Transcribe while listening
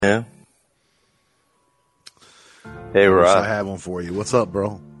Yeah. Hey, I Rob. have one for you. What's up,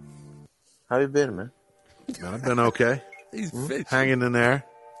 bro? How you been, man? I've been okay. He's fishing. Hanging in there.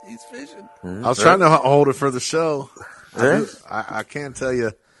 He's fishing. I was trying to hold it for the show. Yeah. I can't tell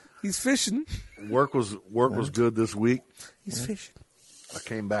you. He's fishing. Work was good this week. He's fishing. I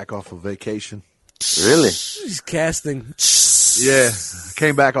came back off of vacation. Really? He's casting. Yeah, I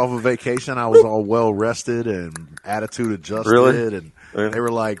came back off of vacation. I was all well rested and attitude adjusted. Really? And they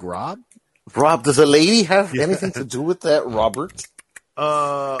were like, "Rob, Rob, does a lady have anything to do with that, Robert?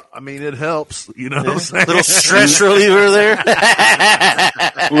 I mean, it helps. You know what I'm saying? Little stress reliever there,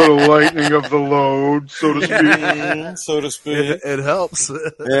 Little lightening of the load, so to speak. so to speak. It helps.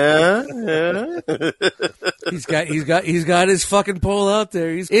 Yeah, yeah. He's got his fucking pole out there.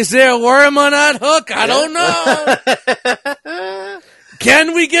 Is there a worm on that hook? I don't know.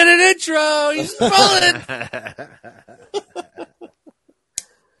 Can we get an intro? He's pulling.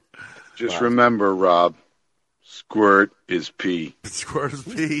 Just remember, Rob, squirt is pee. Squirt is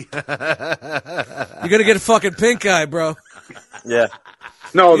pee. You're gonna get a fucking pink eye, bro. Yeah.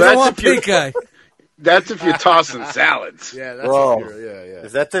 No, You don't want that's pink eye. if you're tossing salads. Yeah, that's Bro. yeah.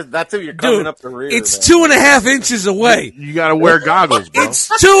 Is that's if you're coming Dude, up the rear? it's man. 2.5 inches away. You got to wear goggles, bro. It's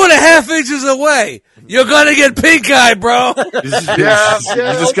 2.5 inches away. You're gonna get pink eye, bro. You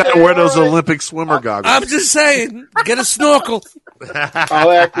just got to wear those Olympic swimmer goggles. I'm just saying. Get a snorkel.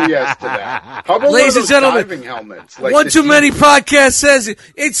 I'll acquiesce to that. How about Ladies one and of those gentlemen, diving helmets? Like One the Too Many podcast says it.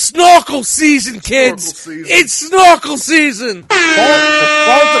 It's snorkel season, kids. Snorkel season. It's snorkel season.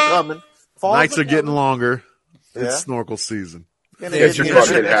 Falls are coming. Falls Nights are getting coming. longer. Yeah. It's snorkel season. Get your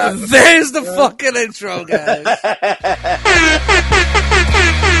fucking hat. There's the fucking intro, guys.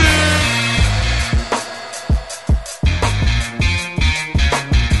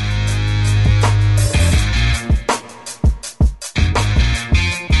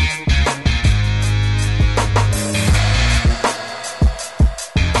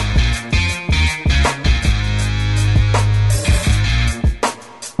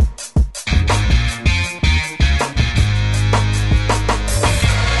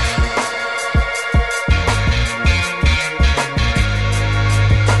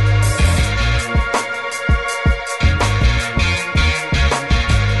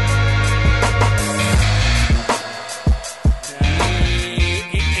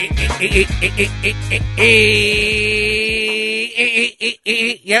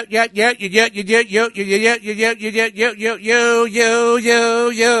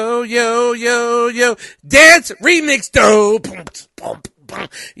 Dance remix,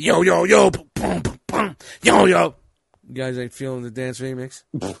 yo. You guys ain't feeling the dance remix?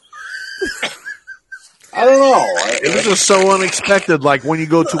 I don't know. It was just so unexpected, like when you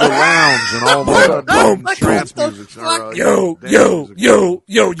go to a lounge and all of a sudden trance music. Yo,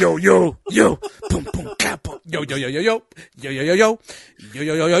 boom, boom, cap, yo,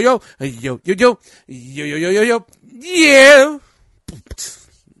 yeah.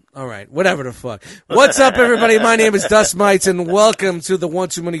 All right, whatever the fuck. What's up, everybody? My name is Dust Mites, and welcome to the One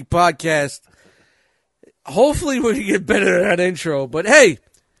Too Many podcast. Hopefully, we can get better at that intro, but hey,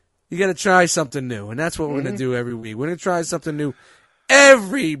 you got to try something new, and that's what we're going to do every week. We're going to try something new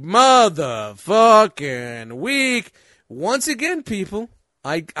every motherfucking week. Once again, people,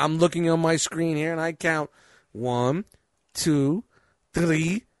 I'm looking on my screen here, and I count 1, 2,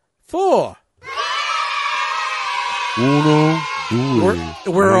 3, 4. Uno,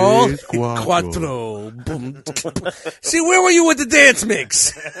 We're all quattro. Boom. See, where were you with the dance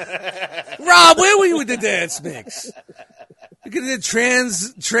mix? Rob, where were you with the dance mix? You're going to get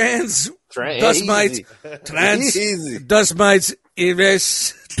trans dust mites, Easy. dust mites,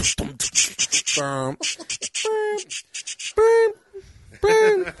 erase.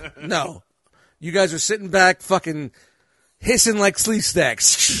 No. You guys are sitting back fucking hissing like sleeve stacks.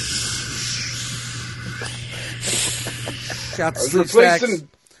 Shout to sleeve stacks. I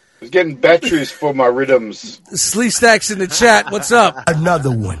was getting batteries for my rhythms. Sleeve stacks in the chat. What's up?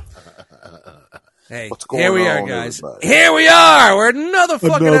 Another one. Hey, What's going here we are, on, guys. everybody? Here we are. We're another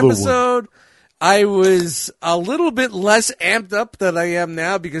fucking Another one. episode. I was a little bit less amped up than I am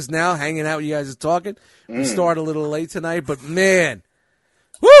now because now hanging out with you guys is talking. We started a little late tonight, but man,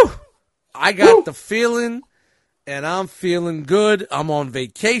 woo! I got the feeling, and I'm feeling good. I'm on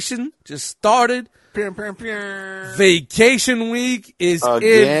vacation. Just started. Vacation week is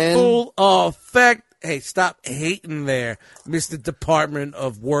Again? in full effect. Hey, stop hating there, Mr. Department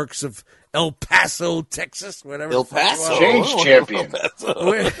of Works of El Paso, Texas, whatever. El the fuck it Paso? was. Change champion.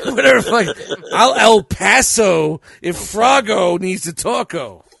 Whatever. I'll El Paso if Frago needs to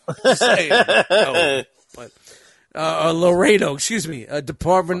talko. Just saying. No, but Laredo, excuse me,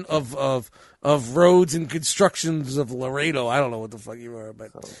 Department of Roads and Constructions of Laredo. I don't know what the fuck you are,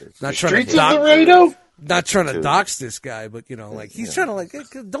 but not trying Streets to of Laredo? not trying to dox this guy, but like he's trying to like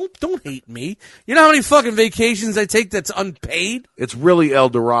don't hate me. You know how many fucking vacations I take that's unpaid? It's really El A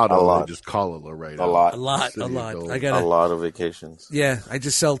Dorado. lot. They just call it Laredo. A lot. A lot. City of Gold. I A got lot of vacations. Yeah, I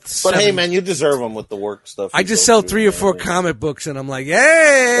just sell. But hey, man, you deserve them with the work stuff. I you just go sell through, 3 or man. 4 comic books, and I'm like, Hey,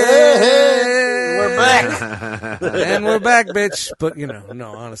 we're back. and we're back, bitch. But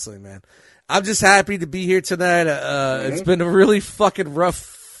no, honestly, man, I'm just happy to be here tonight. It's been a really fucking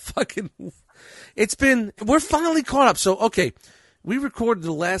rough we're finally caught up. So okay, we recorded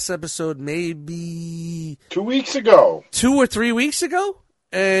the last episode maybe 2 weeks ago. 2 or 3 weeks ago,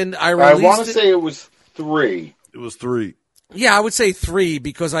 and I I released want to it. say it was 3. It was 3. Yeah, I would say 3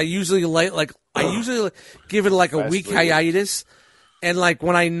 because I usually give it like a Last week 3 weeks. hiatus. And like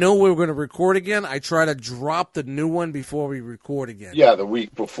when I know we're going to record again, I try to drop the new one before we record again. Yeah, the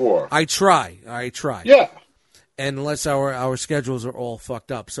week before. I try. Yeah. And unless our schedules are all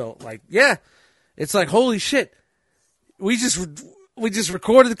fucked up. So like, yeah, it's like, holy shit. We just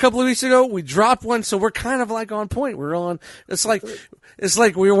recorded a couple of weeks ago. We dropped one. So we're kind of like on point. It's like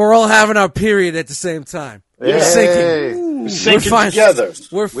we're all having our period at the same time. We're Hey. syncing. Syncing together.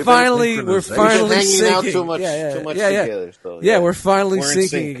 We're been finally synchronization. Hanging out syncing. too much together. So, Yeah, we're finally We're in syncing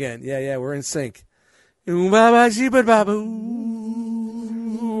sync. again. Yeah, we're in sync. Wap.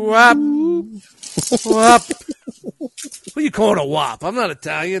 Wap. What are you calling a wop? I'm not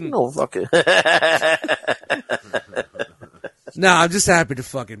Italian. No, fuck it. No, I'm just happy to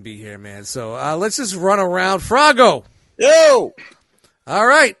fucking be here, man. So let's just run around. Frago. Yo! All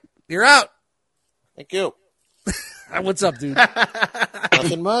right, you're out. Thank you. What's up, dude?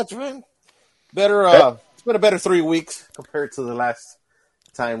 Nothing much, man. Better, it's been a better 3 weeks compared to the last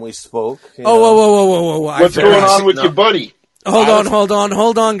time we spoke. You know. Whoa. What's going on with your buddy? Hold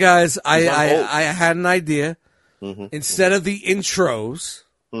on, guys. I had an idea. Mm-hmm. Instead of the intros,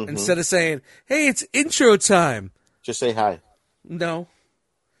 instead of saying, hey, it's intro time. Just say hi. No.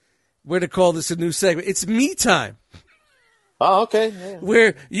 We're to call this a new segment. It's me time. Oh, okay. Yeah.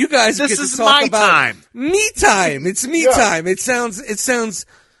 Where you guys This get to is talk my about time. me time. It's me Yeah. time. It sounds it's not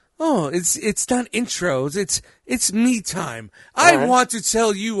intros. It's me time. I right. want to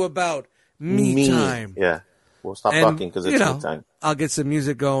tell you about me time. Yeah. We'll stop And, talking because it's me time. I'll get some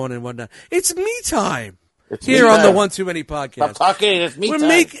music going and whatnot. It's me time. It's Here me on the time. One Too Many podcast. Stop talking. It's me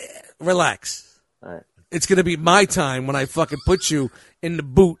time. Relax. All right. It's gonna be my time when I fucking put you in the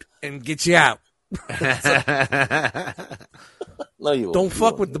boot and get you out. No, you won't. Don't You fuck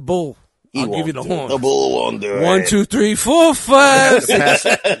won't. with the bull. I'll give you the horn. The bull won't do it. 1, 2, 3, 4, 5. We're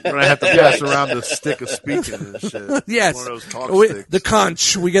gonna have to pass around the stick of speaking and shit. Yes. One of those talk sticks. The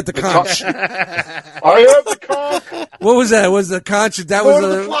conch. We get the conch. I have the conch. What was that? Was the conch? That Lord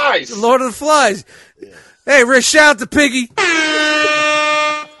was of the Flies. Lord of the Flies. Hey, Rich, shout out to Piggy.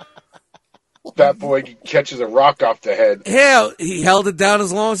 That boy catches a rock off the head. Hell, he held it down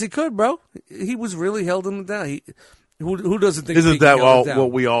as long as he could, bro. He was really holding it down. Who doesn't think Isn't Piggy that held it down?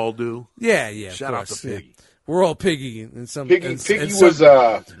 what we all do? Yeah. Of Shout out course, to Piggy. yeah. We're all Piggy in some. Piggy in was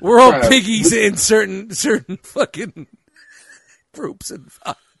some- We're all trying to- piggies in certain fucking groups. And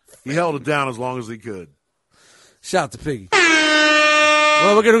He held it down as long as he could. shout out to Piggy.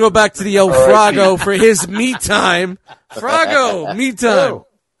 Well, we're gonna go back to the old All right, Frago for his me time. Frago, me time.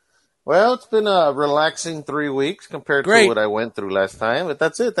 Well, it's been a relaxing 3 weeks compared Great. to what I went through last time. But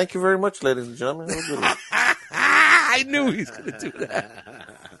that's it. Thank you very much, ladies and gentlemen. Have a good one. I knew he was gonna do that.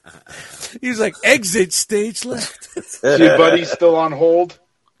 He was like, exit stage left. Is your buddy still on hold?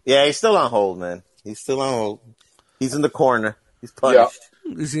 Yeah, he's still on hold, man. He's still on hold. He's in the corner. He's punished.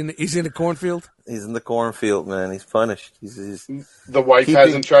 He's in the cornfield. He's in the cornfield, man. He's punished. He's The wife Keeping-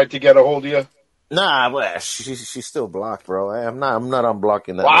 hasn't tried to get a hold of you? nah, well, she's still blocked, bro. I'm not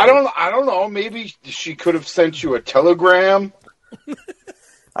unblocking that. Well, lady. I don't know. Maybe she could have sent you a telegram,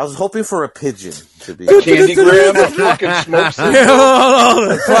 I was hoping for a pigeon to be. a candygram, a fucking smoke signal. Yeah,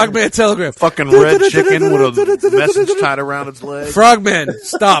 hold on. Frogman telegram. Fucking red chicken with a message tied around its leg. Frogman,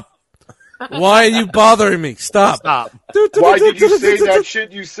 stop. Why are you bothering me? Stop. Stop. Why did you say that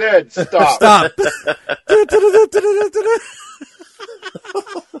shit you said? Stop. Stop.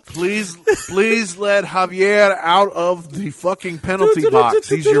 Please let Javier out of the fucking penalty box.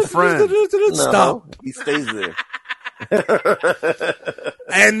 He's your friend. No, Stop. He stays there.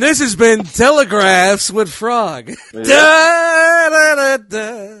 And this has been Telegraphs with Frog. Yeah. Da, da, da,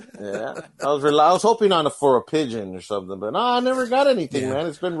 da. Yeah, I was hoping for a pigeon or something, but no, I never got anything, man.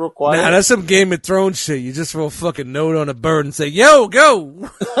 It's been real quiet. Nah, that's some Game of Thrones shit. You just throw a fucking note on a bird and say, "Yo, go."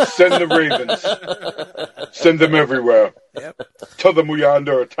 Send the ravens. Send them everywhere. Yep. Tell them we are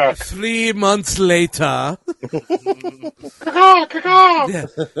under attack. 3 months later. Caw, caw. Yeah.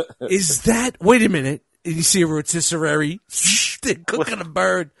 Is that? Wait a minute. Did you see a rotisserie? They're cooking a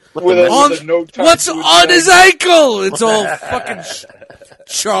bird. With a no time What's to on attack. his ankle? It's all fucking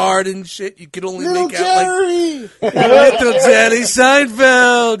charred and shit. You can only Little make out Jerry. Little Jerry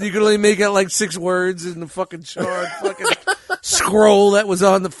Seinfeld. You can only make out like 6 words in the fucking charred fucking scroll that was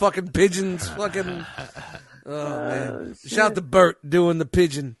on the fucking pigeon's fucking. Oh man! Shout out to Bert doing the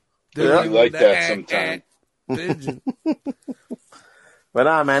pigeon. Yeah. You like that sometime. Pigeon. But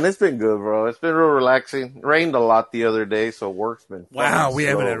nah, man, it's been good, bro. It's been real relaxing. Rained a lot the other day, so work's been. Wow, fucking we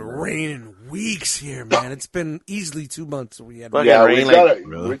haven't had slow, man. rain in weeks here, man. It's been easily 2 months we had. Fucking Yeah, rain we've got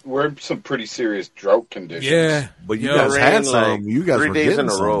Really? we're in some pretty serious drought conditions. Yeah, But you Yo, guys rain, had some. like, You guys 3 were days getting in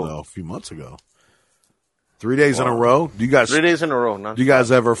a some, row. though, a few months ago. 3 days in a row. Do you guys? 3 days in a row. No? Do you guys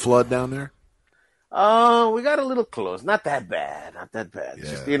ever flood down there? We got a little close. Not that bad. Not that bad. Yeah.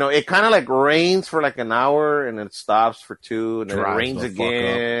 Just, it kind of like rains for like an hour and then it stops for 2 and then it Dries rains the fuck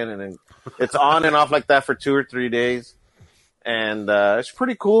again and then it's on and off like that for 2 or 3 days. And, it's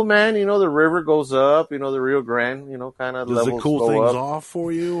pretty cool, man. The river goes up, the Rio Grande, kind of Does levels it cool go things up. off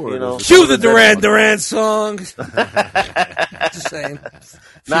for you? Or You know. does it- cue the Duran Duran song. Just saying.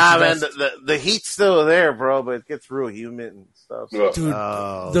 Nah, man, the heat's still there, bro, but it gets real humid and stuff. So. Ugh. Dude,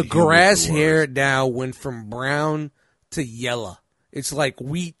 Oh, the humid's grass the hair worst. now went from brown to yellow. It's like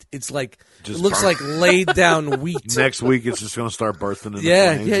wheat. It's like Just it looks burn. like laid down wheat. Next week, it's just going to start bursting into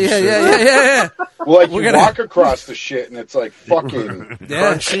Yeah, flames yeah, and yeah, shit. yeah. Well, like We're you gonna- walk across the shit and it's like fucking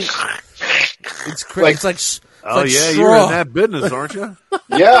Yeah. crunchy. It's crazy. It's like Oh, like yeah, straw. you're in that business, aren't you?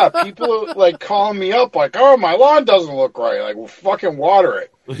 Yeah, people are like calling me up like, "Oh, my lawn doesn't look right." Like, well, fucking water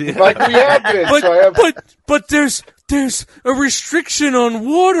it. Like we have been. But so I have. but there's a restriction on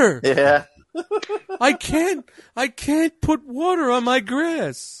water. Yeah. I can't put water on my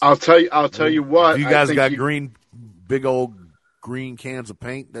grass. I'll tell you what. You I guys think got big old green cans of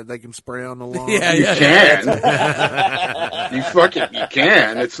paint that they can spray on the lawn? Yeah, You yeah. can. You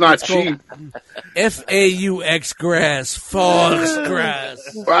can. It's not cheap. FAUX grass, Fox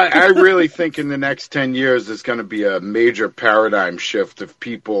grass. I really think in the next 10 years there's going to be a major paradigm shift of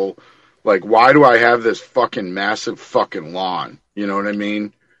people like, why do I have this fucking massive fucking lawn? You know what I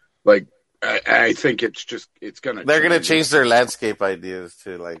mean? Like, I think it's going to. They're going to change their landscape ideas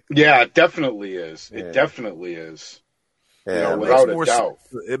to like. Yeah, it definitely is. Yeah. It definitely is. Yeah, know, It without makes a doubt.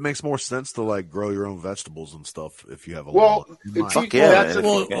 It makes more sense to like grow your own vegetables and stuff if you have a Well, lawn. You might. Fuck yeah, that's man.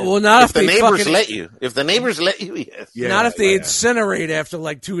 a- Well, not if the they neighbors fucking let you. If the neighbors let you, yes. Yeah, not if they yeah. incinerate after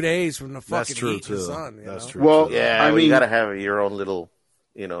like 2 days from the That's fucking true heat and too. the sun. You That's know? true. Well, too. Yeah, I you mean- got to have your own little,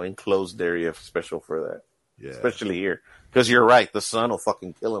 enclosed area special for that. Yeah. Especially here. Because you're right, the sun will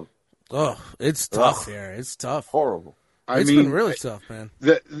fucking kill them. Oh, it's tough Ugh. here. It's tough. Horrible. It's mean, been really tough, man.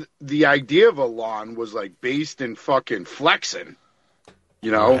 the idea of a lawn was like based in fucking flexing.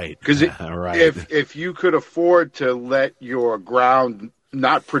 You know, Right. because Right. if you could afford to let your ground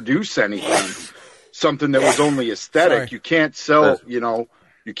not produce anything, something that was only aesthetic, Sorry. you can't sell. You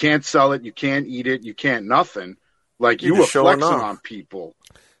can't sell it. You can't eat it. You can't nothing. Like You're you were just showing flexing off. on people.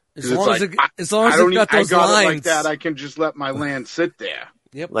 As 'Cause it's long as like, it, as long as I it's don't got need, those I got lines. it like that. I can just let my land sit there.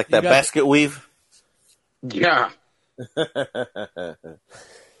 Yep. Like you that got- basket weave. Yeah.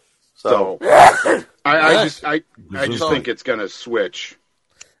 So, I just So- think it's gonna switch.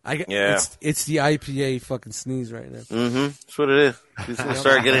 Yeah. It's the IPA fucking sneeze right now. that's what it is. He's going to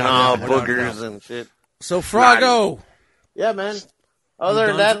start getting all boogers and shit. So Frago, Yeah, man. Other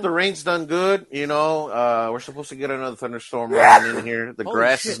than that, the rain's done good. We're supposed to get another thunderstorm running in here. The Holy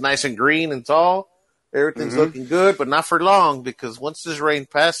grass shit. is nice and green and tall. Everything's looking good, but not for long because once this rain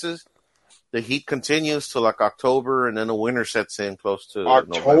passes, the heat continues to like October, and then the winter sets in close to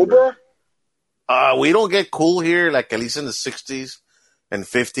November. October? We don't get cool here, like at least in the 60s and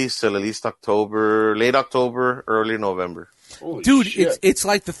 50s till at least October, late October, early November. Holy dude, shit. it's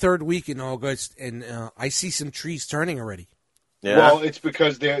like the third week in August, and I see some trees turning already. Yeah. Well, it's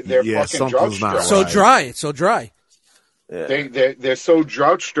because they're Yeah, fucking drought something's not stressed. So Right. dry. It's so dry. yeah. They're so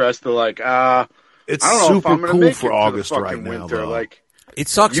drought stressed. They're like, It's I don't know if super I'm gonna cool make for it to August the right fucking now, winter. though. Like, It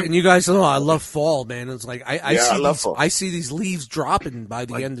sucks, and you guys know I love fall, man. It's like I Yeah, see I love these, fall. I see these leaves dropping by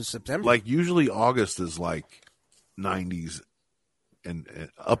the end of September. Like usually August is like 90s and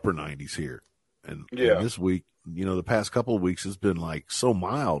upper 90s here, and Yeah. this week the past couple of weeks has been like so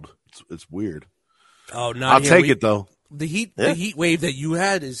mild. It's weird. Oh, no! I'll take it though. The heat wave that you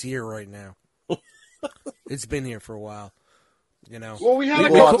had is here right now. It's been here for a while. Well, we had a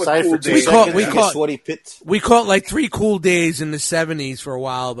Go couple outside of cool for 2 days. seconds. we you get caught- sweaty pits. We caught like 3 cool days in the 70s for a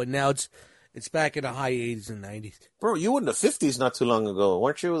while, but now it's back in the high 80s and 90s. Bro, you were in the 50s not too long ago,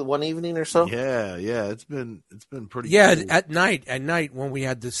 weren't you? One evening or so. Yeah. It's been pretty. Yeah, cool. at night when we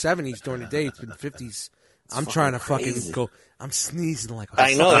had the 70s during the day, it's been 50s. I'm trying to fucking crazy. go. I'm sneezing like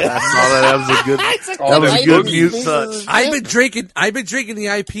I know. I Yeah. saw that. That was a good. That was a Right. good Boogie. mute touch. I've been drinking the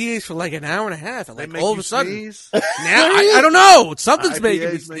IPAs for like an hour and a half, and They like make all of you a sudden, sneeze? now I don't know, something's making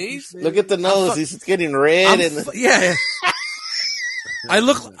me IPAs make you sneeze. Look at the nose. He's getting red. And Yeah. I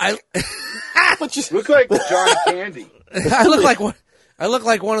look Look like John Candy. I look like what. I look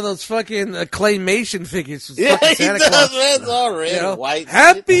like one of those fucking claymation figures from yeah, fucking he Santa does. Claus. Man. It's all red, You know? white.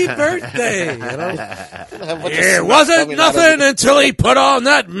 Happy birthday! It wasn't Coming out of nothing until he put on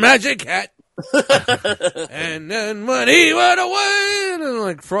that magic hat. And then when he went away, and I'm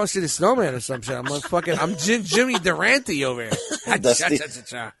like Frosty the Snowman or some shit. I'm like fucking, I'm Jimmy Durante over here. Dusty.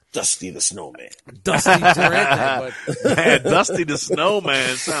 Dusty the Snowman. Dusty Durante. But Man, Dusty the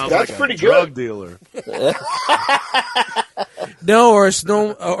Snowman sounds That's like pretty a drug good. dealer. no, or a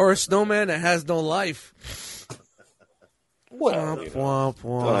snowman that has no life. Well, Womp, womp.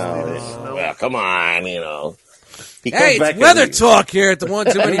 well, come on, He Hey, comes back it's weather and- talk here at the One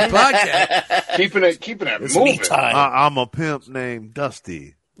Too Many podcast. Keeping it It's moving. me time. I'm a pimp named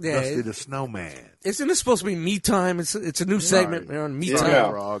Dusty. Yeah, Dusty the Snowman. Isn't this supposed to be Me Time? It's a new segment. We're on Me Yeah.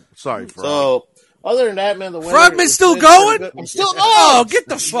 Time. Frog. Sorry, Frog. So, other than that, man, the weather Frogman's is still pretty going? good. I'm still Oh, get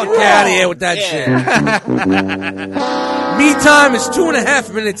the fuck out of here with that shit. Me Time is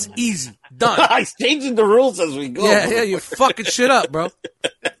 2.5 minutes easy. Done. He's changing the rules as we go. Yeah, you're fucking shit up, bro.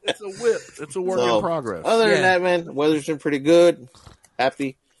 It's a whip. It's a work in progress. Other Yeah. than that, man, the weather's been pretty good.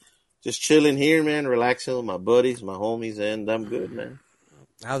 Happy. Just chilling here, man, relaxing with my buddies, my homies, and I'm good, man.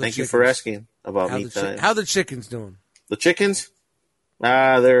 Thank you for asking about me time. How the chickens doing? The chickens?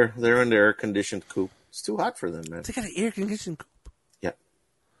 They're in their air-conditioned coop. It's too hot for them, man. They got an air conditioned coop. Yeah.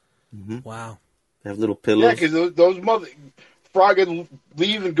 Wow. They have little Yeah, pillows. because those Frog would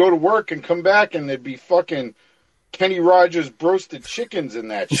leave and go to work and come back, and there'd be fucking Kenny Rogers roasted chickens in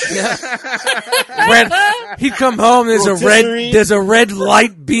that shit. Red. He'd come home. Rotisserie. There's a red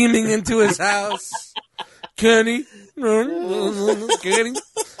light beaming into his house. Kenny, Kenny.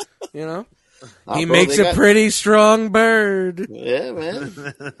 He bro, makes they a got- pretty strong bird. Yeah, man.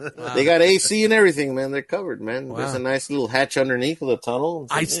 They got AC and everything, man. They're covered, man. Wow. There's a nice little hatch underneath of the tunnel.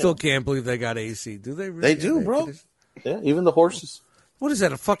 I Yeah. still can't believe they got AC. Do they? Really They got do, air bro. conditioning? Yeah, even the horses. What is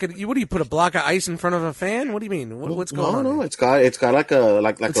that? What do you put a block of ice in front of a fan? What do you mean? What's going on? No, here? it's got like a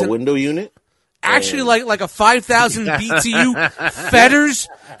It's a an- window unit. Actually, like a 5,000 BTU fetters.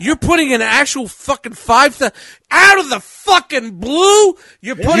 You're putting an actual fucking 5,000 out of the fucking blue.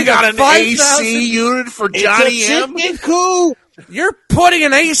 You're putting You got a an 5,000 AC unit for It's Johnny a M? chicken coop. You're putting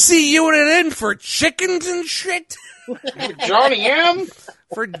an AC unit in for chickens and shit. Johnny M.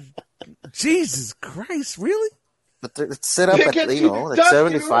 For Jesus Christ, really? But it's set up at, like Dusty,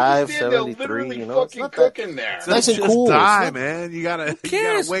 75, they're 73, literally It's fucking not that- cooking there. It's nice and Just cool. die, It's not- man. You gotta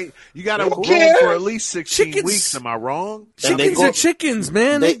cares? wait. You gotta Who grow cares? for at least 16 Chickens- weeks. Am I wrong? And they Chickens go- are chickens,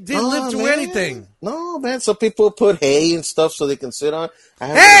 man. They live Oh, through man. anything. No, man. Some people put hay and stuff so they can sit on. I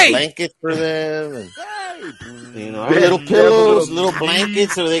have Hey! little blankets for them. And, I have They little have pillows, little- little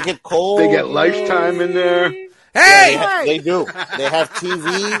blankets so they get cold. They get Lifetime in there. Hey! They do. They have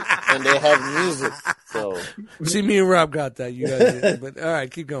TV and they have music. So See, me and Rob got that. You guys didn't. But all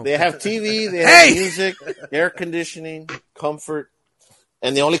right, keep going. they have TV, they Hey! have music, air conditioning, comfort,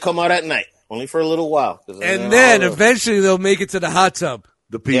 and they only come out at night, only for a little while. And then eventually they'll make it to the hot tub.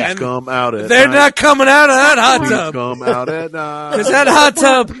 The peeps Yeah. come out at They're night. not coming out of that hot Peeps tub. come out at night. Because that hot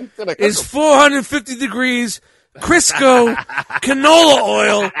tub is 450 degrees, Crisco, canola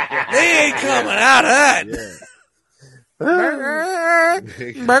oil. They ain't coming out of that.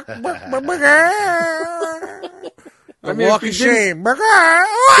 I mean, Walk of if he didn't- shame.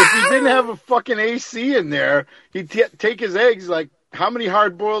 If he didn't have a fucking AC in there, he'd take his eggs. Like, how many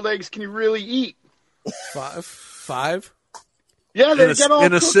hard-boiled eggs can you really eat? Five? Yeah, they get all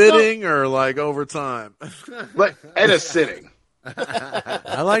in a cooked sitting or like over time. up. Like, at a sitting.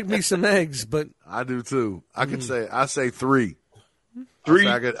 I like me some eggs, but I do too. I say 3. Three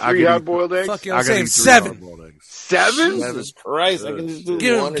I could hard-boiled eggs. fuck you, I I'm could saying eat 3 7. hard-boiled eggs. 7? Jesus Christ, I can just do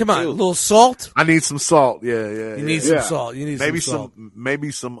Give one him, come or on, a two. little salt. I need some salt. Yeah. You need Yeah. some salt. You need maybe some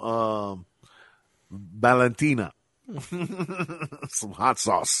salt. some Valentina. Some hot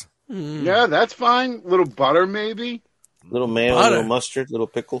sauce. Yeah, that's fine. Little butter, maybe. Little mayo, Butter. little mustard, little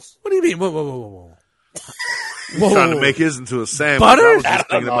pickles. What do you mean? Whoa. Trying to make his into a sandwich. Butter? I was just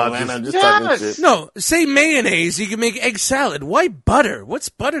thinking about man, just I'm just talking Yes. shit. No, say mayonnaise. You can make egg salad. Why butter? What's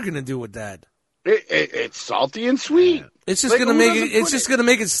butter gonna do with that? It's salty and sweet. It's just Like, gonna who make doesn't it. It's put just gonna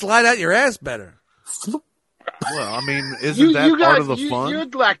make it slide out your ass better. Well, I mean, isn't that part of the fun? You're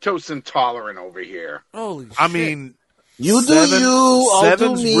lactose intolerant over here. Holy shit! I mean, You do you, I'll do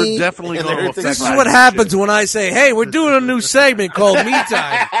sevens, me. we're definitely and going to everything. affect this is what happens when I say, "Hey, we're doing a new segment called Me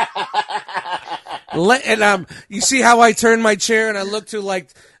Time." And you see how I turn my chair and I look to like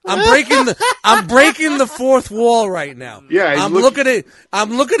I'm breaking the fourth wall right now. Yeah, I'm looking at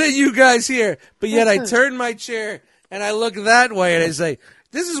you guys here, but yet I turn my chair and I look that way and I say,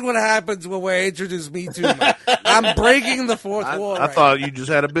 "This is what happens when we introduce Me Too Much." I'm breaking the fourth wall. I thought you just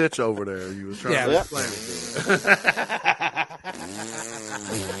had a bitch over there. You was trying Yeah. to explain it to her.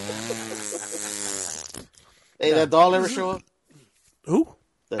 Hey, that doll ever show up? Who?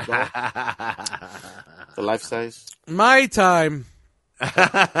 That doll? The life size? My time.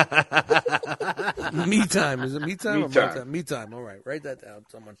 Me time. Is it me time Me or my time. time? Me time. All right. Write that down,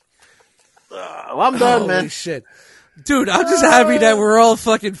 someone. Well, I'm done, Holy man. shit. Dude, I'm just happy that we're all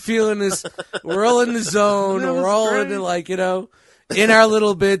fucking feeling this. We're all in the zone. That was We're all great. in it, in our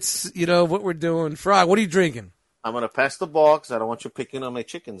little bits, what we're doing. Frog, what are you drinking? I'm going to pass the ball because I don't want you picking on my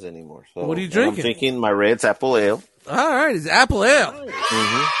chickens anymore. So, What are you and drinking? I'm drinking my Red's Apple Ale. All right, it's apple ale. You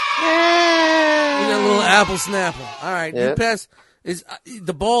got a little apple snapple. All right, you Yeah. pass.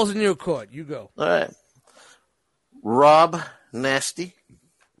 The ball's in your court. You go. All right. Rob Nasty.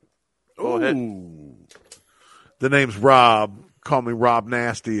 Go ahead. The name's Rob. Call me Rob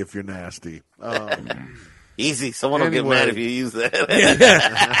Nasty if you're nasty. Easy. Someone will get Anyway. mad if you use that.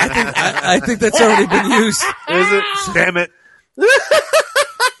 I think that's already been used. Is it? Damn it.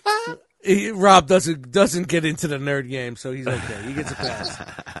 Rob doesn't get into the nerd game, so he's okay. He gets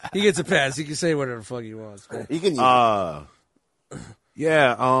a pass. He can say whatever the fuck he wants. Man. You can use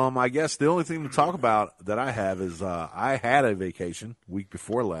Yeah, I guess the only thing to talk about that I have is I had a vacation week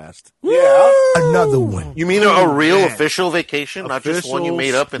before last. Another one. You mean a real man. official vacation, not just one you Official,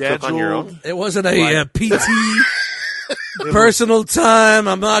 made up and took on your own? scheduled. It wasn't a PT personal time.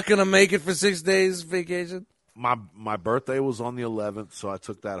 I'm not gonna make it for 6 days vacation. My birthday was on the 11th, so I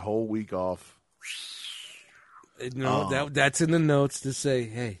took that whole week off. That's in the notes to say,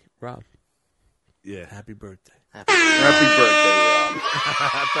 hey, Rob, Yeah. happy birthday. Happy birthday, Rob.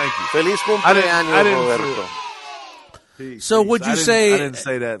 Thank you. Feliz I cumpleaños, didn't- Roberto. So would you say- I didn't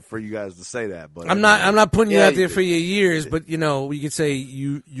say that for you guys to say that, but I'm not putting you Yeah, out there you for your years, but we could say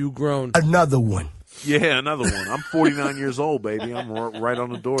you grown. Another one. Yeah, another one. I'm 49 years old, baby. I'm right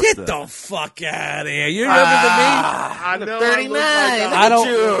on the doorstep. Get the fuck out of here! You're younger than me. I know 39. I don't.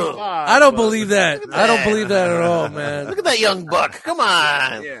 I don't believe that. I don't believe that at all, man. Look at that young buck. Come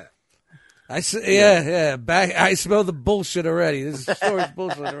on. Yeah. Yeah. Back. I smell the bullshit already. This story's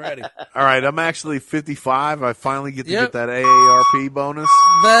bullshit already. All right, I'm actually 55. I finally get to Yep. get that AARP bonus.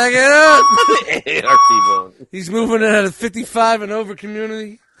 Back it up. ARP bone. He's moving out of 55 and over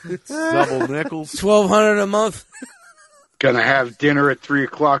community. Double nickels. $1,200 a month. Gonna have dinner at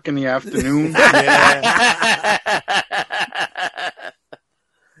 3:00 in the afternoon.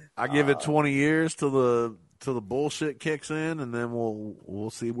 I give it 20 years till the bullshit kicks in, and then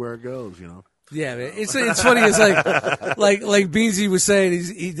we'll see where it goes. Yeah, man. It's funny. It's like Beansy was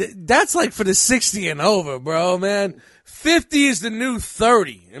saying. That's like for the 60 and over, bro. Man, 50 is the new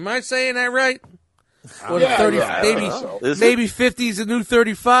 30. Am I saying that right? Or the Yeah, 30, yeah, I maybe think so. Is it? maybe 50 is the new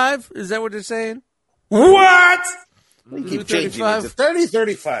 35. Is that what they're saying? What? They New keep changing 35? it. 30,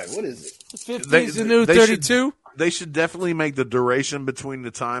 35. What is it? 50 is the new they 32. They should definitely make the duration between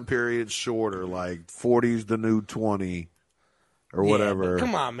the time periods shorter, like 40's the new 20 or whatever.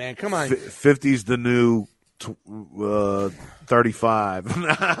 Come on, man. Come on. 50's the new 35.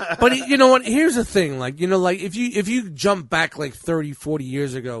 But you know what? Here's the thing. If you jump back like 30, 40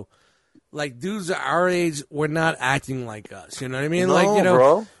 years ago, like dudes our age were not acting like us. You know what I mean? No,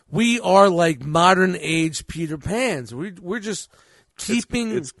 bro. We are like modern age Peter Pans. We're just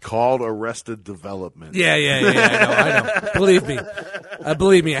keeping. It's called Arrested Development. Yeah. I know. Believe me.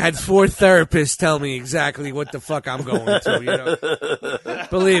 I had 4 therapists tell me exactly what the fuck I'm going to.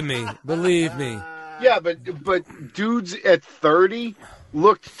 Believe me. Yeah, but dudes at 30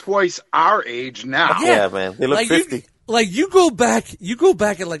 looked twice our age now. Yeah, man. They look 50. You go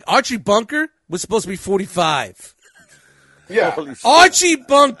back and like Archie Bunker was supposed to be 45. Yeah. Holy shit. Archie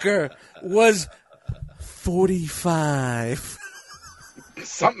Bunker was 45.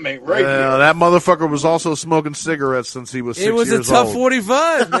 Something ain't right Yeah, here. that motherfucker was also smoking cigarettes since he was 6 It was a years tough old.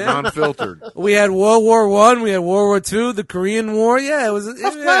 45, man. Non-filtered. We had World War I, we had World War II, the Korean War. Yeah, it was a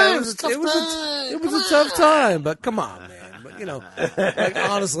tough time. But come on, man. But like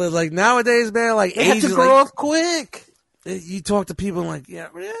honestly, like nowadays, man, like They have age to is grow like, up quick. you talk to people and like,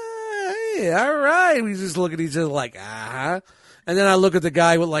 hey, all right. We just look at each other like, and then I look at the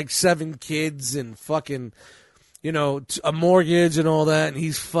guy with like 7 kids and fucking, a mortgage and all that, and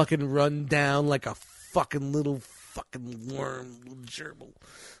he's fucking run down like a fucking little fucking worm, little gerbil.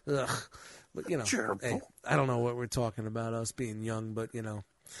 Ugh. But Gerbil. hey, I don't know what we're talking about, us being young, but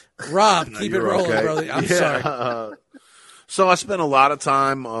Rob, keep it You're rolling, okay. brother. I'm Yeah. sorry. So I spent a lot of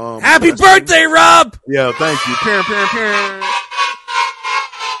time. Happy birthday, Rob! Yeah, thank you.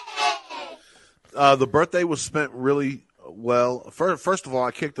 The birthday was spent really well. First of all,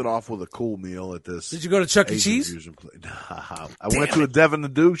 I kicked it off with a cool meal at this. Did you go to Chuck E. Asian Cheese? fusion place. I went to a Devin the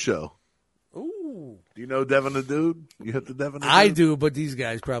Dude show. Ooh. Do you know Devin the Dude? You hit the Devin the Dude? I do, but these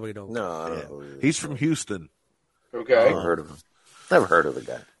guys probably don't. No, I don't know. He's from Houston. Okay. Never heard of him. Never heard of the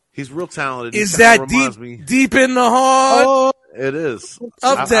guy. He's real talented. He Is kinda that reminds me. deep in the heart It is.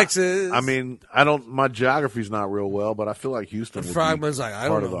 of Texas? I mean, my geography's not real well, but I feel like Houston would be Frogman's like, I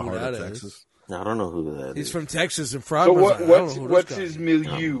part don't of know the who heart that of is. Texas. I don't know who that is. He's from Texas, and So Frogman's like, I don't know who what's this guy his is.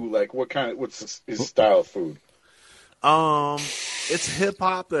 milieu? Like, what's his style of food? It's hip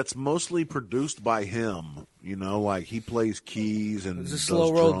hop that's mostly produced by him. Like he plays keys and He's a does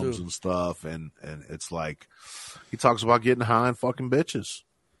slow roll drums dude. and stuff, and it's like he talks about getting high and fucking bitches.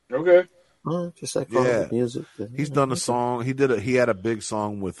 Okay. Oh, just like all Yeah. the music. He's done a song. He had a big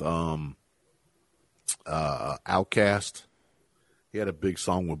song with Outkast. He had a big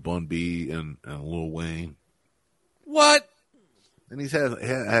song with Bun B and Lil Wayne. What? And he's had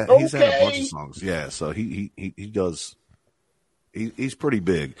a bunch Okay. of songs. Yeah, so he does. He's pretty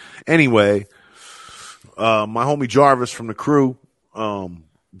big. Anyway, my homie Jarvis from the crew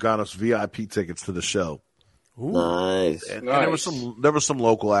got us VIP tickets to the show. Nice. And Nice. there was some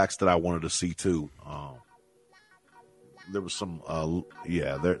local acts that I wanted to see too. There was some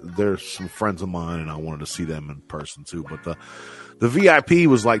there's some friends of mine and I wanted to see them in person too. But the VIP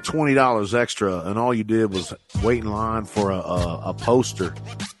was like $20 extra, and all you did was wait in line for a poster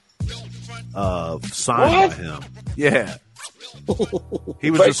signed by him. Yeah.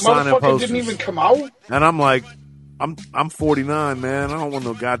 He was Like, just signing motherfucker posters. didn't even come out? And I'm like, I'm 49, man. I don't want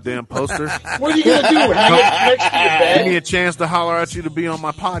no goddamn poster. What are you going to do? Hang it next to your Give me bed? a chance to holler at you to be on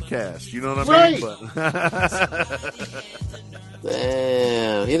my podcast. You know what I Right. mean? But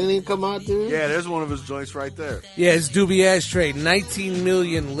Damn. He didn't even come out, dude? yeah, there's one of his joints right there. Yeah, it's Doobie Ashtray. 19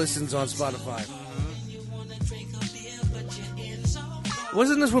 million listens on Spotify.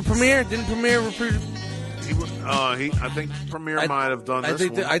 Wasn't this with Premiere? Didn't Premiere? I think Premiere might have done this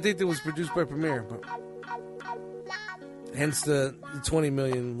one. I think it was produced by Premiere, but hence the 20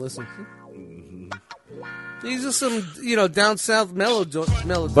 million listens. These are some, down south melody.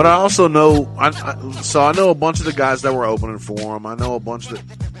 But I also know, I know a bunch of the guys that were opening for him. I know a bunch of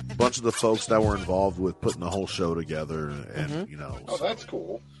the folks that were involved with putting the whole show together, and Oh, that's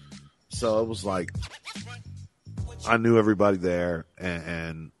cool. so it was like I knew everybody there,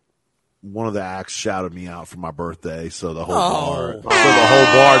 and one of the acts shouted me out for my birthday, so the whole bar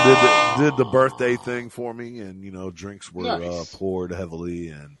did the birthday thing for me, and drinks were Nice. poured heavily,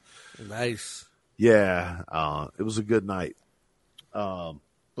 and Nice. yeah, it was a good night.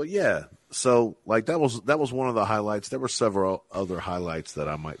 But yeah, so like that was one of the highlights. There were several other highlights that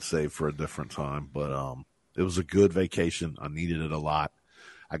I might save for a different time, but it was a good vacation. I needed it a lot.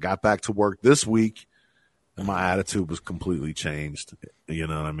 I got back to work this week, and my attitude was completely changed. You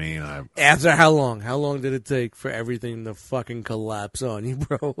know what I mean? After how long? How long did it take for everything to fucking collapse on you,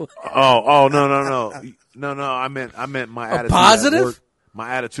 bro? No. I meant my attitude. positive? At work, my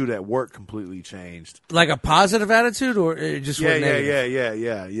attitude at work completely changed. Like a positive attitude, or it just went negative?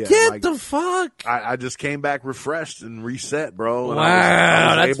 Yeah. Get Like, the fuck. I just came back refreshed and reset, bro. And Wow,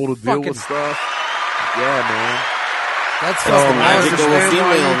 I was that's able to deal fucking- with stuff. Yeah, man. That's the I fucking magic awesome. of a understand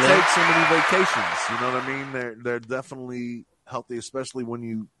why female, you man. take so many vacations. You know what I mean? They're definitely healthy, especially when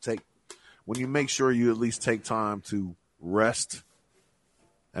you make sure you at least take time to rest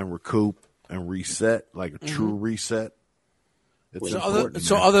and recoup and reset, like a true reset. It's important,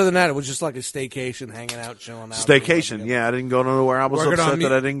 So man. other than that, it was just like a staycation, hanging out, chilling out. Staycation, yeah. I didn't go nowhere. I was Working upset on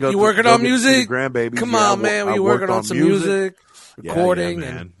that I didn't go. You to, working go on get to see music? the grandbabies. Come Yeah, on, man. I You worked working on some music, Yeah, recording,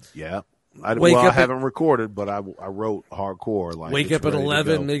 man. and Yeah. Wake I up at- haven't recorded, but I wrote hardcore. Like wake it's up at ready to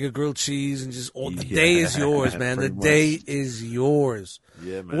 11, go. make a grilled cheese, and just the Yeah, day is yours, man. The pretty day much. is yours.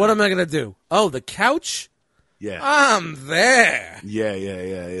 Yeah, man. What am I gonna do? Oh, the couch. Yeah. I'm there.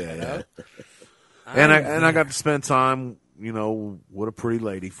 Yeah. And I got to spend time, with a pretty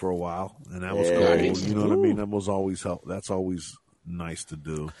lady for a while, and that was cool. You know what I mean? That was always help. That's always nice to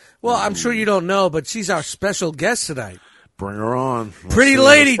do. Well, I'm sure you don't know, but she's our special guest tonight. Bring her on. Pretty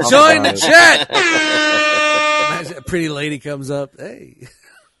lady, join the chat. Imagine a pretty lady comes up. Hey.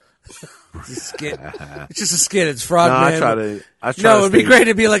 It's a skit. It's just a skit. It's Frogman. It'd be great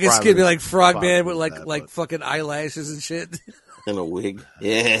to be like a skit, be like Frogman with like fucking eyelashes and shit. In a wig.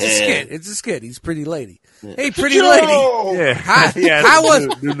 Yeah. It's a skit. He's pretty lady. Yeah. Hey, pretty lady. Yeah. How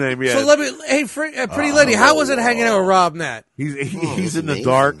was new name? Yeah. So pretty lady. How was it hanging out with Rob Nat? He's in the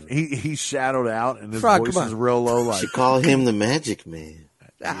dark. He's shadowed out, and his voice is real low. Like, you call him the Magic Man.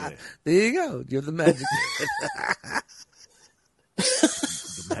 There you go. You're the Magic Man.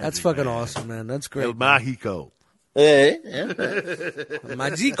 That's fucking awesome, man. That's great. El Mágico. Hey.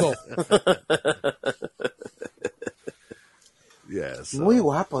 Magico. Yes. Muy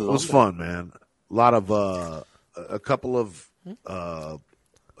guapo. It was fun, man. A lot of a couple of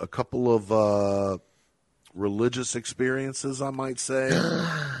religious experiences, I might say.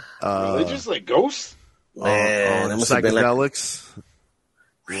 Religious, like ghosts? Man, psychedelics.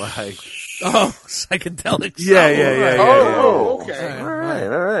 Psychedelics. Yeah. Oh, okay. All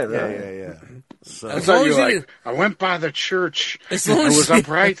right. Yeah. So I thought you were like, I went by the church. It was a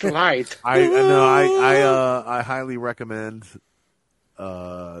bright light. I highly recommend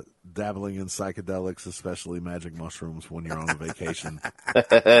dabbling in psychedelics, especially magic mushrooms, when you're on a vacation.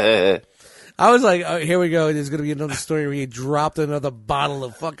 I was like, here we go. There's going to be another story where he dropped another bottle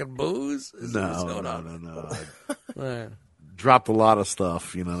of fucking booze. No. Right. Dropped a lot of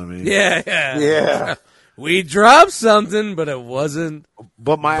stuff, you know what I mean? Yeah. We dropped something, but it wasn't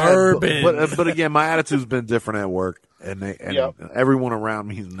bourbon. But again, my attitude's been different at work, and everyone around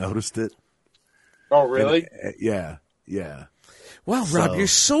me has noticed it. Oh, really? Yeah. Wow, Rob, you're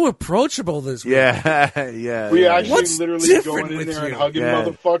so approachable this week. Yeah. We actually What's literally different going in with there and you? hugging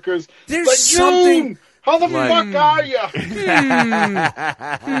motherfuckers. There's like, something. How the fuck are you?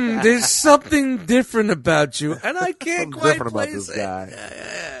 There's something different about you, and I can't quite different about place this it. guy.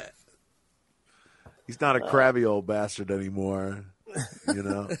 Yeah. He's not a crabby old bastard anymore,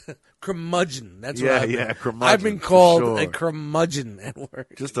 Curmudgeon. That's what curmudgeon. I've been called a curmudgeon at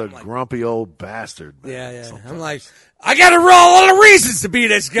work. Just a grumpy old bastard. Man, yeah. sometimes. I'm like, I got to roll all the reasons to be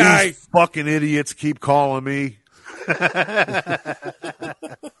this guy. These fucking idiots keep calling me.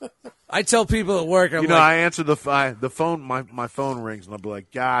 I tell people at work, I answer the phone. My phone rings, and I'll be like,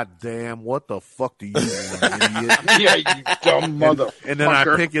 "God damn, what the fuck do you want, idiot?" Yeah, you dumb motherfucker. And then I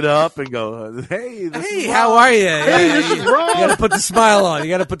pick it up and go, "Hey, how are you? Hey, this is Rob. You got to put the smile on.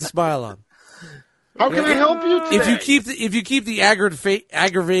 How can I help you today? If you keep the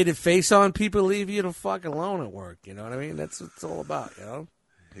aggravated face on, people leave you the fuck alone at work. You know what I mean? That's what it's all about.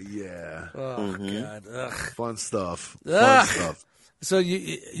 Yeah. Oh God. Ugh. Fun stuff. So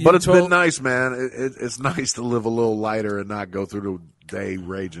but it's been nice, man. It's nice to live a little lighter and not go through the day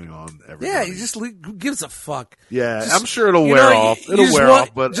raging on everybody. Yeah, you just who gives a fuck. Yeah, I'm sure it'll wear off. It'll wear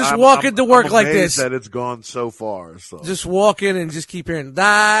off, but just walk into work I'm like this. That it's gone so far. So just walk in and just keep hearing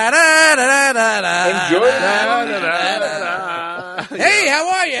da da da da da. Enjoy it. Hey, how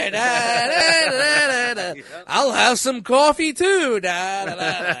are you? Da, da, da, da, da. I'll have some coffee too. Da, da,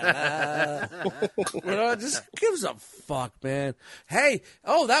 da, da. Just gives a fuck, man. Hey,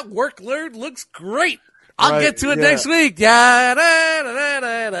 that workload looks great. I'll get to it next week. Da, da, da,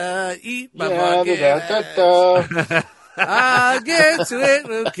 da, da. Eat my fucking ass. I'll get to it.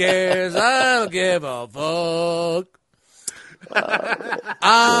 Who cares? I don't give a fuck.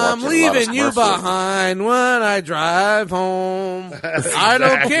 I'm leaving you behind when I drive home. I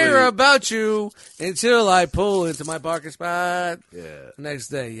don't care about you until I pull into my parking spot. Yeah. Next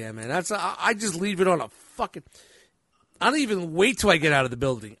day, yeah, man. I just leave it on a fucking. I don't even wait till I get out of the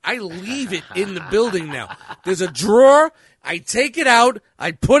building. I leave it in the building now. There's a drawer. I take it out.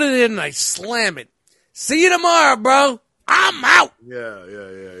 I put it in and I slam it. See you tomorrow, bro. I'm out.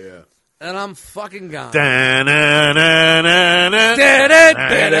 Yeah. And I'm fucking gone. Get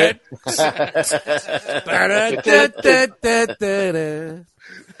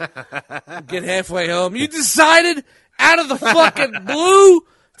halfway home. You decided out of the fucking blue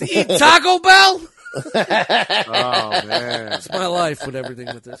to eat Taco Bell? Oh, man. It's my life with everything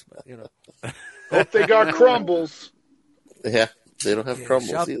with this, but Hope they got crumbles. Yeah, they don't have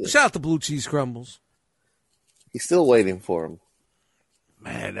crumbles either. Shout out to Blue Cheese Crumbles. He's still waiting for him.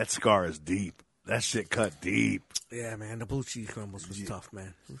 Man, that scar is deep. That shit cut deep. Yeah, man, the Blue Cheese Crumbles was tough,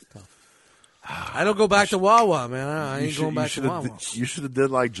 man. It was tough. I don't go back to Wawa, man. I ain't going back to Wawa. You should have did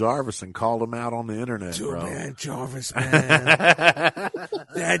like Jarvis and called him out on the internet, Dude, bro. man, Jarvis, man.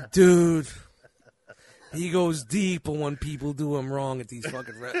 That dude. He goes deep on when people do him wrong at these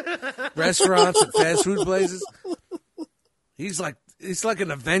fucking restaurants and fast food places. He's like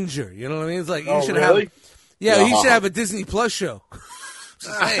an Avenger. You know what I mean? It's like he should really? have. Yeah, he should have a Disney Plus show.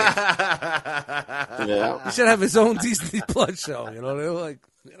 Yeah. He should have his own Disney Plus show. You know what I mean? Like,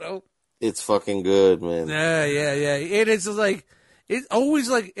 you know. It's fucking good, man. Yeah. It is like it's always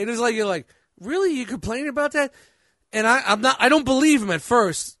like it is like you're like, really? You complaining about that? And I don't believe him at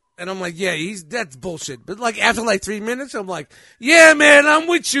first. And I'm like, yeah, that's bullshit. But like after like 3 minutes, I'm like, yeah, man, I'm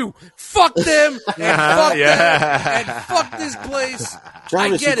with you. Fuck them and fuck them and fuck this place.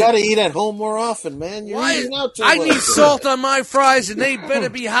 Travis, you gotta eat at home more often, man. You're eating out too much. I need salt on my fries, and they better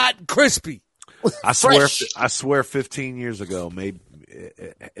be hot and crispy. I swear 15 years ago, maybe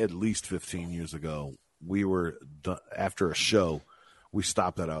at least 15 years ago, we were after a show, we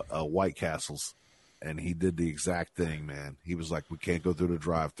stopped at a White Castle's. And he did the exact thing, man. He was like, we can't go through the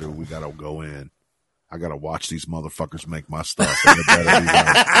drive-thru. We got to go in. I got to watch these motherfuckers make my stuff. And it better be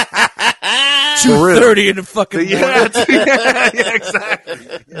right. 2:30 in the fucking morning. Yeah,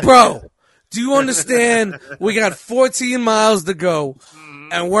 exactly. Bro, do you understand? We got 14 miles to go,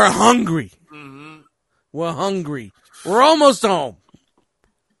 and we're hungry. We're hungry. We're almost home.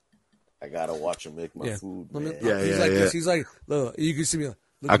 I got to watch him make my food, man. He's like this. He's like, look, you can see me.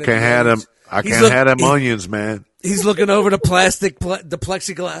 I can't have them. I can't have them onions, man. He's looking over the the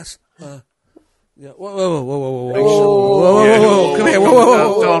plexiglass. Yeah. Whoa. Come here.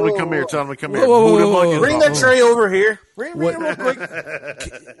 Whoa. Tell him to come here. Move them onions. Bring that tray over here. Bring it real quick.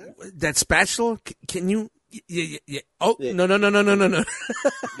 That spatula, can you? Yeah. Oh, no. Yeah.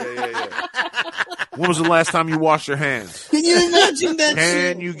 When was the last time you washed your hands? Can you imagine that?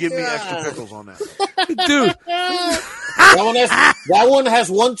 Can you give me extra pickles on that? Dude. That one has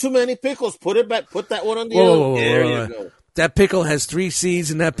one too many pickles. Put it back. Put that one on the other. There you go. That pickle has 3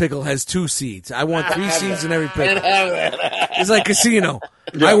 seeds, and that pickle has 2 seeds. I want 3 seeds in every pickle. It's like casino.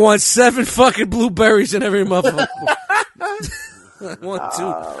 Yeah. I want 7 fucking blueberries in every motherfucker. I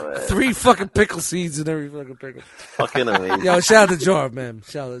want 3 fucking pickle seeds in every fucking pickle. Fucking amazing. Yo, shout out to Jarv, man.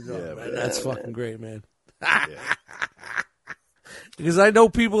 Shout out to Jarv, man. That's fucking great, man. Because I know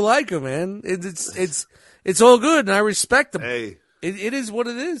people like him, man. It's all good, and I respect him. Hey, it is what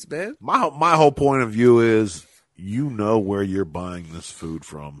it is, man. My whole point of view is, you know where you're buying this food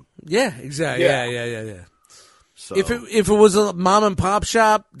from. Yeah, exactly. Yeah. So, if it was a mom and pop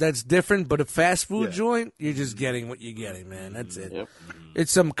shop, that's different. But a fast food joint, you're just getting what you're getting, man. That's it. Yep.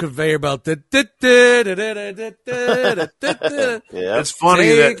 It's some conveyor belt. It's funny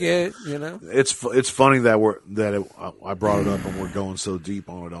you know. It's funny that I brought it up and we're going so deep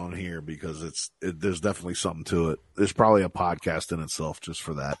on it on here because there's definitely something to it. There's probably a podcast in itself just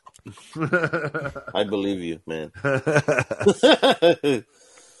for that. I believe you, man.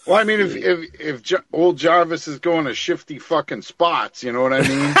 Well, I mean, if old Jarvis is going to shifty fucking spots, you know what I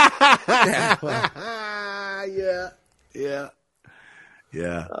mean?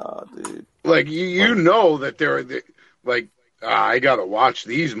 Yeah. Oh, dude. Like, you know that they're like, I gotta watch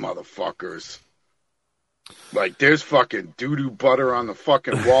these motherfuckers. Like, there's fucking doo-doo butter on the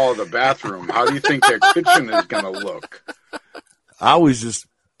fucking wall of the bathroom. How do you think their kitchen is gonna look? I always just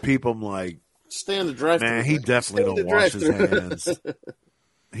peep them like, stay in the drive-thru. Man, he definitely don't wash his hands.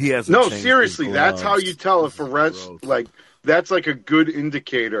 He has seriously, that's how you tell if that's like a good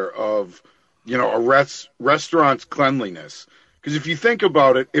indicator of, you know, a restaurant's cleanliness. Because if you think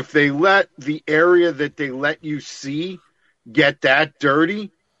about it, if they let the area that they let you see get that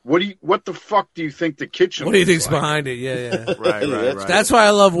dirty, what the fuck do you think the kitchen? What do you think's behind it? Yeah. Right. That's why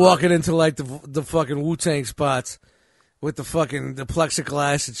I love walking into like the fucking Wu-Tang spots with the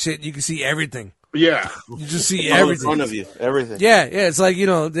plexiglass and shit. You can see everything. Yeah. You just see everything. In front of you. Everything. Yeah. It's like, you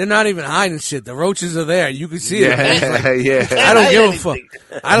know, they're not even hiding shit. The roaches are there. You can see it. Yeah. I don't give a fuck.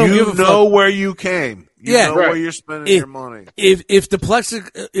 I don't give a fuck. You know where you came. You know where you're spending your money. If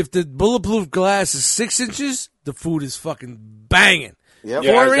the bulletproof glass is 6 inches, the food is fucking banging. Yep.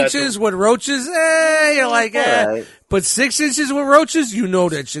 4 inches with roaches, you're like, right. But 6 inches with roaches, you know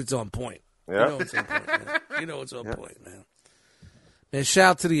that shit's on point. Yep. You know it's on point, man. You know it's on point, man. And shout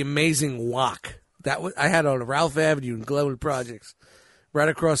out to the Amazing Wok. I had on Ralph Avenue in Glenwood Projects, right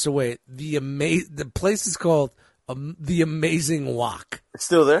across the way. The place is called the Amazing Wok. It's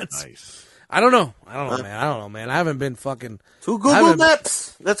still there? Nice. I don't know, man. I haven't been fucking to Google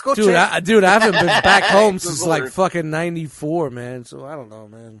Maps. Let's go, dude. I haven't been back home since like fucking '94, man. So I don't know,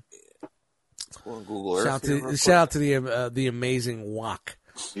 man. Let's go on Google Earth. Shout out to the Amazing Wok.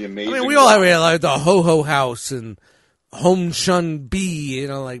 The I amazing. mean, we all have like the Ho Ho House and Home Shun B,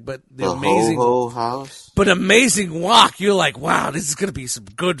 but the amazing Ho Ho House. But Amazing Wok, you're like, wow, this is gonna be some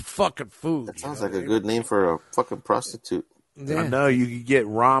good fucking food. That sounds like a good name for a fucking prostitute. Yeah. I know you could get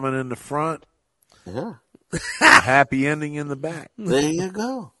ramen in the front, Yeah. a happy ending in the back. There you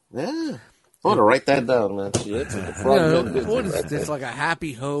go. Yeah. I want to write that down, man. Shit, that's a frog. What is this? Like a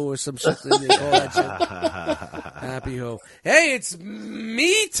Happy Ho or some shit? They call that shit. Happy Ho. Hey, it's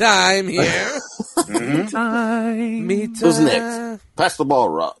me time here. Me time. Who's next? Pass the ball,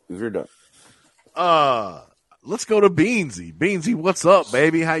 Rob, if you're done. Let's go to Beansy. Beansy, what's up,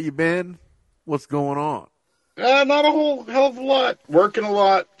 baby? How you been? What's going on? Not a whole hell of a lot. Working a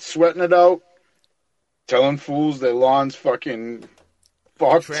lot, sweating it out, telling fools their lawn's fucking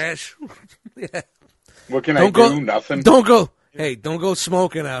fucked. Trash. Yeah. What can I do? Nothing. Don't go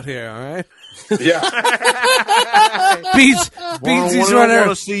smoking out here, all right? Yeah. Beansy's running I around.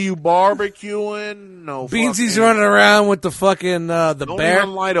 want to see you barbecuing. No, Beansy's running around with the fucking the don't bear.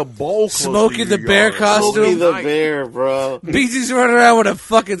 even light a bowl. close Smokey to the your Bear yard. costume. Smokey the Bear, bro. Beansy's running around with a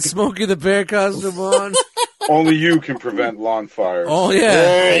fucking Smokey the Bear costume on. Only you can prevent lawn fires. Oh yeah,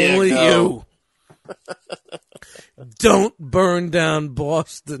 There you only go. you. Don't burn down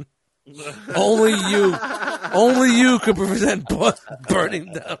Boston. Only you could prevent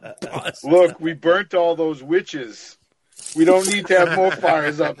burning down Boston. Look, we burnt all those witches. We don't need to have more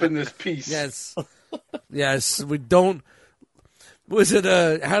fires up in this piece. Yes, we don't. Was it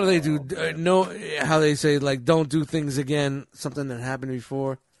how do they do? How they say like don't do things again? Something that happened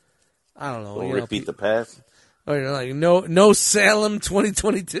before. I don't know. We'll repeat the past. Or like no Salem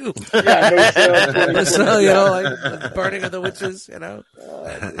 2022. Yeah, no So, like burning of the witches. I don't.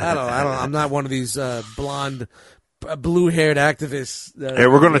 I'm not one of these blonde, blue-haired activists. Hey,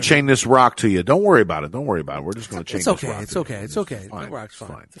 we're going to chain this rock to you. Don't worry about it. We're just going to chain It's this okay. rock. It's okay. It's okay. Fine. The rock's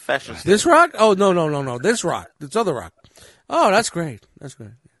fine. The fashion. This rock? Oh no. This rock. This other rock. Oh, that's great. That's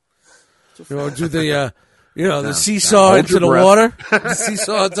great. Do the the seesaw into the breath. water. The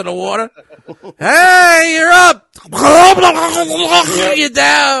seesaw into the water. Hey, you're up. You're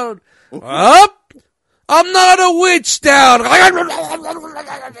down. Up. I'm not a witch. Down.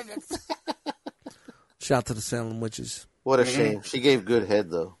 Shout to the Salem witches. What a shame. She gave good head,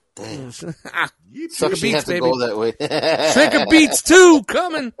 though. Damn. Sucks Trick she or had beats, to baby. go that way. Trick or beats 2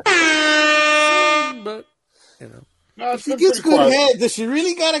 coming. But No, it's She been gets pretty good quiet. head. Does she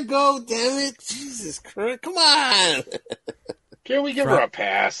really gotta go? Damn it. Jesus Christ. Come on. Can we give her a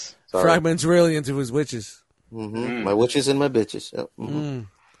pass? Sorry. Frogman's really into his witches. My witches and my bitches. Yep.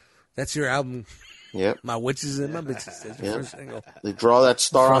 That's your album. Yep. My witches and my bitches. That's your first single. They draw that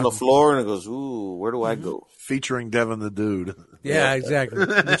star on the floor and it goes, ooh, where do I go? Featuring Devin the Dude. Yeah, exactly.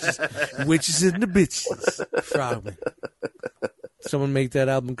 Witches and the bitches. Frogman. Someone make that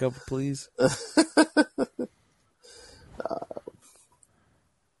album cover, please.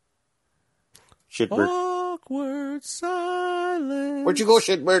 Shitbird. Awkward silence. Where'd you go,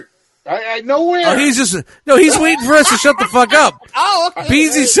 Shitbird? I nowhere. Oh, he's waiting for us to shut the fuck up. Oh, okay.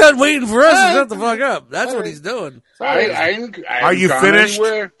 Beezy's son waiting for us to shut the fuck up. That's what he's doing. I Are you finished?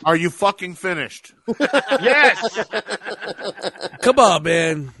 Anywhere. Are you fucking finished? Yes. Come on,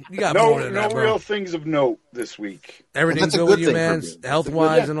 man. You got more No, than no that, bro. real things of note this week. Everything's That's a good good with you, thing man. for you.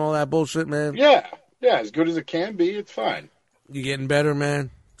 Health-wise and all that bullshit, man. Yeah, as good as it can be. It's fine. You getting better,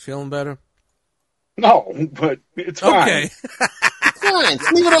 man? Feeling better? No, but it's fine. Okay. Fine.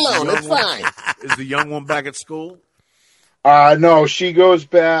 Leave it alone. It's fine. Is the young one back at school? No, she goes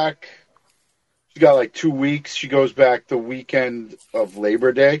back. She's got like 2 weeks. She goes back the weekend of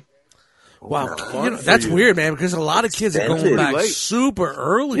Labor Day. Wow. That's weird, man, because a lot of kids are going back late. super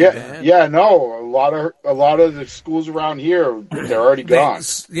early, Yeah, man. yeah. No, a lot of the schools around here, they're already gone.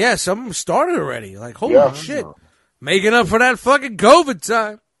 Yeah, some of them started already. Like, holy Yeah. shit. Making up for that fucking COVID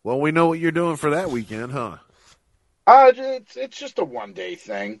time. Well, we know what you're doing for that weekend, huh? It's just a 1 day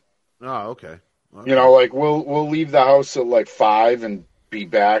thing. Oh, okay. You know, like we'll leave the house at like 5 and be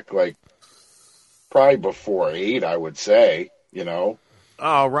back like probably before 8, I would say. You know.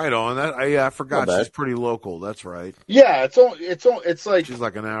 Oh, right on. I forgot Not bad. she's pretty local. That's right. Yeah, it's like She's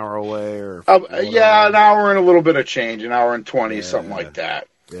like an hour away, or yeah, an hour and a little bit of change, an hour and 20, something like that.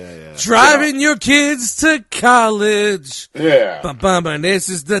 Yeah. Driving your kids to college. Yeah. And this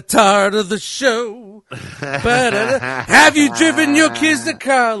is the part of the show. Have you driven your kids to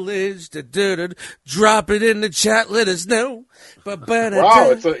college? Drop it in the chat. Let us know. Wow,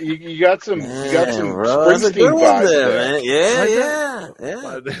 you got some Springsteen vibes there. man.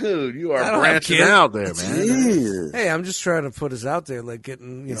 Yeah. Dude, you I are don't have branching kids. out there, man. Jeez. Hey, I'm just trying to put us out there, like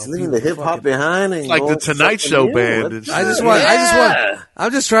getting He's people leaving the hip hop fucking- behind and Like the going Tonight something Show new. band. Let's-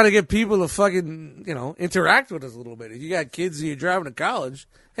 I'm just trying to get people to fucking, interact with us a little bit. If you got kids and you're driving to college,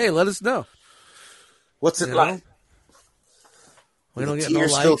 hey, let us know. What's it You like? know? We don't The get no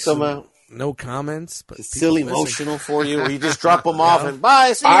tears still likes, come and out. no comments, but It's people still listen. emotional for you. Or you just drop them off and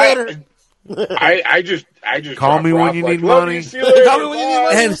bye. See you later. I just Call drop me her when off you like, need "Love money." you, see you later, Call me when you need bye."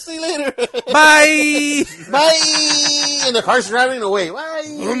 money. And- See you later. Bye. Bye. And the car's driving away. Bye.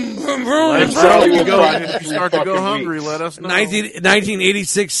 Let us know Sally if you will go cry if for you start to go 3 hungry. weeks. Let us know.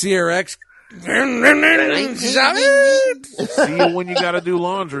 1986 CRX. See you when you got to do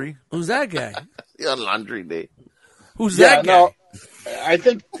laundry. Who's that guy? Yeah, laundry day. Who's Yeah, that guy? no, I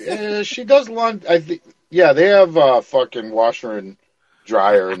think she does laundry. I think, yeah, they have fucking washer and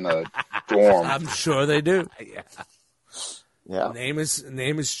dryer in the dorm. I'm sure they do. Yeah. Name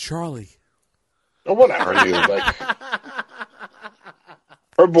is Charlie. Or whatever, dude. Like,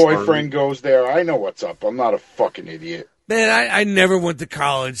 her boyfriend goes there. I know what's up. I'm not a fucking idiot. Man, I never went to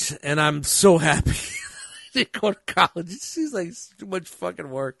college, and I'm so happy I didn't go to college. It seems like it's too much fucking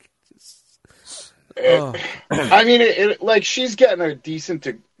work. I mean, like, she's getting a decent.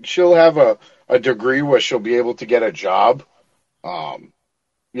 She'll have a degree where she'll be able to get a job.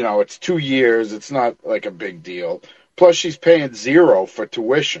 It's 2 years. It's not like a big deal. Plus, she's paying zero for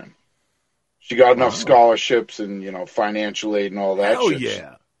tuition. She got enough scholarships and financial aid and all that. Hell shit.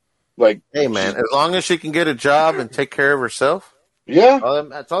 yeah. Like, Hey, man, as long as she can get a job and take care of herself, yeah,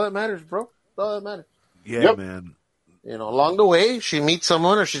 that's all that matters, bro. That's all that matters. Yeah, Yep. man. Along the way, she meets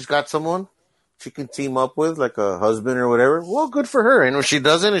someone or she's got someone she can team up with, like a husband or whatever. Well, good for her. And if she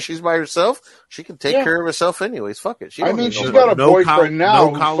doesn't and she's by herself, she can take care of herself anyways. Fuck it. She I don't mean, need she's nobody. got a boyfriend now. No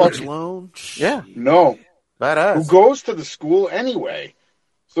who college fucking- loan. Yeah, No, who badass. goes to the school anyway.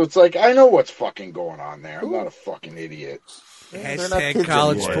 So it's like, I know what's fucking going on there. I'm not a fucking idiot. They're not Hashtag kids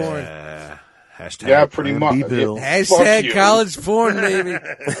college anymore. porn. Yeah. Hashtag Yeah, pretty Plan much. B bill. Fuck Hashtag you. college porn, baby.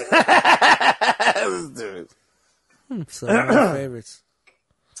 Dude. Some of my favorites.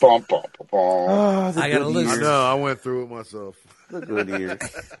 Bum, bum, bum, bum. I got a I list. know. I went through it myself. The good years.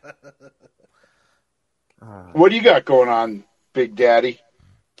 What do you got going on, Big Daddy?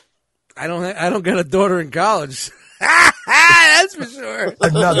 I don't got a daughter in college. That's for sure.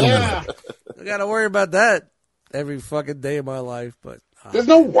 Another Yeah. I got to worry about that every fucking day of my life. But There's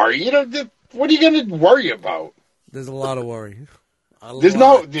no worry. What are you going to worry about? there's a lot of worry.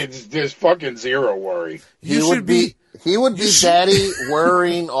 There's fucking zero worry. You should be. He would be daddy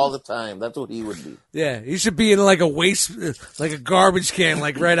worrying all the time. That's what he would be. Yeah, you should be in like a waste, like a garbage can,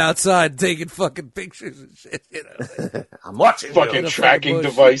 like right outside, taking fucking pictures and shit. I'm watching. Fucking you. tracking bush.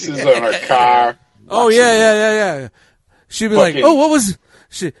 devices on her car. Oh yeah. She'd be like, Fucking- "Oh, what was?"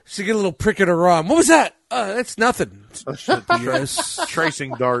 She get a little prick in her arm. What was that? That's nothing. GPS.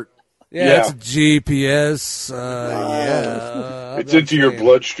 Tracing dart. Yeah, Yeah. it's a GPS. Yeah, It's into your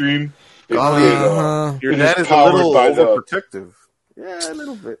bloodstream. Uh-huh. Your It dad is is a powered little by the- overprotective. Yeah, a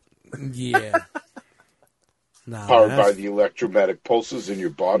little bit. Yeah. Nah, Powered man, by the electromagnetic pulses in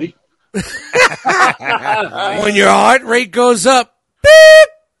your body. when your heart rate goes up, beep,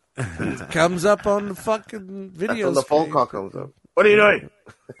 it comes up on the fucking That's video when the phone screen. call comes up. What are you doing?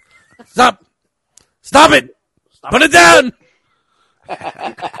 Stop it! Put it down.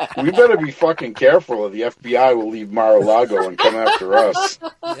 We better be fucking careful or the FBI will leave Mar-a-Lago and come after us.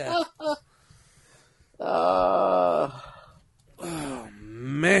 Yeah.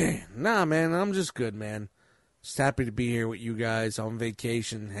 Man, I'm just good, man. Just happy to be here with you guys on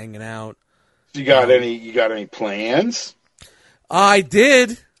vacation, hanging out. You got any plans? I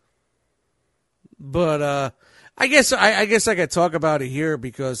did, but I guess I could talk about it here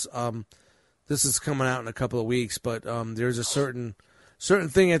because this is coming out in a couple of weeks. But there's a certain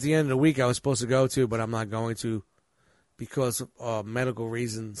thing at the end of the week I was supposed to go to, but I'm not going to because of medical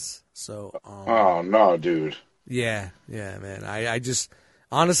reasons. So Oh no, dude. yeah, man. I just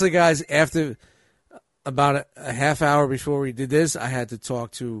honestly, guys, after about a half hour before we did this, I had to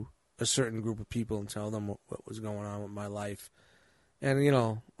talk to a certain group of people and tell them what was going on with my life. And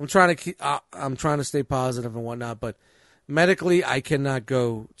I'm trying to stay positive and whatnot, but medically, I cannot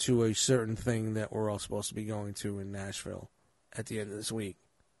go to a certain thing that we're all supposed to be going to in Nashville at the end of this week.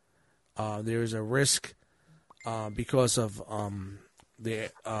 There is a risk because of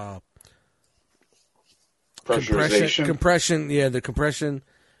Pressurization. compression, the compression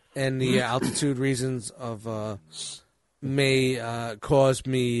and the altitude reasons of may cause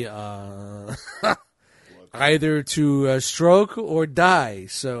me either to stroke or die.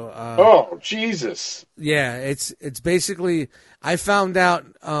 So, oh Jesus! Yeah, it's basically. I found out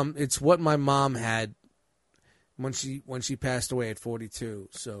it's what my mom had when she passed away at 42.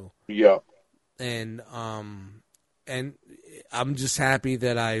 So yeah, and I'm just happy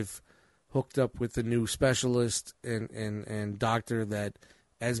that I've hooked up with a new specialist and doctor that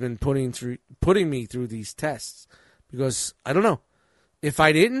has been putting me through these tests, because I don't know if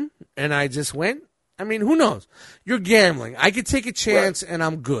I didn't and I just went. I mean, who knows? You're gambling. I could take a chance and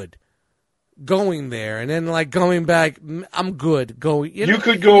I'm good going there, and then like going back, I'm good going. You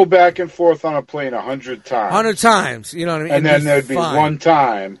could go back and forth on a plane 100 times. 100 times, you know what I mean? And then there'd be one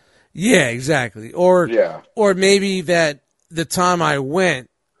time. Yeah, exactly. Or maybe that the time I went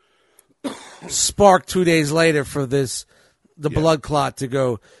sparked 2 days later for the blood clot to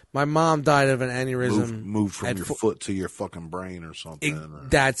go. My mom died of an aneurysm. Moved from your foot to your fucking brain or something.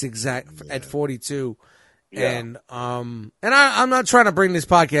 That's exact at 42. Yeah. And I'm not trying to bring this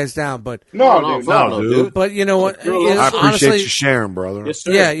podcast down, but no, dude. But you know what? I appreciate you sharing, brother. Yes,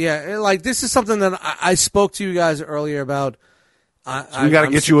 sir. Yeah. Like, this is something that I spoke to you guys earlier about. So we got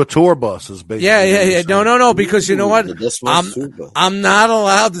to get you a tour bus, is basically. Yeah. No, because you know what? I'm not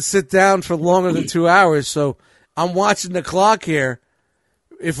allowed to sit down for longer than 2 hours, so I'm watching the clock here.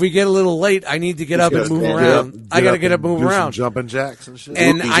 If we get a little late, I need to get up and move around. I got to get up and move around. Jumping jacks and shit.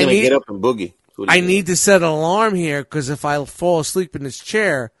 And I need to get up and boogie. I need to set an alarm here, because if I fall asleep in this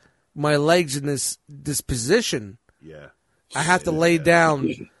chair, my legs in this position, I have to lay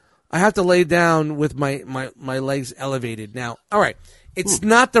down. I have to lay down with my legs elevated. Now, all right, it's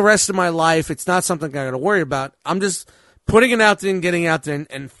not the rest of my life. It's not something I got to worry about. I'm just putting it out there and getting out there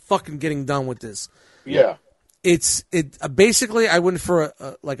and fucking getting done with this. Yeah. Basically, I went for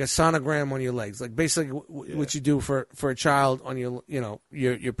a sonogram on your legs, like basically what you do for a child on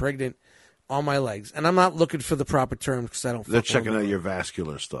you're pregnant. On my legs, and I'm not looking for the proper terms because I don't. They're checking out your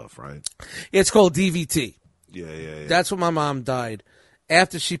vascular stuff, right? It's called DVT. Yeah. That's what my mom died.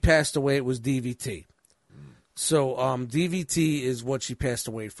 After she passed away, it was DVT. So DVT is what she passed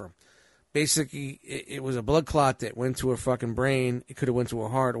away from. Basically, it was a blood clot that went to her fucking brain. It could have went to her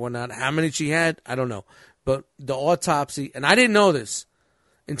heart or whatnot. How many she had, I don't know. But the autopsy, and I didn't know this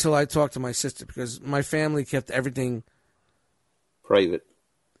until I talked to my sister, because my family kept everything private.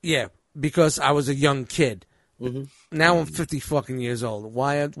 Yeah. Because I was a young kid. Mm-hmm. Now I'm 50 fucking years old.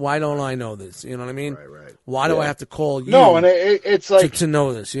 Why don't I know this? You know what I mean? Right. Why do I have to call you? No, and it's like to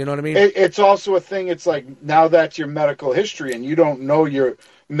know this. You know what I mean? It's also a thing. It's like, now that's your medical history, and you don't know your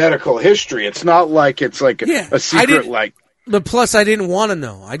medical history. It's not like it's like a secret. But plus, I didn't want to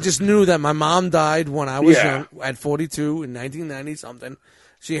know. I just knew that my mom died when I was young, at 42 in 1990 something.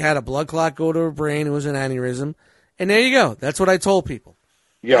 She had a blood clot go to her brain. It was an aneurysm, and there you go. That's what I told people.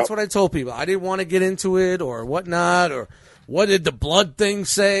 Yep. That's what I told people. I didn't want to get into it or whatnot, or what did the blood thing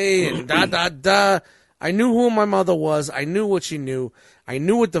say, and da. I knew who my mother was. I knew what she knew. I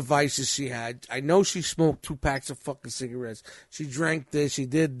knew what devices she had. I know she smoked 2 packs of fucking cigarettes. She drank this. She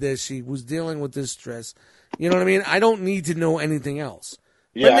did this. She was dealing with this stress. You know what I mean? I don't need to know anything else.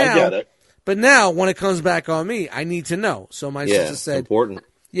 Yeah, I get it. But now, when it comes back on me, I need to know. So my sister said, important.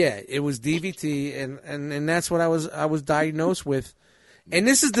 Yeah, it was DVT, and that's what I was diagnosed with. And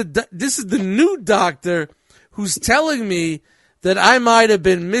this is the new doctor who's telling me that I might have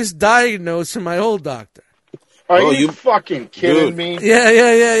been misdiagnosed from my old doctor. Are you fucking kidding me?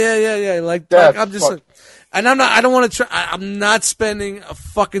 Yeah. Like I'm just, and I'm not. I don't want to try. I'm not spending a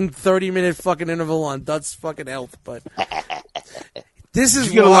fucking 30-minute fucking interval on Dut's fucking health. But this is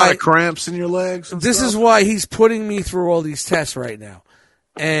you get a lot of cramps in your legs. This is why he's putting me through all these tests right now.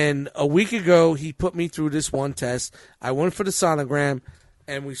 And a week ago, he put me through this one test. I went for the sonogram,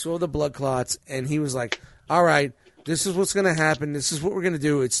 and we saw the blood clots. And he was like, "All right, this is what's going to happen. This is what we're going to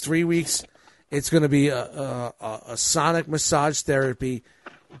do. It's 3 weeks. It's going to be a sonic massage therapy,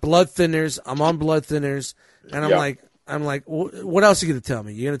 blood thinners. I'm on blood thinners." And I'm like, what else are you going to tell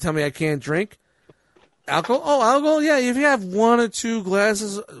me? You're going to tell me I can't drink alcohol? Oh, alcohol? Yeah. If you have one or two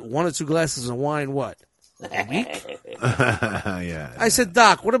glasses of wine, what? A week? Yeah. I said,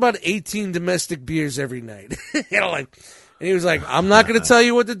 Doc, what about 18 domestic beers every night? And he was like, I'm not going to tell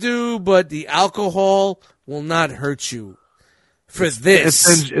you what to do, but the alcohol will not hurt you for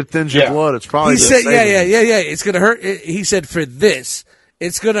this. It thins your blood. It's probably. He said, yeah. It's going to hurt. He said, for this,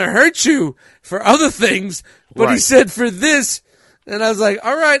 it's going to hurt you for other things, but he said, for this, And I was like,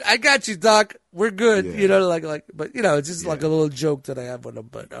 all right, I got you, Doc. We're good. Yeah. You know, but you know, it's just like a little joke that I have with him.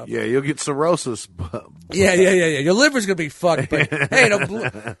 But Yeah, you'll get cirrhosis. But yeah. Your liver's gonna be fucked. But hey,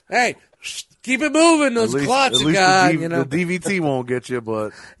 hey, keep it moving. Those clots at are least gone. the You know, DVT won't get you,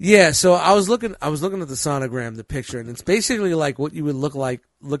 but yeah. So I was looking at the sonogram, the picture, and it's basically like what you would look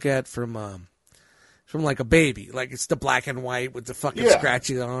at from like a baby. Like it's the black and white with the fucking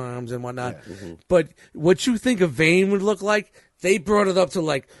scratchy arms and whatnot. Yeah. Mm-hmm. But what you think a vein would look like, they brought it up to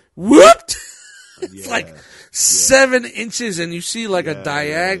like whooped. It's like 7 inches, and you see like a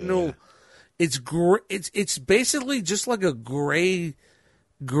diagonal. Yeah. It's basically just like a gray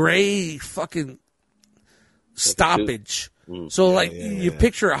fucking stoppage. So like you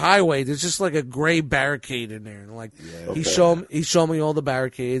picture a highway, there's just like a gray barricade in there, and like he showed me all the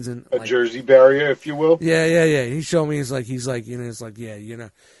barricades and a like, Jersey barrier, if you will. Yeah. He showed me. He's like, you know, it's like, yeah, you know,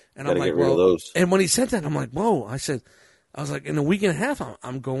 and I'm like, well, and when he said that, I'm like, whoa. I was like, in a week and a half,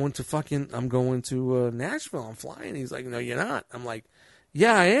 I'm going to Nashville. I'm flying. He's like, no, you're not. I'm like,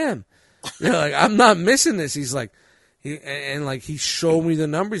 yeah, I am. Like, I'm not missing this. He's like, he showed me the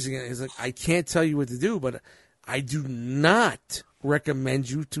numbers again. He's like, I can't tell you what to do, but I do not recommend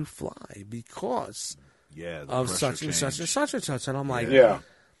you to fly because of such and such and such and such. And I'm like, and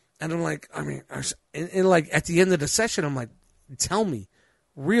I'm like, I mean, and like at the end of the session, I'm like, tell me,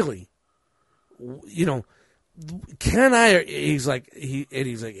 really, you know, can I? He's like,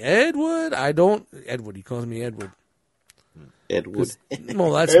 Edward. Edward. He calls me Edward. Edward.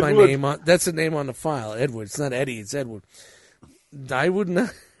 Well, that's Edward. my name. That's the name on the file. Edward. It's not Eddie. It's Edward. I would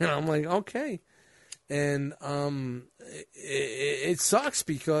not. And I'm like, okay. And it sucks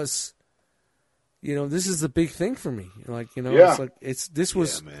because, you know, this is the big thing for me. Like, you know, it's like this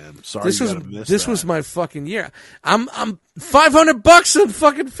was man. Sorry, this was my fucking year. I'm $500 on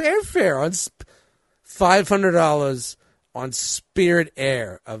fucking Fairfare on $500 on Spirit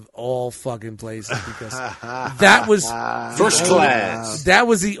Air of all fucking places because that was first class. That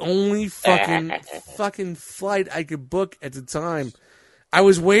was the only fucking flight I could book at the time. I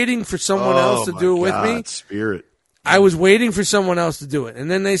was waiting for someone else to do it with me. Spirit. I was waiting for someone else to do it,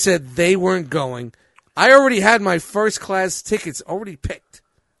 and then they said they weren't going. I already had my first class tickets already picked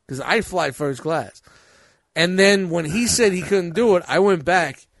because I fly first class. And then when he said he couldn't do it, I went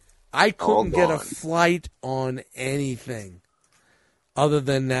back. I couldn't get a flight on anything other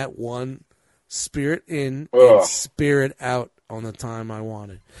than that one Spirit in and Spirit out on the time I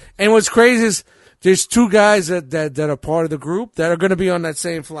wanted. And what's crazy is there's 2 guys that are part of the group that are going to be on that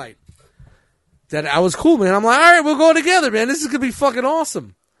same flight. That I was cool, man. I'm like, all right, we'll go together, man. This is going to be fucking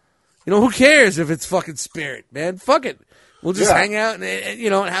awesome. You know, who cares if it's fucking Spirit, man? Fuck it. We'll just hang out and, you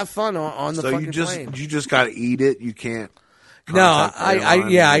know, and have fun on the fucking plane. You just got to eat it. You can't. No,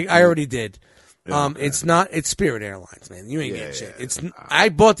 I already did. It's Spirit Airlines, man. You ain't getting shit. I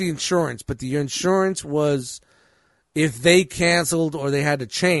bought the insurance, but the insurance was if they canceled or they had to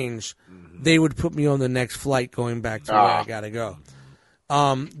change, they would put me on the next flight going back to where I gotta go.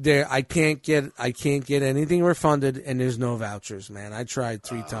 I can't get anything refunded, and there's no vouchers, man. I tried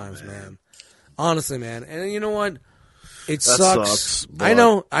 3 times, man. Honestly, man. And you know what? It sucks. I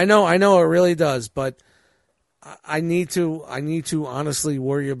know. It really does, but I need to honestly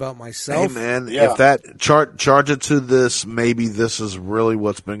worry about myself. Hey man, if that charge it to this, maybe this is really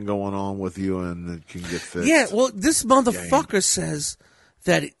what's been going on with you, and it can get fixed. Yeah, well, this motherfucker says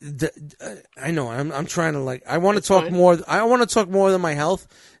that I know. I'm trying to like. I want to talk more. I want to talk more than my health,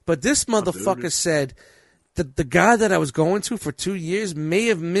 but this motherfucker said that the guy that I was going to for 2 years may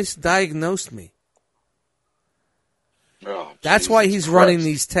have misdiagnosed me. Oh, that's why he's running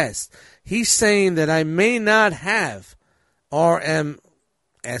these tests. He's saying that I may not have RMS,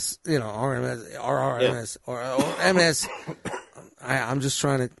 RRMS, or MS. I'm just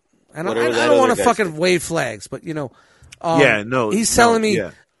trying to. I don't want to fucking wave flags, but you know. He's telling me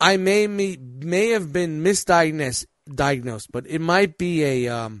I may have been misdiagnosed, but it might be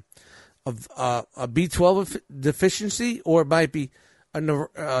a B12 deficiency, or it might be a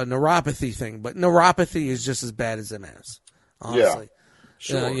neuropathy thing. But neuropathy is just as bad as MS, honestly. Yeah.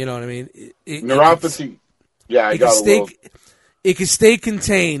 Sure. You know what I mean? Neuropathy. It can stay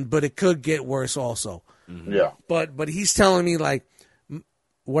contained, but it could get worse also. Mm-hmm. Yeah. But he's telling me like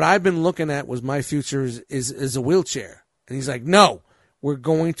what I've been looking at was my future is a wheelchair, and he's like, no, we're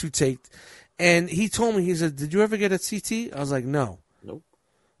going to take. And he told me, he said, did you ever get a CT? I was like, no, nope,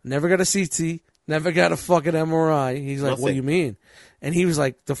 never got a CT, never got a fucking MRI. He's like, what do you mean? And he was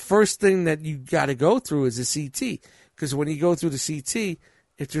like, the first thing that you got to go through is a CT. Because when you go through the CT,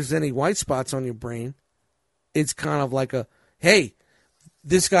 if there's any white spots on your brain, it's kind of like hey,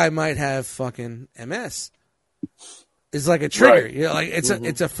 this guy might have fucking MS. is like a trigger. Right. You know, like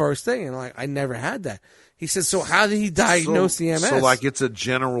it's a first thing, and like I never had that. He said, so how did he diagnose the MS? So like it's a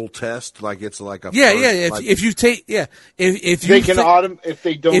general test, like it's like a yeah. If you take if you they can if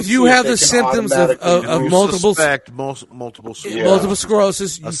they don't if you have the symptoms of multiple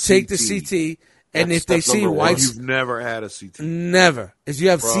sclerosis, you take the CT. And if they see white, you've never had a CT. Never. If you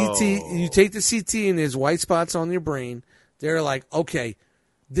have CT, you take the CT and there's white spots on your brain. They're like, okay,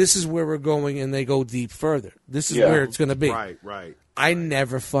 this is where we're going, and they go deep further. This is where it's going to be. Right. I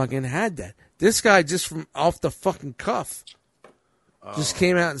never fucking had that. This guy just from off the fucking cuff just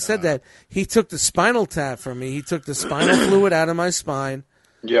came out and said that. He took the spinal tap from me. He took the spinal fluid out of my spine.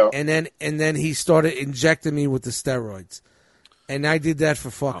 Yeah. And then he started injecting me with the steroids. And I did that for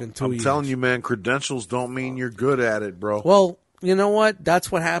fucking 2 years. I'm telling you, man, credentials don't mean you're good at it, bro. Well, you know what? That's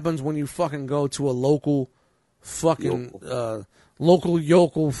what happens when you fucking go to a local fucking local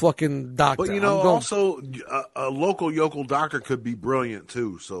yokel fucking doctor. But, also, a local yokel doctor could be brilliant,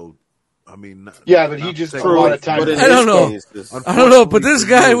 too. So, I mean... Yeah, but he just took a lot of time. I don't know, but this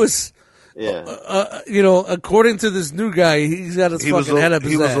guy was... according to this new guy, he's got his fucking head up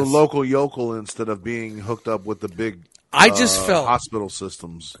his ass. He was a local yokel instead of being hooked up with the big... I just felt hospital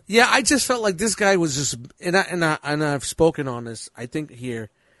systems. Yeah, I just felt like this guy was just, and I've spoken on this. I think here,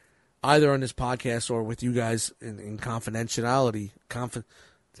 either on this podcast or with you guys in confidentiality.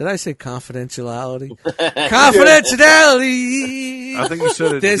 Did I say confidentiality? Confidentiality. I think you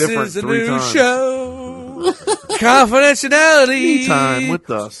said it this different is a three new times. Show. Confidentiality. Me time with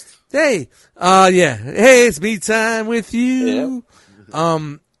Dust. Hey, hey, it's me time with you.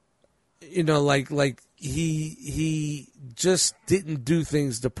 Yeah. Like. He just didn't do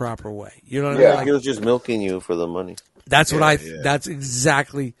things the proper way. You know what I mean? Like, he was just milking you for the money. That's that's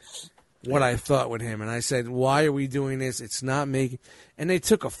exactly what I thought with him. And I said, why are we doing this? It's not making... And they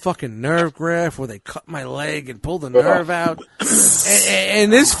took a fucking nerve graft where they cut my leg and pulled the nerve out.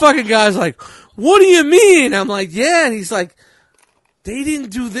 and this fucking guy's like, what do you mean? I'm like, yeah. And he's like, they didn't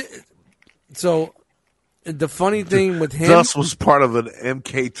do this. So... The funny thing with him... Dust was part of an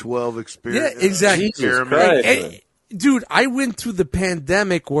MK-12 experience. Yeah, exactly. Jesus Christ, dude, I went through the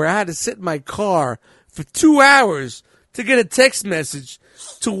pandemic where I had to sit in my car for 2 hours to get a text message,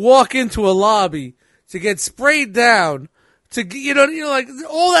 to walk into a lobby, to get sprayed down, to like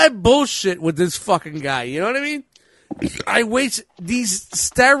all that bullshit with this fucking guy. You know what I mean? I waste these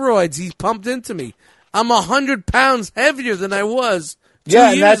steroids he pumped into me. I'm 100 pounds heavier than I was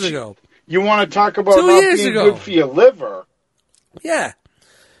 2 years ago. You want to talk about 2 not years being ago. good for your liver? Yeah.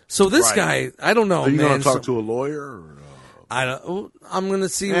 So this guy, I don't know, Are you man. going to talk to a lawyer? Or, I'm going to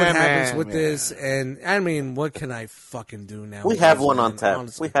see what happens with this, and I mean, what can I fucking do now? We have one on tap.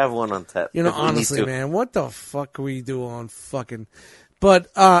 Honestly. We have one on tap. Honestly, man, what the fuck can we do on fucking...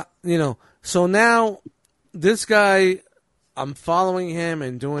 But, so now this guy, I'm following him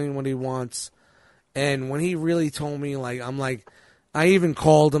and doing what he wants, and when he really told me, I even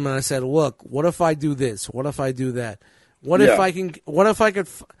called him and I said, look, what if I do this? What if I do that? What if I could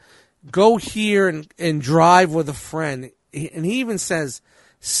go here and drive with a friend? And he even says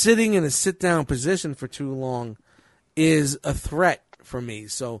sitting in a sit-down position for too long is a threat for me.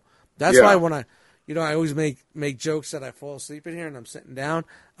 So that's why when I always make jokes that I fall asleep in here and I'm sitting down,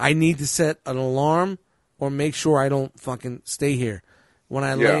 I need to set an alarm or make sure I don't fucking stay here. When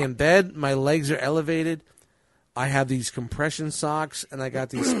I lay in bed, my legs are elevated. I have these compression socks, and I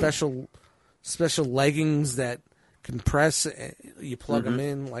got these special leggings that compress. You plug them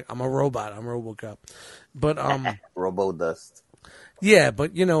in like I'm a robot. I'm RoboCop. But Robo Dust. Yeah,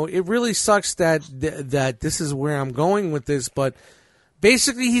 but it really sucks that this is where I'm going with this. But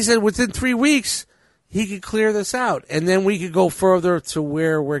basically, he said within 3 weeks he could clear this out, and then we could go further to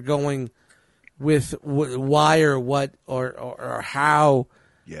where we're going with why or what or how.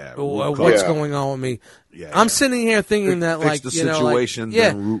 Yeah, what's going on with me? Yeah, I'm sitting here thinking that, fix the situation,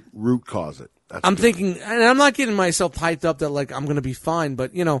 then root cause it. That's I'm good. thinking, and I'm not getting myself hyped up that I'm going to be fine,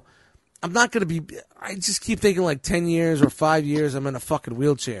 but I'm not going to be. I just keep thinking 10 years or 5 years, I'm in a fucking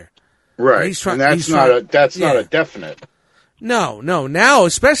wheelchair. Right, and that's not a definite. No. Now,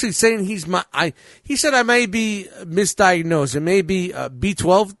 especially saying he said I may be misdiagnosed. It may be a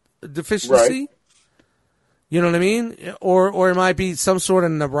B12 deficiency. Right. You know what I mean? Or it might be some sort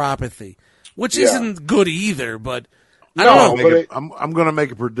of neuropathy, which isn't good either. But I don't know. I'm going to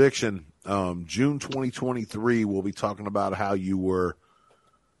make a prediction. June 2023, we'll be talking about how you were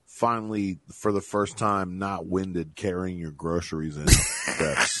finally, for the first time, not winded carrying your groceries in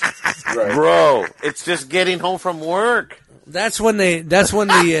steps. Right. Bro, it's just getting home from work. That's when you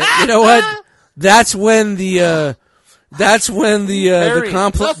know what? That's when the That's when the Harry,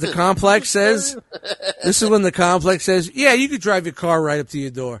 complex says. This is when the complex says, "Yeah, you could drive your car right up to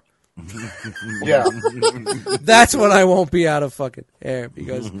your door." Yeah. That's when I won't be out of fucking air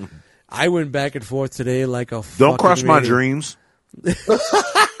because I went back and forth today like a. Don't crush my maniac. dreams.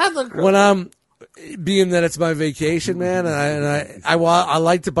 When I'm being that it's my vacation, man, and I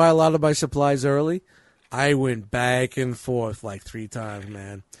like to buy a lot of my supplies early. I went back and forth like 3 times,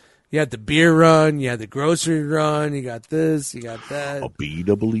 man. You had the beer run, you had the grocery run, you got this, you got that. A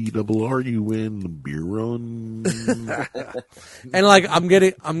BEERRUN, the beer run. And like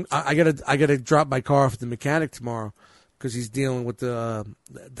I gotta drop my car off at the mechanic tomorrow because he's dealing with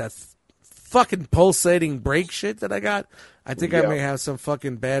that fucking pulsating brake shit that I got. I think I may have some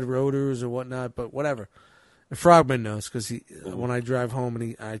fucking bad rotors or whatnot, but whatever. The Frogman knows because when I drive home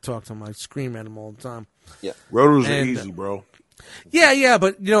and I talk to him, I scream at him all the time. Yeah, Rotors are easy, bro. Yeah,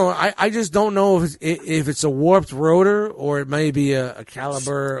 but I just don't know if it's a warped rotor or it may be a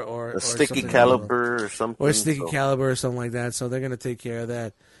caliber or a sticky caliber or something, or a sticky caliber or something like that. So they're gonna take care of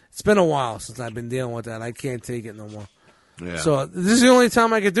that. It's been a while since I've been dealing with that. I can't take it no more. Yeah. So this is the only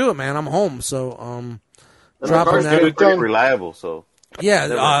time I could do it, man. I'm home, so dropping that. that. Pretty reliable, so yeah,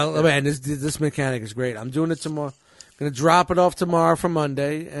 man, this mechanic is great. I'm doing it tomorrow. Gonna drop it off tomorrow for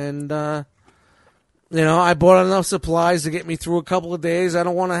Monday, and I bought enough supplies to get me through a couple of days. I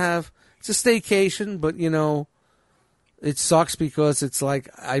don't want to have it's a staycation, but it sucks because it's like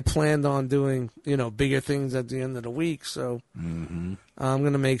I planned on doing bigger things at the end of the week. So I'm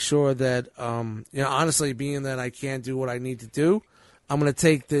gonna make sure that honestly, being that I can't do what I need to do, I'm gonna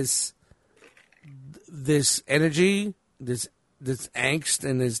take this energy, this angst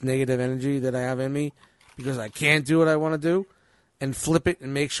and this negative energy that I have in me because I can't do what I want to do, and flip it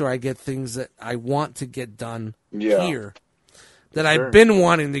and make sure I get things that I want to get done here that I've been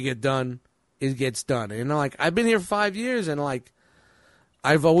wanting to get done. It gets done. Like I've been here 5 years, and like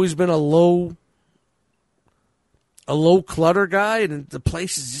I've always been a low clutter guy, and the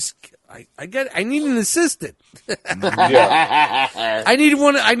place is just. I need an assistant. I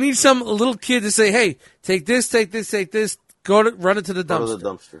need some little kid to say, "Hey, take this, take this, take this. Run it to the dumpster. Go to the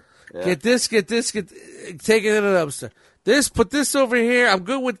dumpster. Yeah. Get this, take it to the dumpster. Put this over here. I'm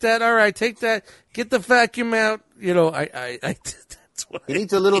good with that. All right, take that. Get the vacuum out. That's what he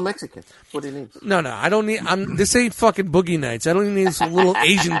needs a little Mexican. That's what he needs. No, I don't need. This ain't fucking Boogie Nights. I don't need some little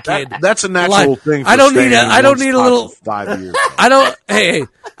Asian kid. That's a natural thing. I don't need a little 5 years. I don't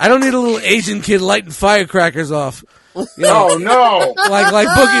need a little Asian kid lighting firecrackers off. Oh no! Like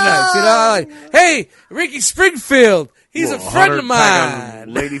Boogie Nights. Like, hey, Ricky Springfield. He's a friend of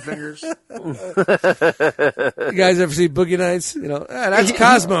mine. Lady fingers. You guys ever see Boogie Nights? That's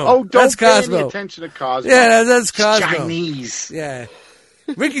Cosmo. Oh, don't that's pay Cosmo. any attention to Cosmo. Yeah, that's Cosmo. Chinese. Yeah.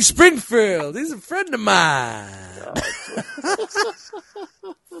 Ricky Springfield. He's a friend of mine.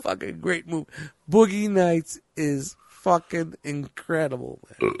 Fucking great movie. Boogie Nights is fucking incredible,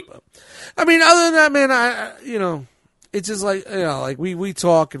 man. I mean, other than that, man, it's just like, like we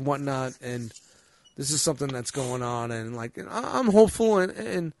talk and whatnot, and this is something that's going on, and like I'm hopeful,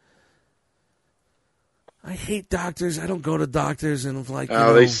 and I hate doctors. I don't go to doctors, and like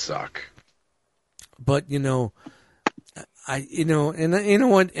they suck. But and you know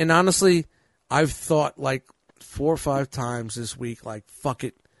what? And honestly, I've thought like 4 or 5 times this week, like fuck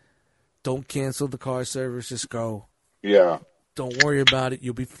it, don't cancel the car service, just go. Yeah. Don't worry about it.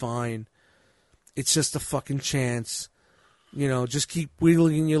 You'll be fine. It's just a fucking chance. Just keep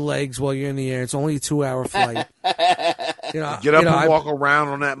wiggling your legs while you're in the air. It's only a 2-hour flight. Get up and walk around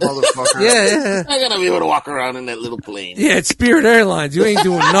on that motherfucker. Yeah. I gotta be able to walk around in that little plane. Yeah, it's Spirit Airlines. You ain't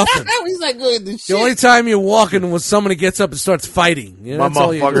doing nothing. He's not going to do shit. The only time you're walking when somebody gets up and starts fighting. My that's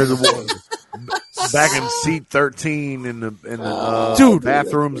all you're doing. motherfuckers back in seat 13 in the Dude,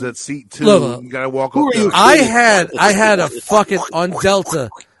 bathrooms at seat 2. Look, you gotta walk up there. I had a fucking on Delta.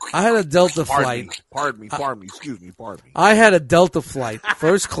 I had a Delta flight. Pardon me. Excuse me. I had a Delta flight,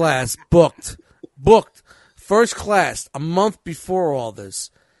 first class, booked, first class, a month before all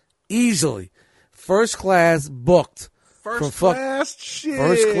this, easily, first class booked. First class, shit.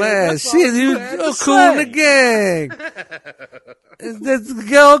 First class, shit. You go Cool in the Gang. That's the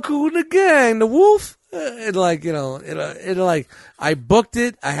girl Cool in the Gang. The Wolf. It like I booked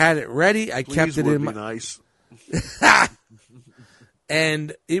it. I had it ready. I kept it in my. Nice.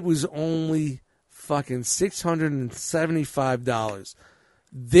 And it was only fucking $675.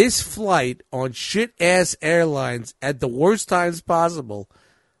 This flight on shit-ass airlines at the worst times possible.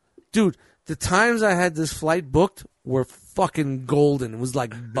 Dude, the times I had this flight booked were fucking golden. It was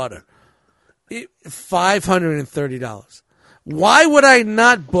like butter. $530. Why would I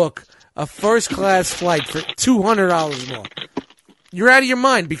not book a first-class flight for $200 more. You're out of your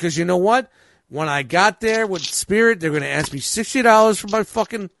mind because you know what? When I got there with Spirit, they're going to ask me $60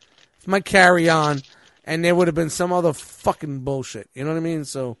 for my carry-on, and there would have been some other fucking bullshit. You know what I mean?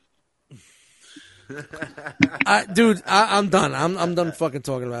 So, I'm done. I'm done fucking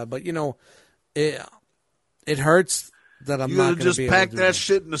talking about it. But, you know, it hurts that I'm not going to just be pack able to that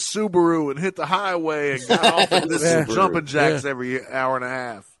shit in the Subaru and hit the highway and got off of this jumping jacks every hour and a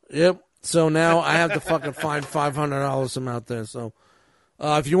half. Yep. So now I have to fucking find $500 from out there. So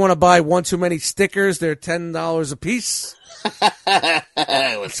if you want to buy one too many stickers, they're $10 a piece.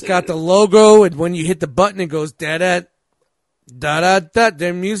 It's got the logo, and when you hit the button, it goes da-da, da-da-da.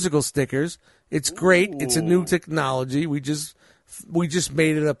 They're musical stickers. It's great. It's a new technology. We just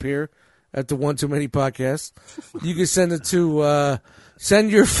made it up here at the One Too Many podcast. You can send it to send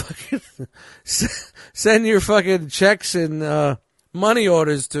your fucking checks and money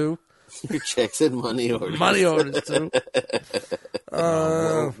orders to. Your checks and money orders. Money orders too.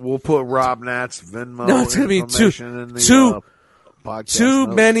 We'll put Rob Nat's Venmo. No, it's going to be too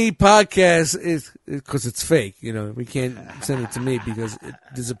many podcasts because it's fake. You know, we can't send it to me because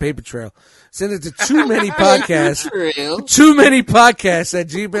there's a paper trail. Send it to too many podcasts. Too many podcasts at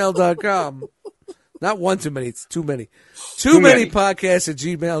gmail.com. Not one too many. It's too many. Too many podcasts at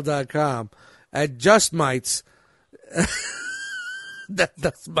gmail.com. At Just Mites.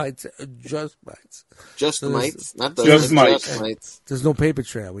 That's mites. Just mites. Just mites. Not the Just mites. There's no paper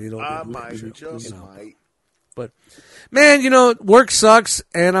trail. We don't. Just might. But man, you know, work sucks,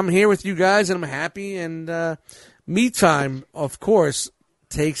 and I'm here with you guys, and I'm happy. And me time, of course,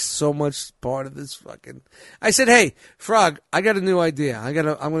 takes so much part of this fucking. I said, hey, Frog, I got a new idea. I'm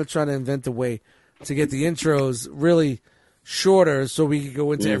gonna try to invent a way to get the intros really shorter, so we can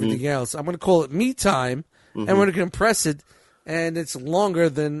go into everything else. I'm gonna call it Me Time, and we're gonna compress it. And it's longer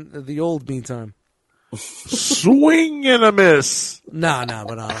than the old Me Time. Swing and a miss. No,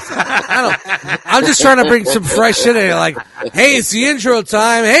 but honestly, I'm just trying to bring some fresh shit in. Like, hey, it's the intro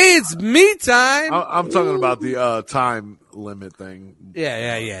time. Hey, it's Me Time. I'm talking about the time limit thing.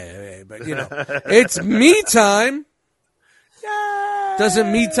 Yeah. But, you know, it's Me Time.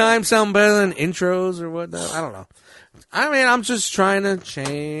 Doesn't Me Time sound better than intros or whatnot? I don't know. I mean, I'm just trying to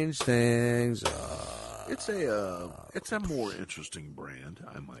change things up. It's a more interesting brand,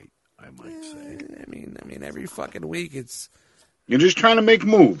 I might say. I mean, every fucking week You're just trying to make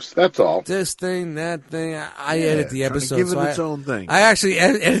moves. That's all. this thing, that thing. I edit the episode. Give it so its own thing. I actually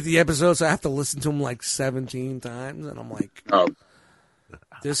edit the episode, so I have to listen to them like 17 times, and I'm like, Oh,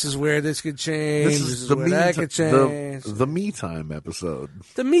 this is where this could change. This is the where that could change. the Me Time episode.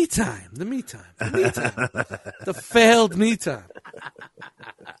 The Me Time. The failed Me Time.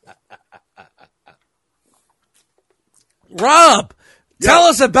 Rob, tell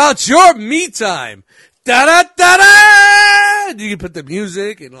us about your Me Time. Da da da da! You can put the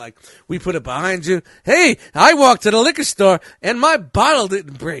music and like we put it behind you. Hey, I walked to the liquor store and my bottle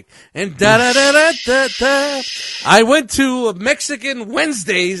didn't break. And da da da da da da. I went to Mexican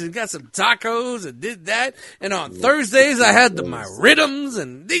Wednesdays and got some tacos and did that. And on Thursdays I had my rhythms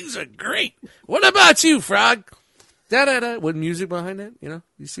and these are great. What about you, Frog? Da da da. With music behind it, you know.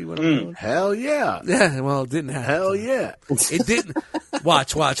 You see what I'm doing? Hell yeah. Yeah. Well, it didn't happen. Hell yeah. It didn't.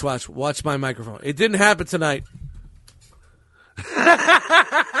 Watch my microphone. It didn't happen tonight.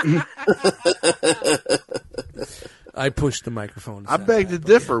 I pushed the microphone. I beg to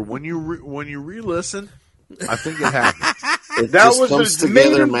differ. When you re-listen, I think it happened. that was a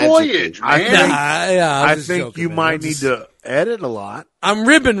maiden voyage, man. I think you might need to edit a lot. I'm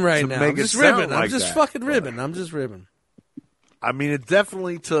ribbing right now. make I'm it just sound ribbing. I'm like just that. fucking ribbing. I'm just ribbing. I mean, it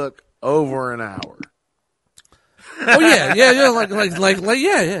definitely took over an hour. Oh yeah, like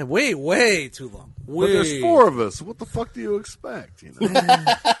way too long. But there's 4 of us. What the fuck do you expect? You know?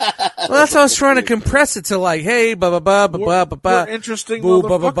 Well, that's how I was trying to compress it to like, hey, ba ba ba ba ba ba ba. We're interesting boo,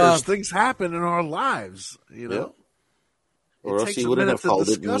 motherfuckers. ba, ba, ba. Things happen in our lives, you know. Or It else takes you a wouldn't minute have called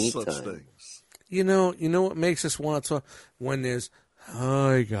to it discuss Me such Time. things. You know what makes us want to talk when there's,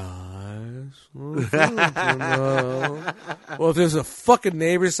 hi guys. Well, if there's a fucking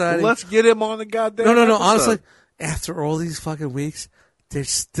neighbor side, Well, let's get him on the goddamn. no. episode. Honestly, after all these fucking weeks, there's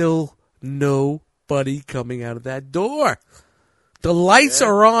still nobody coming out of that door. The lights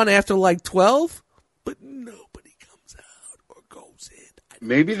are on after like 12, but nobody comes out or goes in.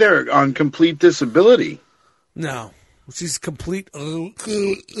 Maybe they're on complete disability. No, she's complete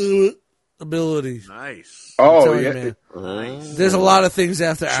abilities. Nice. Oh, telling yeah. you, man. There's a lot of things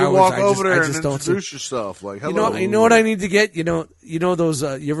after You should hours. walk I over there just and don't see. introduce yourself. Like, hello. You know what I need to get? You know those.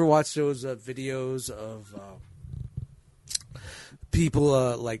 You ever watch those videos of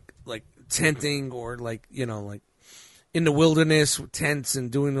people like tenting or like like in the wilderness with tents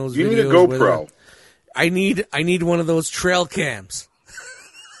and doing those You videos. need a GoPro. I need one of those trail cams.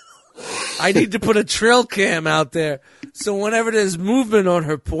 I need to put a trail cam out there so whenever there's movement on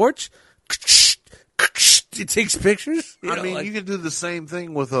her porch, it takes pictures. I mean, you can do the same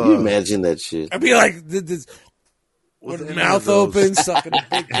thing with Can you imagine that shit? I'd be like, this, with any mouth of those. open, sucking a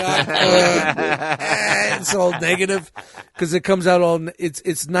big cock. It's all negative because it comes out all.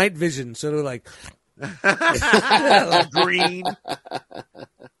 It's night vision, so they're like green.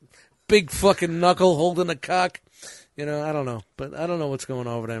 big fucking knuckle holding a cock. I don't know, but I don't know what's going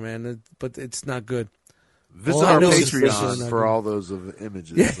on over there, man. But it's not good. Visit All I our know is Patreon suspicious. for all those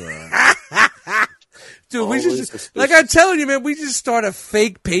images. Dude, we Always should just, suspicious. like I'm telling you, man, we just start a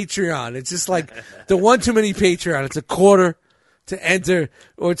fake Patreon. It's just like the One Too Many Patreon. It's $0.25 to enter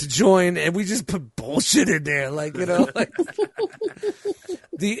or to join, and we just put bullshit in there, like like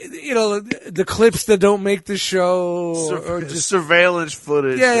the clips that don't make the show, or just surveillance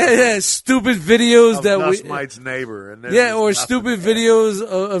footage. stupid videos of that Gus we. Mite's neighbor. And Or stupid videos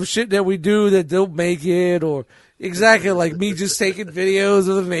of shit that we do that don't make it, or exactly like me just taking videos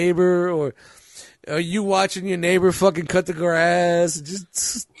of the neighbor, or you watching your neighbor fucking cut the grass, just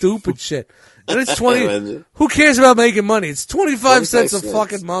stupid shit. And it's 20. Who cares about making money? It's 25 cents a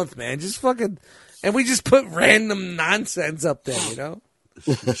fucking month, man. Just fucking, and we just put random nonsense up there,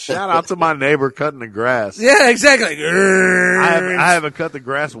 Shout out to my neighbor cutting the grass. Yeah, exactly. I haven't cut the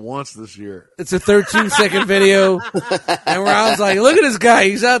grass once this year. It's a 13-second video, and where I was like, "Look at this guy.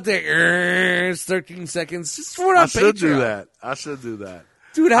 He's out there. It's 13 seconds. Just for our I should do Patreon." that. I should do that.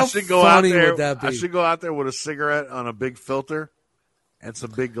 Dude, how I should go out funny there. would that be? I should go out there with a cigarette on a big filter and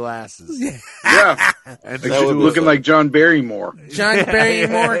some big glasses. Yeah. And Looking like John Barrymore. John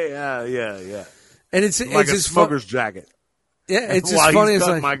Barrymore. Yeah. And it's Like it's a just smoker's jacket. Yeah, it's just While funny. he's It's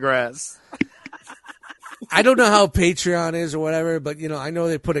cutting like my grass. I don't know how Patreon is or whatever, but I know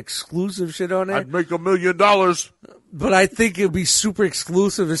they put exclusive shit on there. I'd make $1 million. But I think it'd be super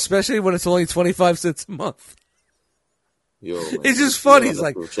exclusive, especially when it's only 25 cents a month. It's just funny.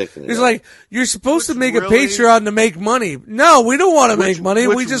 It's like you're supposed to make a Patreon to make money. No, we don't want to make money.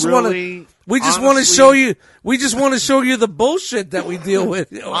 We just want to. We just want to show you. We just want to show you the bullshit that we deal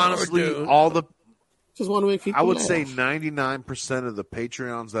with. Honestly, all the. Just want to make people I would laugh. say 99% of the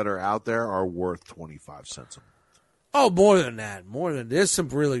Patreons that are out there are worth 25 cents a month. Oh, more than that. There's some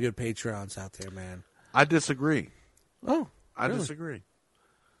really good Patreons out there, man. I disagree. Oh, I disagree.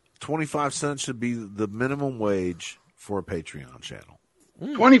 25 cents should be the minimum wage for a Patreon channel.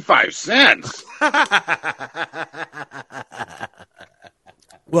 25 cents.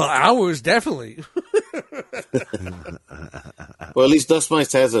 Well, ours definitely. Well, at least Dust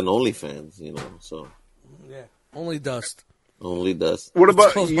Mites has an OnlyFans, so. Yeah, only dust. Only Dust. What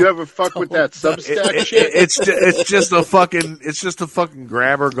about you? Ever fuck with that Substack shit? It's just a fucking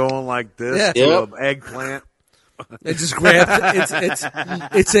grabber going like this to an eggplant. It just grabs.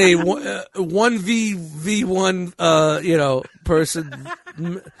 It's a 1v1 person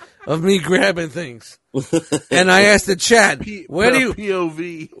of me grabbing things. And I asked the chat, where do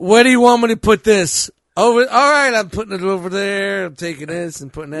you want me to put this? Over. All right, I'm putting it over there. I'm taking this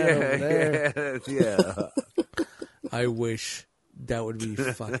and putting that over there. Yeah. I wish that would be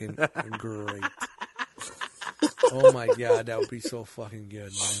fucking great. Oh my god, that would be so fucking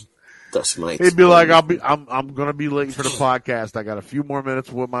good, man. Dust Mites. He'd be like, I'm gonna be late for the podcast. I got a few more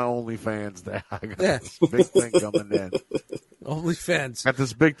minutes with my OnlyFans. I got this big thing coming in. OnlyFans. Got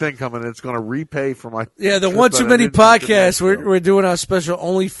this big thing coming in. It's gonna repay for my the One Too Many podcast. We're doing our special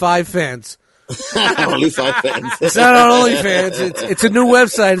Only 5 Fans. Only 5 fans. It's not on OnlyFans. It's a new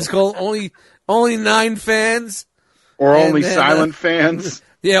website. It's called Only 9 Fans. Or only silent fans.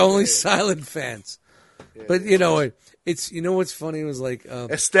 Yeah, only silent fans. But it's what's funny? It was like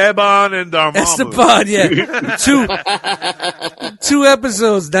Esteban and Darmama. Esteban, yeah. two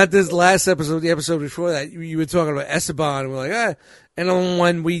episodes, not this last episode, the episode before that, you were talking about Esteban, and we're like, and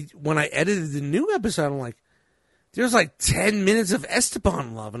then when I edited the new episode, I'm like, there's like 10 minutes of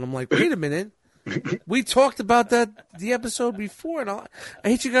Esteban love, and I'm like, wait a minute. We talked about that the episode before, and I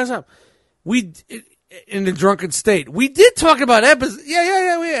hit you guys up. In the drunken state, we did talk about episodes.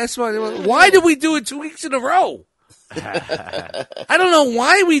 Yeah. Esteban. Why did we do it 2 weeks in a row? I don't know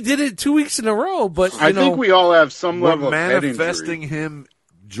why we did it 2 weeks in a row, but I think we all have some level of head manifesting injury. him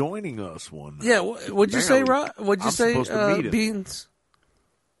joining us one night. Yeah, what'd you say, Rob? What'd you say, supposed to meet him. Beans?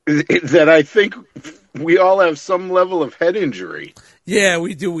 That I think we all have some level of head injury. Yeah,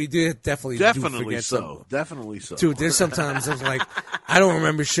 we do. We do definitely do forget so. some. Definitely so. Dude, there's sometimes I was like, I don't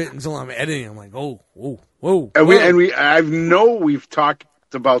remember shit until I'm editing. I'm like, oh, Whoa. And whoa. I know we've talked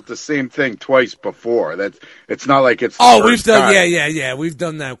about the same thing twice before. It's not like it's the Oh, first we've done, time. yeah. We've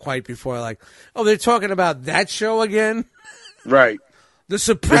done that quite before. Like, oh, they're talking about that show again? Right. The The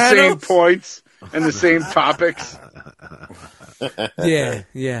Sopranos? same points and the same topics.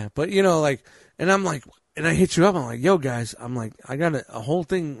 Yeah. But, you know, like, and I'm like, and I hit you up. I'm like, yo, guys, I'm like, I got a whole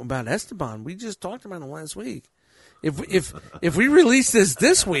thing about Esteban. We just talked about it last week. If we release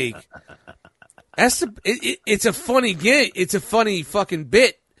this week, it's a funny gig. It's a funny fucking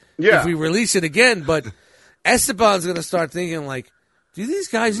bit. Yeah. If we release it again, but Esteban's gonna start thinking like, do these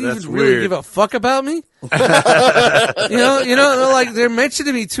guys That's even really weird. give a fuck about me? you know, like they're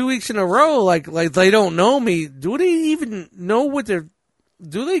mentioning me 2 weeks in a row. Like they don't know me. Do they even know what they're?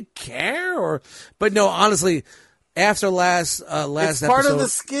 Do they care or? But no, honestly, after last It's episode, part of the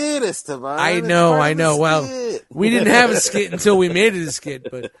skit, Esteban. I It's know. part of the Well, skit. we didn't have a skit until we made it a skit,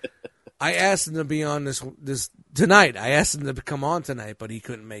 but I asked him to be on this tonight. I asked him to come on tonight, but he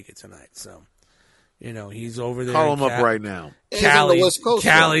couldn't make it tonight. So, you know, he's over there. Call in him up right now. He's on the Cali, West Coast,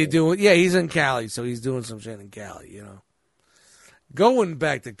 Cali though. doing. Yeah, he's in Cali, so he's doing some shit in Cali. You know, going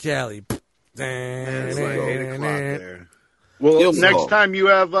back to Cali. It's like 8 o'clock there. Well, He'll next call. time you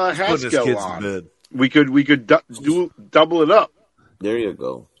have Putting his Haskell kids to on, bed. we could do double it up. There you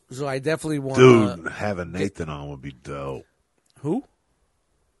go. So I definitely want Dude, having Nathan on would be dope. who?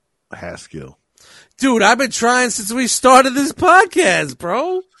 Haskell. Dude, I've been trying since we started this podcast,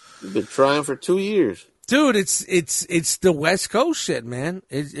 bro. You've been trying for 2 years. Dude, it's the West Coast shit, man.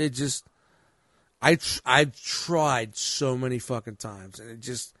 It just I've tried so many fucking times, and it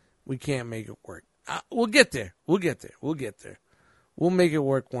just we can't make it work. We'll get there. We'll get there. We'll make it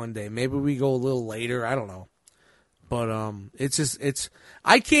work one day. Maybe we go a little later. I don't know, but it's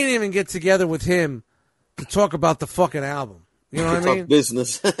I can't even get together with him to talk about the fucking album. You know what I Talk mean?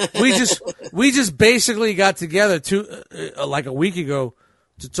 business. We just basically got together like a week ago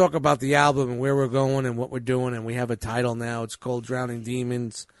to talk about the album and where we're going and what we're doing, and we have a title now. It's called Drowning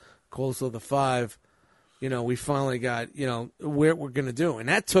Demons, Coastal of the Five. You know, we finally got, you know, where we're going to do. And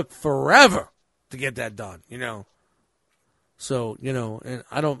that took forever to get that done, you know. So, you know, and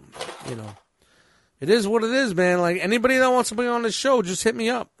I don't, you know, it is what it is, man. Like, anybody that wants to be on the show, just hit me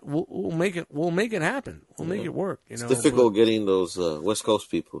up. We'll make it happen. We'll make it work, you know. It's difficult getting those West Coast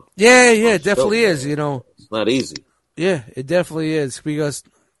people. Yeah, it definitely is, you know. It's not easy. Yeah, it definitely is because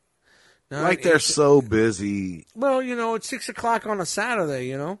Like they're so busy. well, you know, it's 6 o'clock on a Saturday.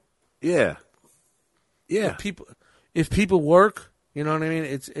 You know, Yeah. Yeah. if people work, you know what I mean.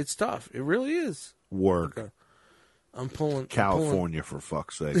 It's tough. It really is. Work. I'm pulling California, for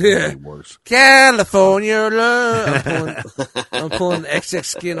fuck's sake. Yeah. Really worse. California love. I'm pulling XX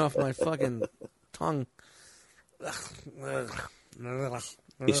skin off my fucking tongue.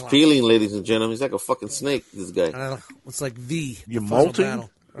 He's peeling, ladies and gentlemen. He's like a fucking snake, this guy. It's like V. You the final molting? battle.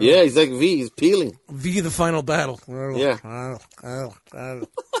 Yeah, he's like V. He's peeling. V, the final battle. Yeah.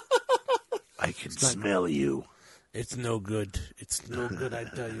 I can smell you. It's no good. It's no good, I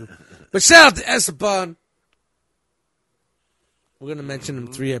tell you. But shout out to Esteban. We're going to mention him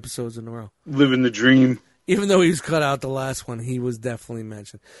 3 episodes in a row. Living the dream. Even though he was cut out the last one, he was definitely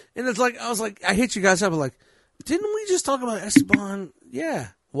mentioned. And it's like, I hit you guys up, like, didn't we just talk about Esteban? Yeah.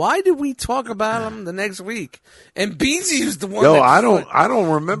 Why did we talk about him the next week? And Beansy was the one Yo, that... I don't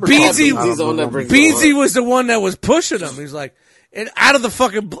remember. Beansy- talking about He's the one that him. brings Beansy was the one that was pushing him. He's like, and out of the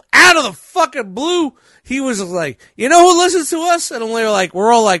fucking blue, he was like, you know who listens to us? And we're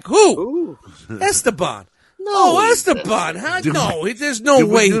all like, who? Esteban. No, Esteban. Huh? No, there's no Did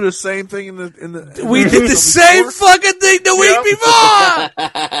way. we do the same thing in the We did the same fucking thing the week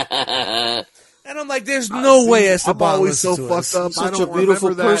before. And I'm like, there's no way Esteban I'm always so listens to us. fucked up. Such I don't a beautiful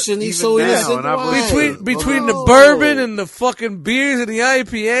remember that person. He's even so now, innocent. and I've Why? listened Between No. the bourbon and the fucking beers and the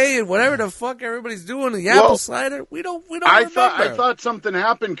IPA and whatever the fuck everybody's doing, the apple cider, we don't I remember. thought something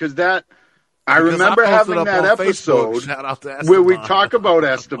happened because I Because remember I posted having up that on Facebook, episode shout out to where we Esteban. talk about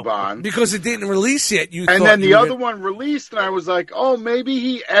Esteban, Because it didn't release yet. You and thought then you the were other gonna- one released, and I was like, oh, maybe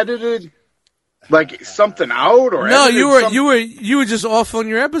he edited like something out or No, edited you were just off on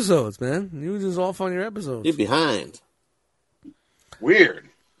your episodes, man. You were just off on your episodes. You're behind. weird.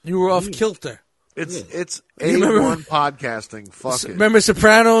 You were off kilter. It's remember- A1 podcasting. Fuck it. Remember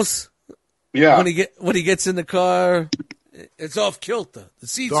Sopranos? Yeah, When he gets in the car, it's off kilter. The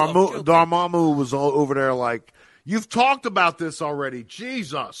seat's off kilter. Dormammu was all over there like, you've talked about this already.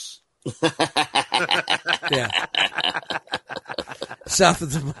 Jesus. Yeah. South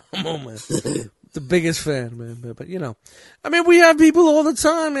of the moment. The biggest fan, man. But, you know, I mean, we have people all the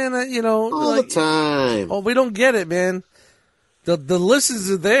time, man. That, you know, All like, the time. oh, we don't get it, man. The listens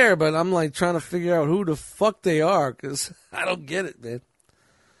are there, but I'm like trying to figure out who the fuck they are because I don't get it, man.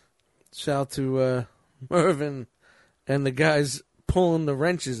 Shout out to Mervin and the guys pulling the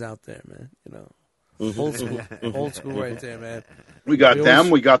wrenches out there, man. You know, old school right there, man. We got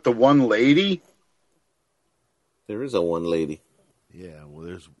them. We got the one lady. There is a one lady. Yeah, well,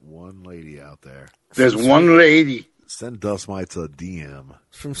 there's one lady out there. There's one lady. Send Dust Mites a DM.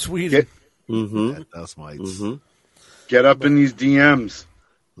 From Sweden. At Dust Mites. Get up in these DMs.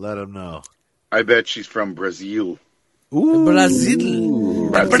 Let them know. I bet she's from Brazil.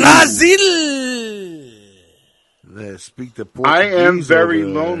 Brazil. They speak the I Portuguese. am very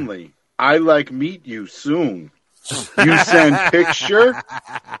over there. lonely. I like meet you soon. You send picture.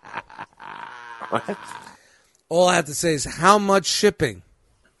 All I have to say is how much shipping?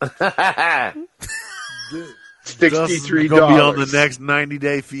 Dustin's $63. gonna be on the next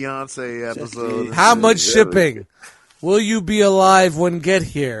 90-Day Fiance episode. How much shipping? Will you be alive when get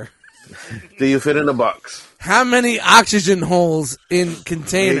here? Do you fit in a box? How many oxygen holes in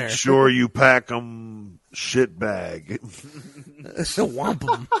container? Make sure you pack them shit bag.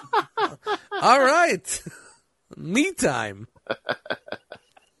 Wampum. All right. Me time.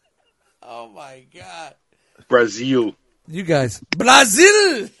 Oh my God. Brazil. You guys.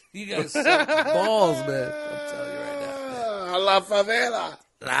 Brazil! You guys suck balls, man. I'm telling you right now. La favela.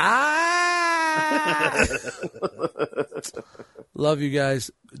 Ah! Love you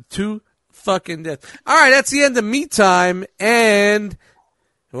guys. To fucking death. All right, that's the end of Me Time, and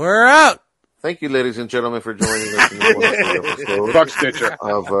we're out. Thank you, ladies and gentlemen, for joining us in this wonderful episode Fuck Stitcher.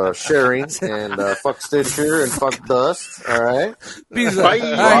 of sharing and fuck Stitcher and fuck Dust. All right. Peace out. Bye.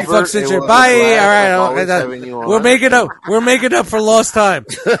 All right, Robert, fuck it Stitcher. was Bye. a blast All right. always having you on. We're making up. We're making up for lost time.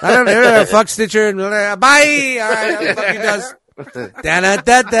 I don't know. Fuck Stitcher and bye. All right. Fuck you, Dust. Da da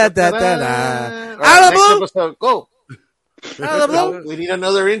da da da da. All right, Out of next blue. episode, go. Out of blue. We need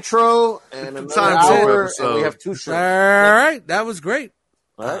another intro and another Time hour, safe and episode. we have 2 All shows. right. That was great.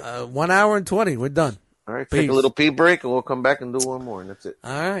 All right. 1 hour and 20. We're done. All right. Take Peace. a little pee break, and we'll come back and do one more, and that's it.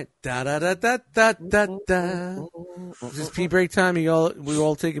 All right. Da da da da da da da. Is this pee break time? We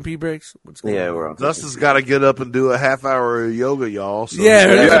all taking pee breaks? What's going Yeah, on? we're on. Dustin's got to get up and do a half-hour of yoga, y'all. So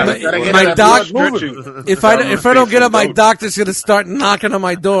Yeah, Yeah, my- gotta get my that doc. blood moving. If I don't get up, my doctor's gonna start knocking on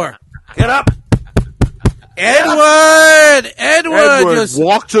my door. Get up. Edward, Edward,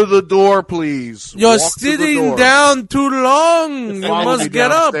 walk to the door, please. you're Walk to the sitting door. down too long. You Follow must me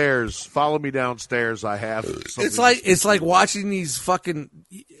get up. downstairs. Follow me downstairs. I have something. It's like watching these fucking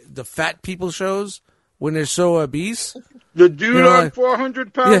the fat people shows when they're so obese. The dude You know, on like-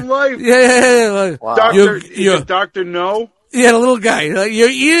 400-pound life. Yeah. Like, Wow. Doctor, You're- Dr. No. yeah, the little guy. Like, you're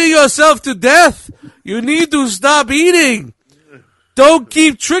eating yourself to death. You need to stop eating. Don't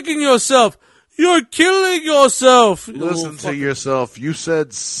keep tricking yourself. You're killing yourself. You Listen little to fucking- yourself. You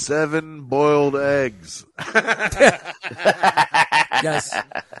said 7 boiled eggs. Yes.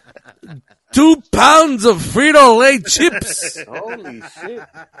 2 pounds of Frito-Lay chips. Holy shit.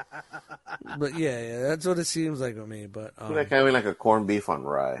 But yeah, that's what it seems like with me. But Like having like a corned beef on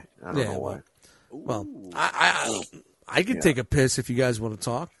rye. I don't Yeah, know why. well, I could take a piss if you guys want to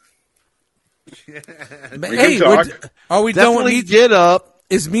talk. But, hey, talk. are we done with Definitely me? get up.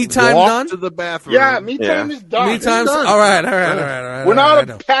 Is me time walk done? to the bathroom. Yeah, me time Yeah. is done. Me time's done. all right. We're not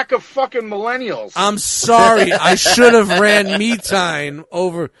a a pack of fucking millennials. I'm sorry. I should have ran me time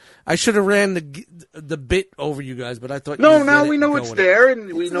over. I should have ran the bit over you guys, but I thought No, you now get we it know and it's go with it. there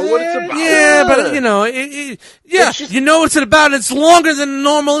and we know what it's about. Yeah, but you know, It's just- you know what it's about. It's longer than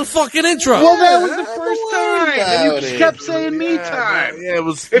normal fucking intro. Well, that was the first time, and you about just it. kept saying me time. Yeah, it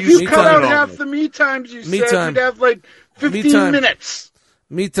was. If you Me cut time. out half the me times you Me said, time. we'd have like Me 15 time. minutes.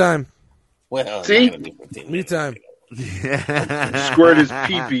 Me time. Well, See? not gonna be 15 Me time. Squirt his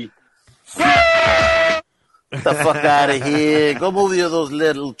pee-pee. Get the fuck out of here. Go move your those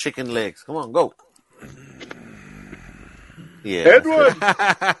little chicken legs. Come on, go. Yeah. Edward,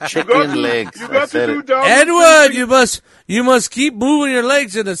 Chicken legs. you I got to said do it. downward Edward, you must keep moving your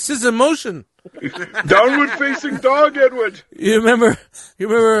legs in a scissor motion. facing dog, Edward. You remember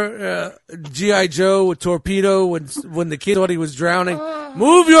G.I. Joe with Torpedo when the kid thought he was drowning?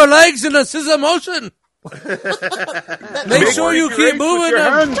 Move your legs in a scissor motion. Make sure you keep moving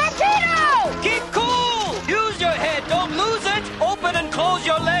them. Torpedo! Keep cool! Use your head, don't lose it! Open and close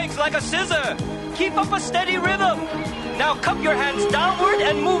your legs like a scissor. Keep up a steady rhythm. Now cup your hands downward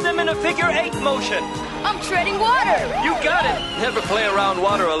and move them in a figure 8 motion. I'm treading water. You got it! Never play around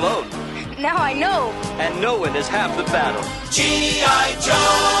water alone. Now I know. And knowing is half the battle. G.I.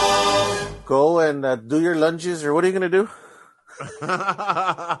 Joe. Go and do your lunges, or what are you going to do? You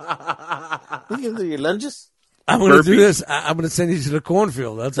going to do your lunges? I'm going to do this. I'm going to send you to the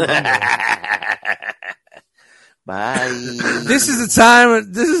cornfield. That's what I'm doing. Bye. This is the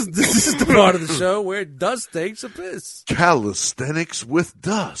time. This is the part of the show where Dust takes a piss. Calisthenics with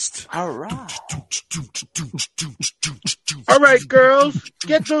Dust. All right. All right, girls,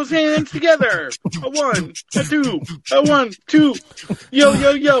 get those hands together. A 1, a 2, a 1, 2. Yo,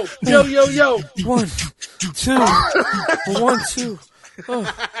 yo, yo, yo, yo, yo. 1, 2, 1, 2.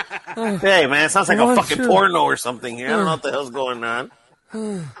 Hey, man, it sounds like a 1, fucking 2. porno or something here. I don't know what the hell's going on.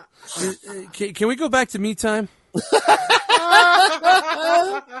 Can we go back to me time?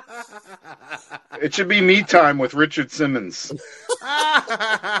 It should be me time with Richard Simmons.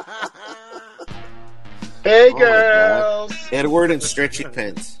 Hey, girls. Edward and stretchy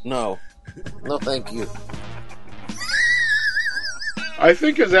pants. No, thank you. I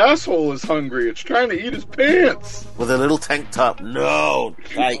think his asshole is hungry. It's trying to eat his pants. With a little tank top. No,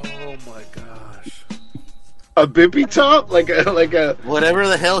 tight. Oh my gosh. A bippy top, like a Whatever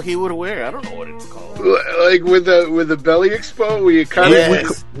the hell he would wear. I don't know what it's called. like with a belly expo where you kind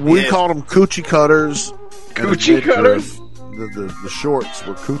Yes. We called them coochie cutters. Coochie cutters? The shorts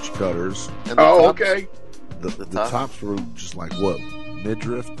were coochie cutters. And the Oh, tops- okay. The top? tops were just like what,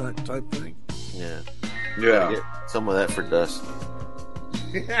 midriff type thing. Yeah. Yeah, Get some of that for Dust.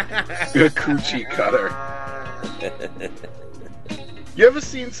 a coochie cutter. You ever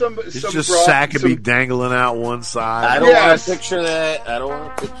seen some It's some just broad- Sacabee some- dangling out one I side. don't Yes. want to picture that. I don't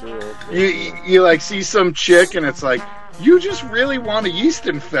want to picture it. you like see some chick and it's like, you just really want a yeast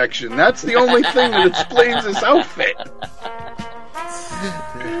infection. That's the only thing that explains this outfit.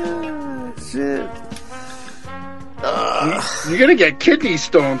 Shit. You're gonna get kidney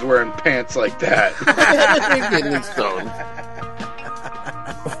stones wearing pants like that. Kidney stone.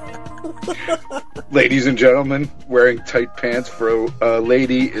 Ladies and gentlemen, wearing tight pants for a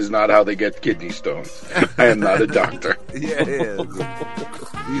lady is not how they get kidney stones. I am not a doctor. Yeah.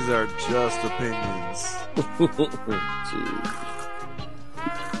 These are just opinions.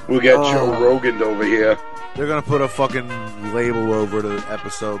 We'll get Joe Rogan over here. They're gonna put a fucking label over the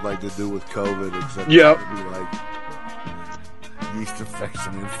episode like they do with COVID, except Yep. it's gonna be like yeast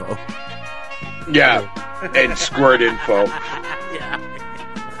infection info. Yeah, and squirt info.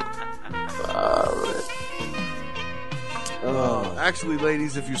 Actually,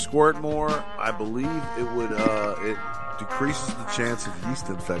 ladies, if you squirt more, I believe it would it decreases the chance of yeast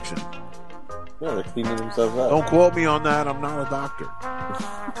infection. Yeah, they're cleaning themselves up. Don't quote me on that. I'm not a doctor.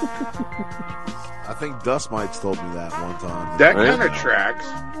 I think Dust Mites told me that one time. That Right. kind of tracks.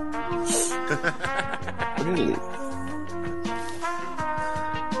 Really?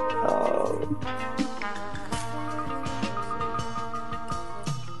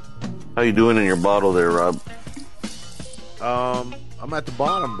 How you doing in your bottle there, Rob? I'm at the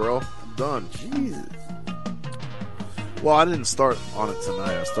bottom, bro. I'm done. Jesus. Well, I didn't start on it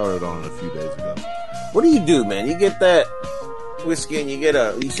tonight. I started on it a few days ago. What do you do, man? You get that whiskey and you get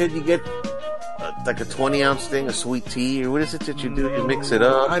you said you get like a 20-ounce thing of sweet tea, or what is it that you do? You mix it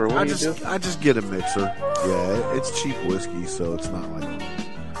up, or what do you do? I just get a mixer. Yeah, it's cheap whiskey, so it's not like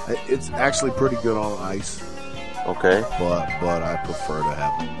it's actually pretty good on ice. Okay. But I prefer to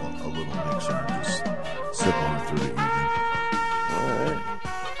have a little mixer and just sip on it through the evening. Alright.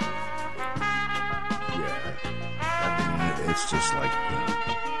 Yeah, I mean it's just like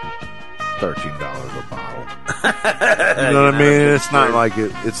 $13 a bottle. You know what I mean? It's not like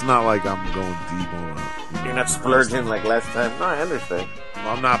it's not like I'm going deep on it. You're not splurging like last time. No, I understand.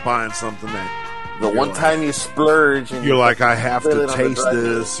 I'm not buying something that The one like- time you splurge and you're like, I have spill to it on the taste dry-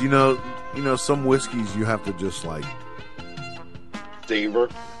 this. You know, some whiskeys you have to just like, Savor.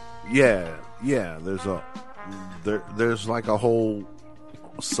 yeah. There's like a whole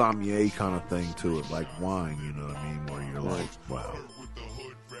sommelier kind of thing to it, like wine. You know what I mean? Where you're like, wow.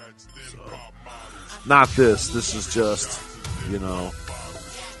 So, not this. This is just, a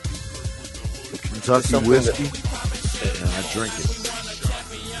Kentucky Something whiskey, and I drink it.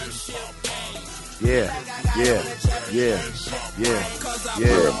 Yeah.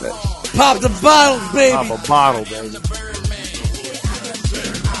 Pop the bottles, baby. Pop a bottle, baby.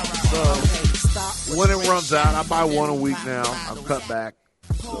 So, when it runs out, I buy one a week now. I've cut back.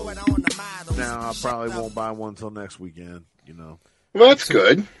 So now I probably won't buy one until next weekend, Well, that's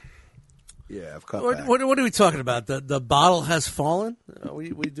good. Yeah, I've cut What, back. what are we talking about? The bottle has fallen.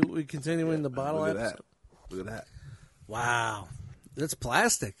 We continuing the bottle Look at episode? that. Look at that. Wow, that's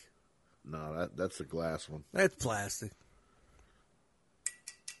plastic. No, that's a glass one. That's plastic.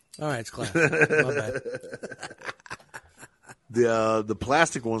 All right, it's classic. My bad. The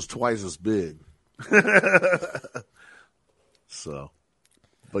plastic one's twice as big. So,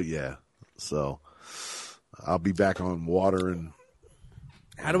 but yeah. So, I'll be back on water and.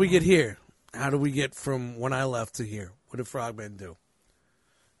 How do we get here? How do we get from when I left to here? What did Frogman do?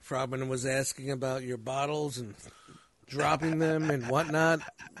 Frogman was asking about your bottles and dropping them and whatnot.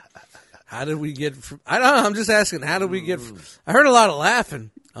 How did we get from... I don't know. I'm just asking. How did we get... I heard a lot of laughing.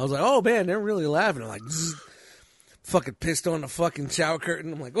 I was like, oh, man, they're really laughing. I'm like, zzz, fucking pissed on the fucking shower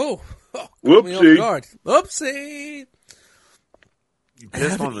curtain. I'm like, oh caught me off guard. Whoopsie. You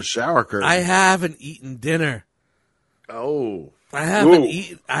pissed on the shower curtain. I haven't eaten dinner. Oh. I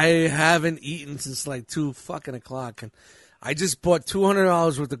haven't eaten since like 2 fucking o'clock. And I just bought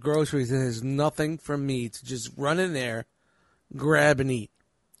 $200 worth of groceries, and there's nothing for me to just run in there, grab, and eat.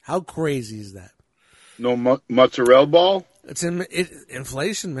 How crazy is that? No mozzarella ball? It's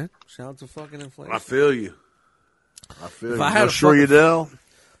inflation, man. Shout out to fucking inflation. I feel you. If I had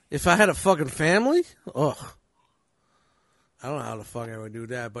If I had a fucking family, I don't know how the fuck I would do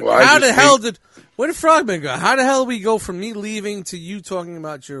that. But Well, how the hell did... Where did Frogman go? How the hell did we go from me leaving to you talking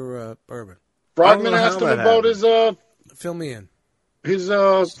about your bourbon? Frogman asked him about his Fill me in. His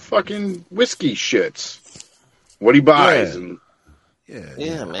fucking whiskey shits. What he buys and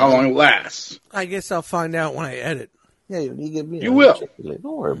Yeah, man. how long it lasts. I guess I'll find out when I edit. Yeah, you get me. You will. Don't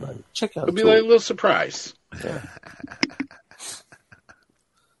worry about it. Check out. It'll be like a little surprise.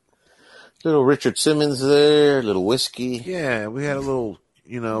 Little Richard Simmons there, little whiskey. Yeah, we had a little,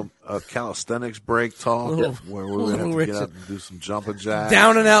 calisthenics break talk where we were going to have to get out and do some jumping jacks.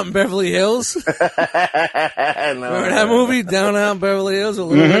 Down and Out in Beverly Hills. Remember that movie, Down and Out in Beverly Hills, with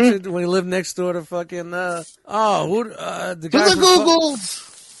Little Richard, when he lived next door to fucking the guy from Googles.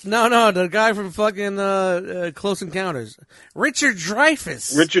 No, the guy from fucking Close Encounters, Richard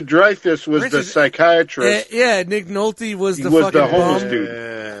Dreyfuss. Richard Dreyfuss was the psychiatrist. Nick Nolte was He the was fucking the homeless bum.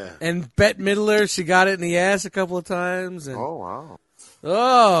 dude. And Bette Midler, she got it in the ass a couple of times. And, Oh wow.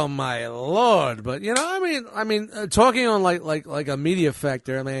 oh my Lord! But I mean, talking on like a media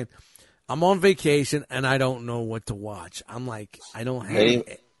factor. I mean, I'm on vacation and I don't know what to watch. I'm like, I don't have.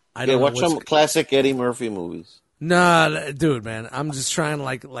 I don't watch know some classic Eddie Murphy movies. Nah, dude, man. I'm just trying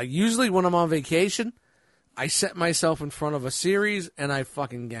like usually when I'm on vacation, I set myself in front of a series and I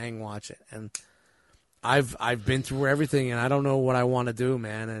fucking gang watch it. And I've been through everything and I don't know what I want to do,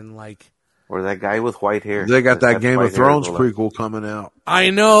 man. And like, Or that guy with white hair. They got that Game white of Thrones hair. prequel coming out.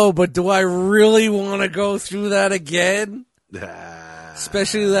 I know, but do I really want to go through that again?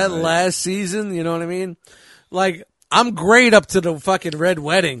 Especially that last season, you know what I mean? Like, I'm great up to the fucking Red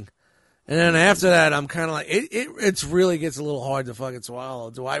Wedding. And then after that, I'm kind of like, it really gets a little hard to fucking swallow.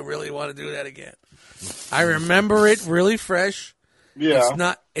 Do I really want to do that again? I remember it really fresh.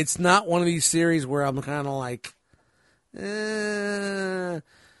 Yeah. It's not one of these series where I'm kind of like, you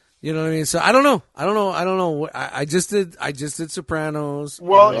know what I mean? So I don't know. I just did Sopranos.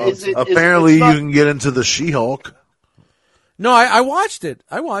 Well, apparently you can get into the She-Hulk. No, I watched it.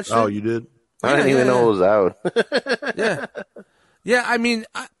 Oh, you did? I didn't even know it was out. Yeah. I mean,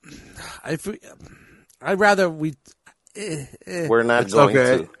 I'd rather we. We're not It's going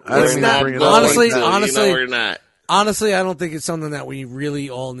okay. to. It's We're not- not going honestly- to. honestly- we're not. Honestly, I don't think it's something that we really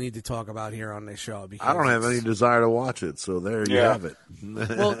all need to talk about here on this show. Because I don't have any desire to watch it, so there you have it.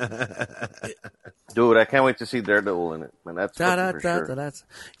 Well, Dude, I can't wait to see Daredevil in it. Man, that's fucking for sure.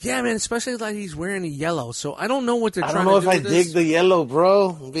 yeah, man. Especially like he's wearing the yellow, so I don't know what they're I trying don't know to if do. I with this. dig the yellow,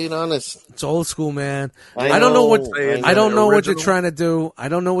 bro. I'm being honest. It's old school, man. I don't know know, what I I don't know what they're original. trying to do. I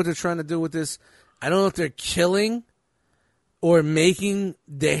don't know what they're trying to do with this. I don't know if they're killing or making.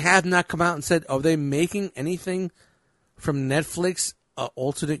 They have not come out and said, are they making anything from Netflix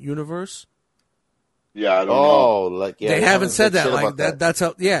alternate universe? Yeah, I don't know. Oh, like yeah. They haven't said that. shit Like about that. That's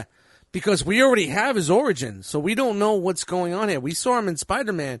how. Yeah, because we already have his origin, so we don't know what's going on here. We saw him in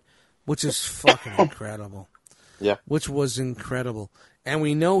Spider-Man, which is fucking incredible. Yeah. Which was incredible, and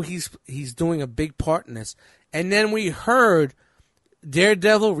we know he's doing a big part in this. And then we heard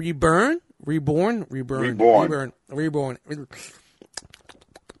Daredevil Reborn. 18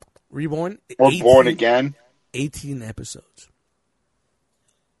 Born Again. 18 episodes.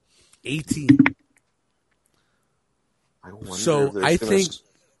 18. I wonder So, if they're I gonna think-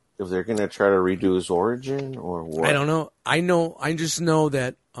 if they're going to try to redo his origin or what. I don't know. I just know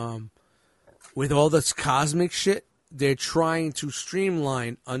that with all this cosmic shit, they're trying to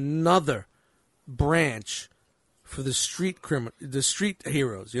streamline another branch for the street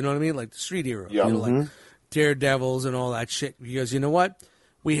heroes. You know what I mean? Like the street heroes. Yeah. You know, like Daredevils and all that shit. Because you know what?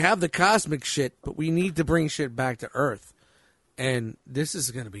 We have the cosmic shit, but we need to bring shit back to Earth. And this is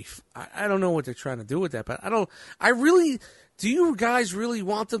going to be... I don't know what they're trying to do with that, but do you guys really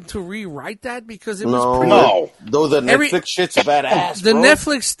want them to rewrite that? Because it was No. pretty... No. Though the Netflix shit's badass, The bro.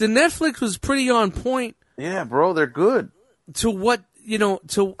 Netflix was pretty on point Yeah, bro, they're good. to what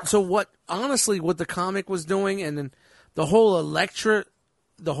to what honestly what the comic was doing, and then the whole Elektra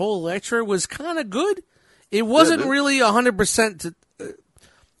was kind of good. It wasn't really 100%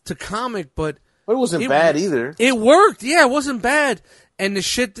 to comic, but it wasn't bad either. It worked. Yeah, it wasn't bad. And the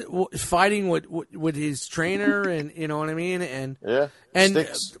shit fighting with his trainer, and you know what I mean, and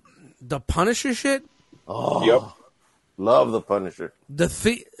Sticks. The Punisher shit. Oh, Yep. Love the Punisher,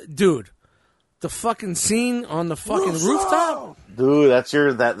 Dude. The fucking scene on the fucking rooftop, dude. That's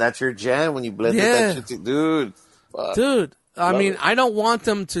your jam when you blend that shit, dude. Fuck. Dude. I mean, I don't want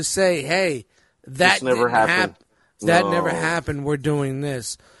them to say, "Hey, that This never happened." That No. never happened. We're doing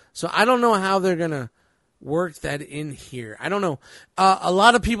this." So I don't know how they're gonna work that in here. I don't know. A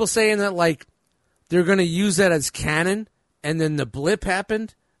lot of people saying that like they're gonna use that as canon, and then the blip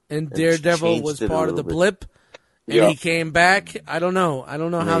happened, and Daredevil was changed it a part of the little bit. blip, and Yeah. he came back. I don't know.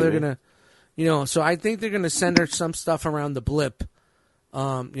 How they're gonna. So I think they're going to send her some stuff around the blip.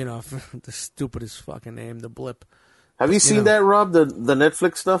 The stupidest fucking name, the blip. Have you seen that, Rob? The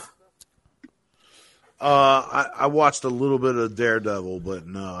Netflix stuff? I watched a little bit of Daredevil, but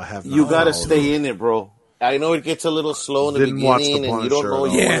no, I have not. You got to followed stay it. in it, bro. I know it gets a little slow in the Didn't watch The beginning, and you don't know what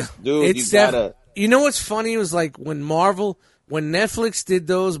Punisher you at all. want to do. You gotta. You know what's funny? It was like when Netflix did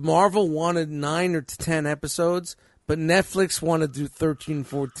those, Marvel wanted 9 or 10 episodes, but Netflix wanted to do 13,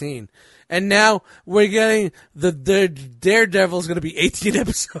 14. And now we're getting the Daredevil's going to be 18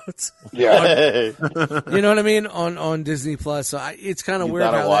 episodes. Yeah. You know what I mean? On Disney Plus. So it's kind of You weird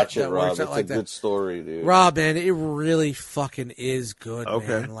gotta how watch that it, Rob. works out It's like a that. good story, dude. Rob, man, it really fucking is good, Okay.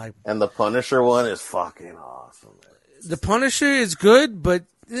 man. Like And the Punisher one is fucking awesome. Man. the Punisher is good, but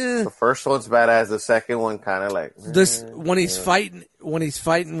The first one's badass. The second one kind of like this when he's fighting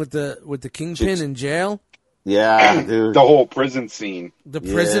with the Kingpin in jail, yeah, dude. The whole prison scene. the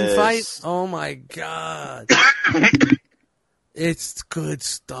prison Yes. fight. Oh my god, it's good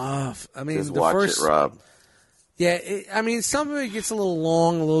stuff. I mean, Just the watch first, it, Rob. yeah. I mean, some of it gets a little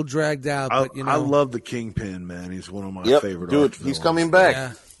long, a little dragged out, but I love the Kingpin, man. He's one of my Yep, favorite. dude. arch He's villains. coming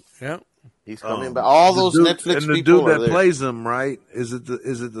back. yeah. He's coming back. All those The dude- Netflix and the people dude are that there. plays him, right? Is it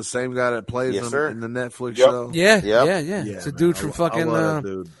the same guy that plays Yes, him sir. in the Netflix Yep. show? Yeah, Yep. yeah. It's a dude from fucking. I love that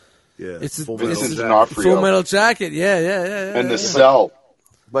dude. Yeah, it's a- Full it's Metal Vincent Jacket. D'Onofrio. Full Metal Jacket, yeah. And the Cell.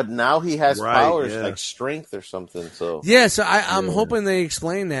 But now he has Right, powers yeah. like strength or something. So Yeah, so I'm hoping they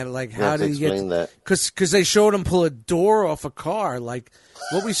explain that. Like, You how have to did he get? explain that. Because they showed him pull a door off a car. Like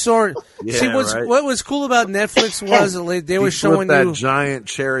what we saw. Yeah, See, right. what was cool about Netflix was like, they were He showing flipped that you. giant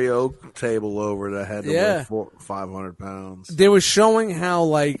cherry oak table over that had to Yeah. weigh 500 pounds. They were showing how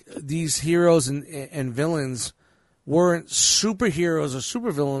like these heroes and villains weren't superheroes or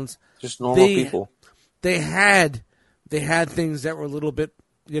supervillains. just normal people. They had things that were a little bit,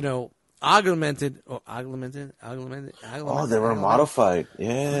 augmented. Oh, they were modified.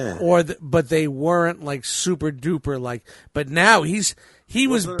 Yeah. But they weren't like super duper like. But now he was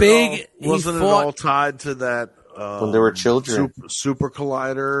Wasn't it big. all- wasn't he it fought. all tied to that When they were children. super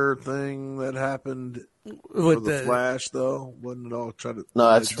collider thing that happened for with the Flash? Though wasn't it all trying to?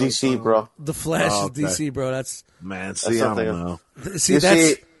 No, that's they tried to DC, find- bro. The Flash Oh, is DC, bro. That's Man, see, I something don't know. see You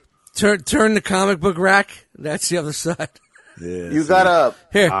that's see- turn the comic book rack. That's the other side. Yeah, You see. gotta.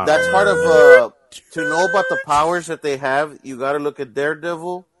 Here, That's part of to know about the powers that they have. You gotta look at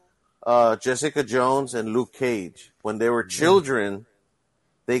Daredevil, Jessica Jones, and Luke Cage. When they were children,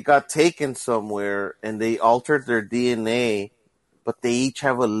 they got taken somewhere and they altered their DNA, but they each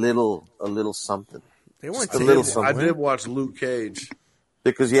have a little something. they weren't Just a little taken. I something. did watch Luke Cage.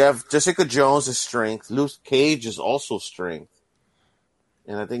 Because you have Jessica Jones is strength, Luke Cage is also strength.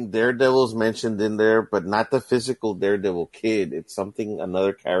 And I think Daredevil's mentioned in there, but not the physical Daredevil kid. It's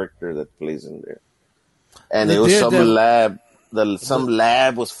another character that plays in there. And The it was some Daredevil- lab. Some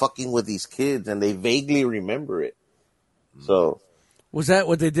lab was fucking with these kids, and they vaguely remember it. So, Was that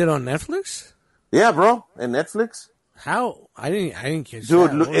what they did on Netflix? yeah, bro, and Netflix, How I didn't catch dude. that.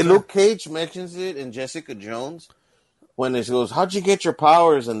 What was And that? Luke Cage mentions it, and Jessica Jones when it goes, "How'd you get your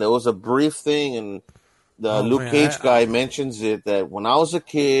powers?" And there was a brief thing, and the Oh, Luke man, Cage guy mentions it that when I was a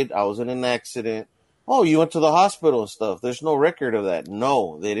kid, I was in an accident. Oh, you went to the hospital and stuff. There's no record of that.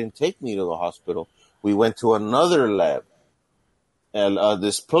 No, they didn't take me to the hospital. We went to another lab, and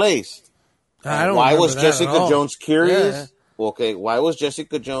this place. I don't Why remember was that Jessica at all. Jones curious? Yeah. Okay, why was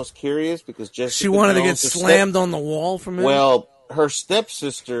Jessica Jones curious? Because Jessica She wanted to get Jones' slammed on the wall from him. Well, her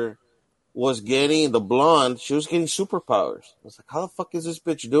stepsister was getting the blonde. She was getting superpowers. I was like, how the fuck is this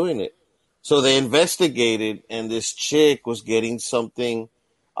bitch doing it? So they investigated, and this chick was getting something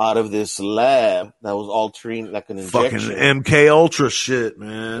out of this lab that was altering like an Fucking injection. MK Ultra shit,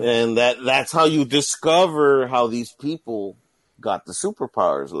 man. And that's how you discover how these people got the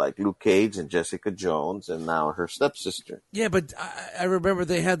superpowers, like Luke Cage and Jessica Jones, and now her stepsister. Yeah, but I remember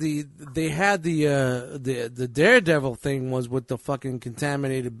they had the Daredevil thing was with the fucking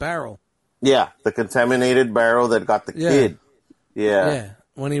contaminated barrel. Yeah, the contaminated barrel that got the kid. Yeah. Yeah,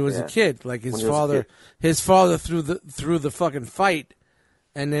 when he was a kid, like his When he was a father, kid. his father threw the fucking fight,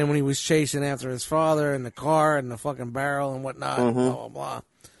 and then when he was chasing after his father in the car and the fucking barrel and whatnot, blah blah blah.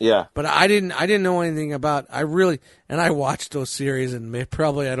 Yeah. But I didn't know anything about. I watched those series and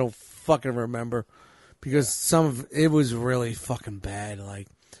probably I don't fucking remember because some of it was really fucking bad. Like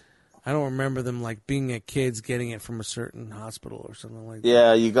I don't remember them like being at kids getting it from a certain hospital or something like that.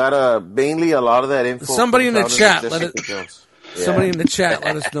 Yeah, you gotta mainly a lot of that info. Somebody in the comes out chat, of let it- Jessica Jones. Yeah. Somebody in the chat,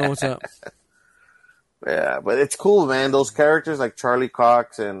 let us know what's up. Yeah, but it's cool, man. Those characters like Charlie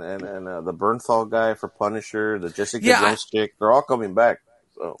Cox and the Bernthal guy for Punisher, the Jessica Jones chick, they're all coming back.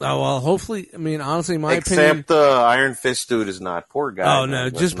 So. Oh well, hopefully. I mean, honestly, my Except opinion. the Iron Fist dude is not. Poor guy. Oh no,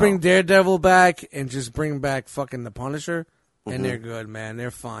 man, just bring Daredevil back and just bring back fucking the Punisher, and they're good, man.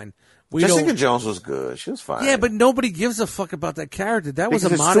 They're fine. Jessica Jones was good. She was fine. Yeah, but nobody gives a fuck about that character. That was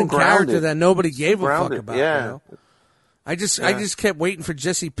Because a it's modern too grounded. character that nobody gave a fuck Grounded, about. yeah. You know? I just kept waiting for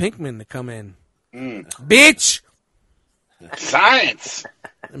Jesse Pinkman to come in. Bitch! Science.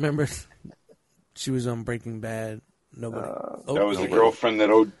 Remember, she was on Breaking Bad. Nobody. That was the girlfriend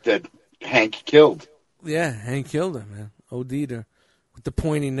that Hank killed. Yeah, Hank killed her, man. OD'd her with the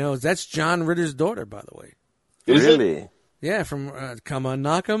pointy nose. That's John Ritter's daughter, by the way. Is Really? Yeah, from Come On,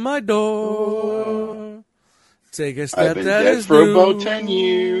 Knock on My Door. Take a I've step been that dead is for new. about 10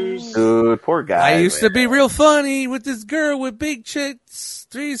 years. Dude, poor guy. I used to man. be real funny with this girl with big chits.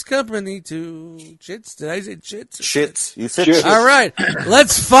 Three's company, two chits. Did I say chits? Shits. You said Shit. shits. All right,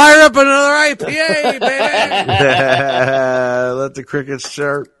 let's fire up another IPA, baby. Let the crickets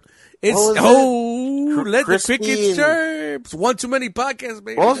chirp. It's What was let Crispy the crickets and- chirp. One too many podcasts,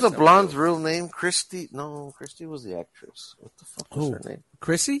 baby. What was the That's how it blonde's goes. real name? Christy? No, Christy was the actress. What the fuck was her name?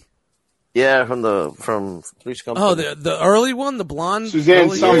 Chrissy? Yeah, from Three's Company. Oh, the early one, the blonde. Suzanne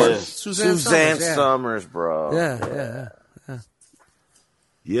early- Summers. Yeah. Suzanne Summers, Summers, bro. yeah.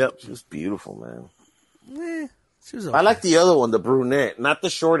 Yep. She was beautiful, man. She was I okay. like the other one, the brunette, not the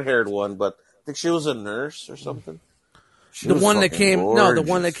short-haired one, but I think she was a nurse or something. She the was one that fucking came. No, the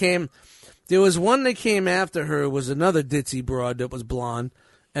one that gorgeous. came. There was one that came after her. Was another ditzy broad that was blonde,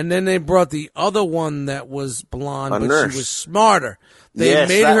 and then they brought the other one that was blonde, A but nurse. she was smarter. They Yes,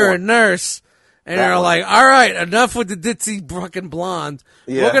 made that her a one. nurse, and That they're one. like, "All right, enough with the ditzy fucking blonde.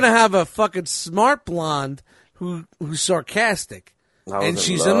 Yeah. We're gonna have a fucking smart blonde who's sarcastic, I was and in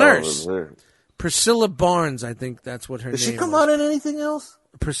she's a love nurse. with her. Priscilla Barnes, I think that's what her Did name she come was. out in anything else?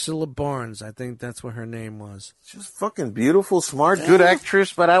 Priscilla Barnes, I think that's what her name was. She was fucking beautiful, smart, good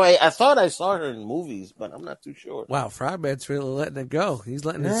actress. But I thought I saw her in movies, but I'm not too sure. Wow, Frybat's really letting it go. He's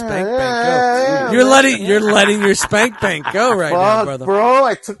letting his Yeah, spank yeah, bank go. yeah, You're letting your spank bank go right now, Fuck, brother. bro,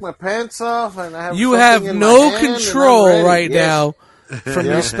 I took my pants off and I have You something have in my no hand and I'm control ready. right Yes. now from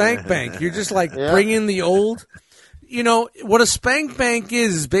your spank bank. You're just like Yeah. bringing the old. You know what a spank bank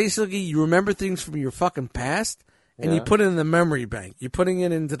is basically you remember things from your fucking past and you Yeah. put it in the memory bank. You're putting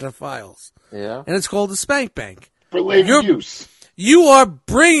it into the files, Yeah. and it's called a spank bank. For later You're- use. You are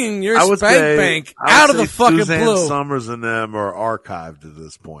bringing your I would spank say, bank I would out of say the fucking Suzanne blue. Summers and them are archived at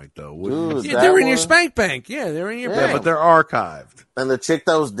this point, though. wouldn't you Dude, say? Yeah, that they're in your one- spank bank. Yeah, they're in your Yeah, bank. Yeah, but they're archived. And the chick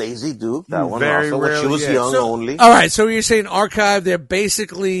that was Daisy Duke, that You one very also, when she rarely was get- young So- only. All right, so you're saying archive? They're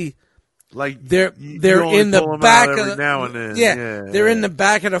basically Like they're you only in the pull 'em back out of every the, now and then. Yeah, they're in the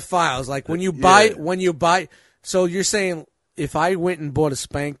back of the files. Like when you buy, So you're saying if I went and bought a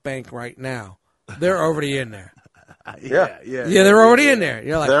spank bank right now, they're already in there. yeah. Yeah, they're already in there.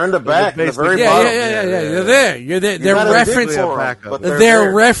 You're like, They're in the back, the basement. very yeah, bottom. yeah. You're there. You're there. They're gotta dig reference. for 'em, backup. but They're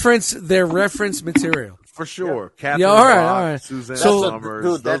They're reference material. for sure. Catherine Yeah, all right, Bach, all right. Suzanne So- Summers.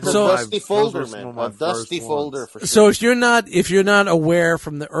 Dude, that's those a are my- dusty those folder, are some man. of my A dusty first folder ones. for sure. So if you're not aware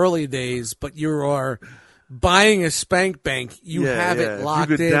from the early days, but you are buying a spank bank, you have it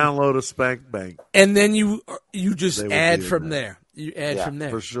locked If you in, could download a spank bank and then you just They would add be in from there. there. You add Yeah, from there.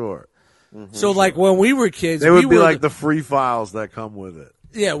 for sure. So like when we were kids, They would we be were like the free files that come with it.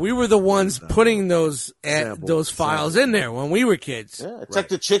 we were the ones putting those Sample- files in there when we were kids. Yeah, it's like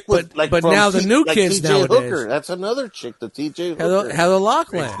the chick with But- like but from now the new like kids TJ nowadays- Hooker. That's another chick, the TJ Heather, Hooker. Heather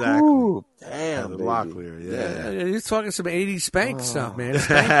Locklear. Exactly. Ooh, damn, Heather baby. Locklear, yeah. You're talking some 80s spank stuff, man.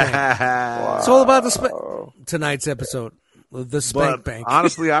 Spank bank. It's all about tonight's episode, the spank But bank.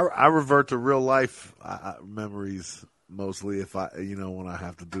 honestly, I revert to real life memories mostly if I, when I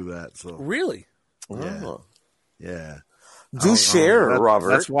have to do that. So Really? Oh. yeah. Do share, Robert.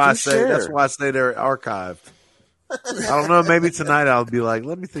 That's why Do That's share. why I say they're archived. I don't know. Maybe tonight I'll be like,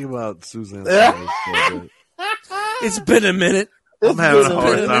 let me think about Suzanne. It's been a minute. I'm having a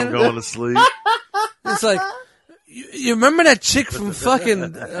hard time going to sleep. It's like, you remember that chick from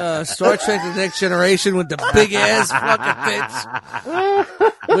fucking Star Trek The Next Generation with the big ass fucking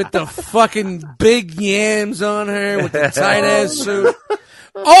tits? With the fucking big yams on her, with the tight ass suit.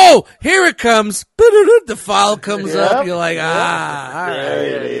 Oh, here it comes. The file comes up. You're like, all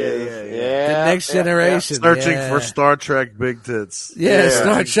right. The Next Generation. Searching for Star Trek big tits. Yeah,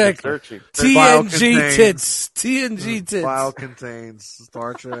 Star Trek. Searching. TNG tits. TNG tits. File contains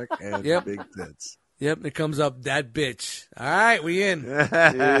Star Trek and Yep. big tits. Yep, it comes up, that bitch. All right, we in.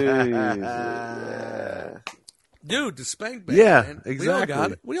 Dude, the spank bank. Yeah, man.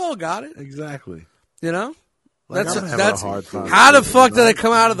 exactly. We all got it. Exactly. You know? Like, I'm having a hard time how the sleeping fuck did tonight. it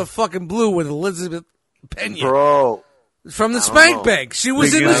come out of the fucking blue with Elizabeth Pena? Bro. From the I don't spank know. bank. She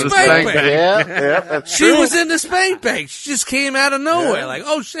was in Speaking the of the spank spank bank. bank. Yeah, that's She true. was in the spank bank. She just came out of nowhere. Yeah. Like,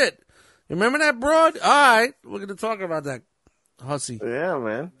 oh shit. Remember that broad? All right, we're going to talk about that hussy. Yeah,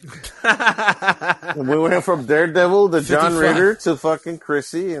 man. We went from Daredevil to John 55. Ritter to fucking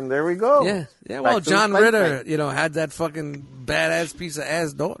Chrissy, and there we go. Yeah, yeah. Back Well, to the John spank Ritter, bank. had that fucking badass piece of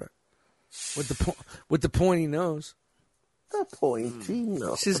ass daughter with the pointy nose. The pointy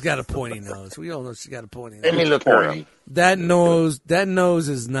nose. She's got a pointy nose. We all know she's got a pointy Let nose. me look her up. That nose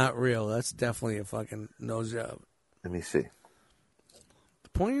is not real. That's definitely a fucking nose job. Let me see. The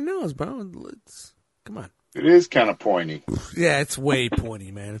pointy nose, bro. Come on. It is kind of pointy. Yeah, it's way pointy,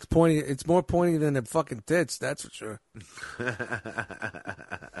 man. It's pointy. It's more pointy than the fucking tits. That's for sure.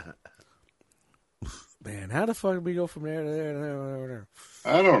 Man, how the fuck did we go from there to there to there to there?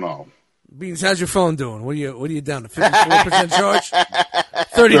 I don't know. Beans, how's your phone doing? What are you down to? 54% charge?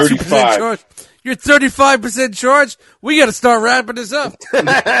 32% 35. charge? You're 35% charge? We got to start wrapping this up.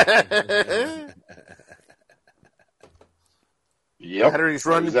 Yep. Battery's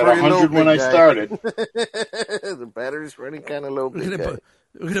running It was at pretty low, 100 when big I guy. started. The battery's running kind of low, big guy.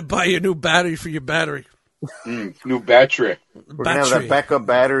 We're gonna buy you a new battery for your battery. New battery. We're going to have that backup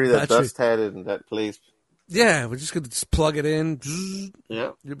battery that Battery. Dust had in that place. Yeah, we're just gonna plug it in.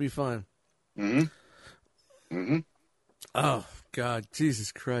 Yeah. You'll be fine. Mm-hmm. Oh God,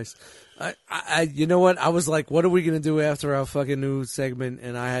 Jesus Christ! I you know what? I was like, what are we gonna do after our fucking new segment?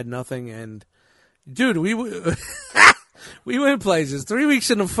 And I had nothing. And dude, we went places 3 weeks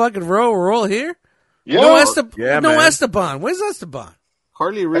in a fucking row. We're all here. Yeah. No man. Esteban. Where's Esteban?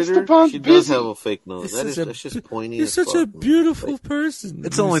 Harley Ritter, Esteban's she does busy. have a fake nose. You're That's just pointy. You're as such a fuck, man. beautiful person.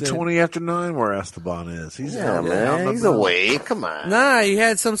 It's he only said. 20 after 9 where Esteban is. He's Yeah, out man. and He's about. away. Come on. Nah, he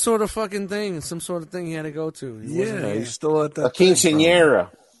had some sort of fucking thing. Some sort of thing he had to go to. He wasn't Yeah, here. he's still at that. A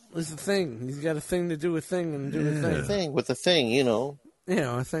quinceañera. It's the thing. He's got a thing to do a thing and do the thing. With the thing, you know.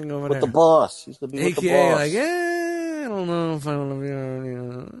 Yeah, a thing over With there. the boss. He's going to be with the AKA, boss. like, I don't know if I want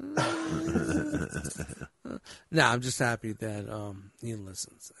to be. Nah, I'm just happy that he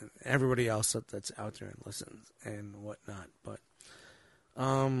listens. And everybody else that's out there and listens and whatnot. But I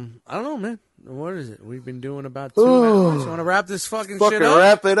don't know, man. What is it? We've been doing about 2 hours. You want to wrap this fucking shit up?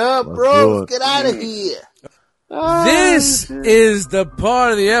 wrap it up, Let's bro. do it. Let's get out of here. This is the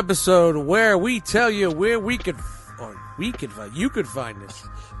part of the episode where we tell you where you could find us.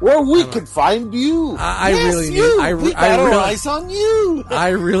 Where we can find you. I Yes, really need- you. I we re- got I our really- eyes on you. I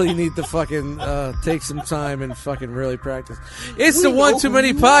really need to fucking take some time and fucking really practice. It's We the One know Too who Many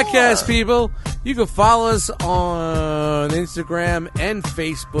you podcast, are. people. You can follow us on Instagram and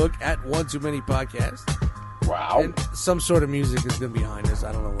Facebook at One Too Many Podcast. Wow. And some sort of music is going to be behind us.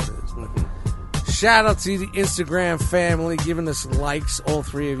 I don't know what it is. But shout out to the Instagram family giving us likes, all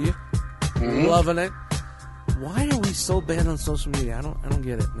three of you. Loving it. Why are we so bad on social media? I don't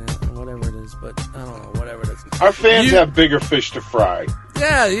get it, man. Whatever it is, but I don't know. Whatever it is. Our fans You- have bigger fish to fry.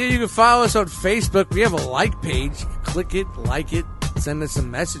 Yeah, you can follow us on Facebook. We have a like page. Click it, like it. Send us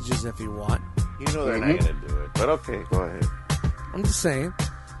some messages if you want. You know they're not going to do it. But okay, go ahead. I'm just saying.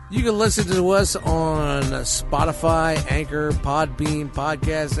 You can listen to us on Spotify, Anchor, Podbean,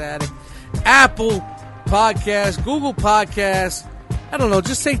 Podcast Addict, Apple Podcasts, Google Podcasts. I don't know.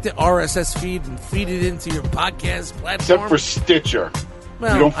 Just take the RSS feed and feed it into your podcast platform. Except for Stitcher.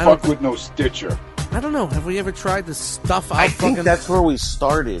 Well, You don't I fuck with no Stitcher. I don't know. Have we ever tried to stuff out I think fucking... that's where we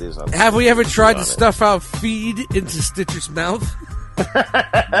started. Have we ever tried to honest. stuff out feed into Stitcher's mouth?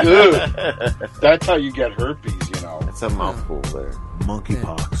 Ugh. That's how you get herpes, you know. It's a mouthful there.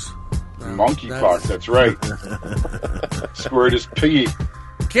 Monkeypox. Monkeypox, that's right. Squirt is piggy.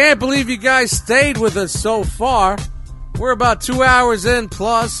 Can't believe you guys stayed with us so far. We're about 2 hours in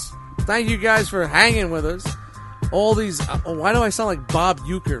plus. Thank you guys for hanging with us. All these. Why do I sound like Bob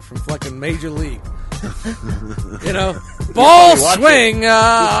Uecker from fucking Major League? You know, ball swing. He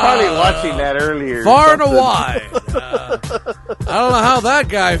was probably watching that earlier. Far and wide. I don't know how that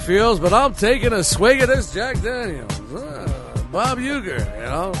guy feels, but I'm taking a swig of this Jack Daniels. Bob Uecker, you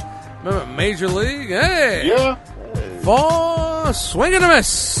know. Remember Major League? Hey. Yeah. Far swing and a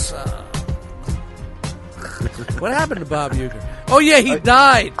miss. What happened to Bob Uecker? Oh, yeah, he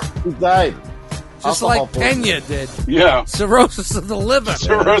died. He died. Just Alcohol like poisoning. Pena did. Yeah. Cirrhosis of the liver.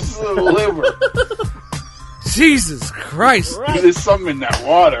 Cirrhosis of the liver. Jesus Christ. There's something in that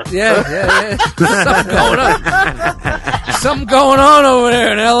water. Yeah. Something going on. Something going on over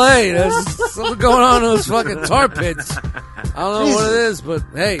there in L.A. There's something going on in those fucking tar pits. I don't know what it is, but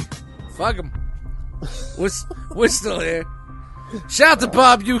hey, fuck them. We're still here. Shout out to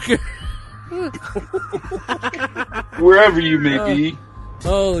Bob Uecker. Wherever you may be.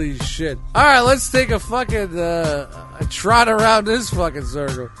 Holy shit. All right, let's take a fucking a trot around this fucking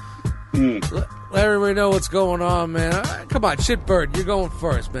circle. Let everybody know what's going on, man. All right, come on, Shitbird, you're going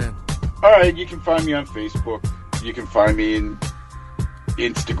first, man. All right, you can find me on Facebook. You can find me in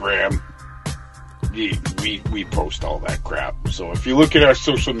Instagram. We post all that crap. So if you look at our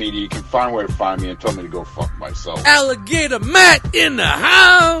social media, you can find where to find me and tell me to go fuck myself. Alligator Matt in the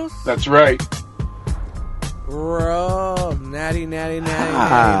house. That's right. Rob Natty,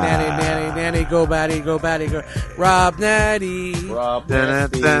 go batty, go. Rob Natty. Rob Dun,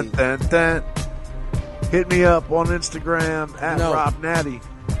 Nasty. dun, dun, dun. Hit me up on Instagram at No. Rob Natty,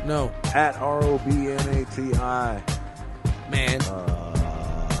 No, at ROBNATI. man.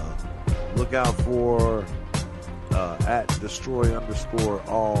 Look out for at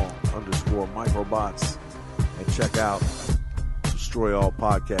destroy_all_microbots, and check out Destroy All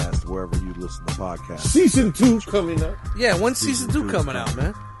Podcast wherever you listen to podcasts. Season 2 coming up. Yeah, when's season 2 coming out,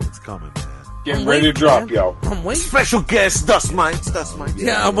 man? It's coming, man. Getting I'm ready to waiting, drop, man. yo. I'm waiting. Special guest, Dust Mites.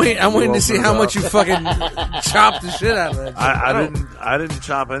 Yeah, I'm waiting to see how much you fucking chop the shit out of that. I didn't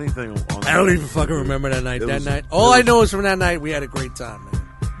chop anything on I don't even fucking remember that night. It was- All I know is from that night we had a great time, man.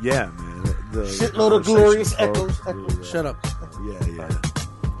 Yeah, man. The Shitload of glorious conversations echoes. Shut up. Yeah.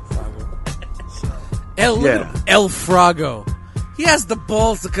 Look at him. El Frago. He has the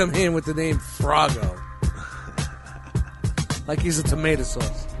balls to come in with the name Frago. Like he's a tomato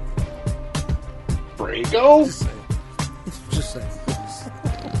sauce. Brago? Just saying.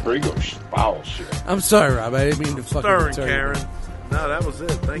 Brago's foul shit. I'm sorry, Rob. I didn't mean to fucking Stirring, turn you. Karen. No, that was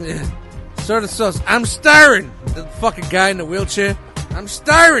it. Thank you. Yeah. Stir the sauce. I'm stirring. The fucking guy in the wheelchair. I'm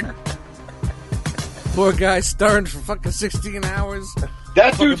stirring. Poor guy stirring for fucking 16 hours.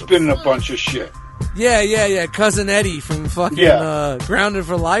 That dude's been in a bunch of shit. Yeah. Cousin Eddie from fucking Grounded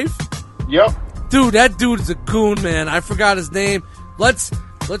for Life. Yep. Dude, that dude is a goon, man. I forgot his name. Let's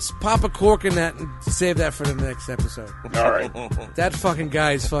pop a cork in that and save that for the next episode. All right. That fucking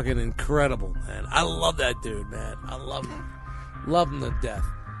guy is fucking incredible, man. I love that dude, man. I love him. Love him to death.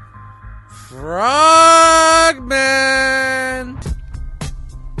 Frogman!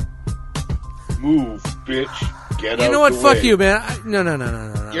 Move, bitch. Get out. You know what? the Fuck way. you, man. No.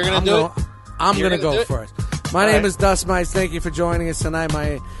 You're gonna do it? I'm You're gonna gonna go do it? first. My name is Dust Mites. Thank you for joining us tonight.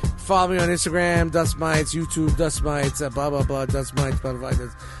 Follow me on Instagram, Dust Mites, YouTube, Dust Mites, blah blah blah, Dust Mites, blah blah blah.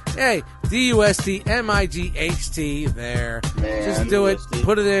 Hey, DUSTMIGHT there. Man. Just do it. DUST.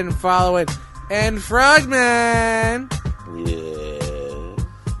 Put it in and follow it. And Frogman, Yeah.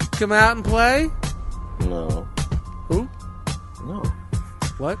 come out and play. No. Who? No.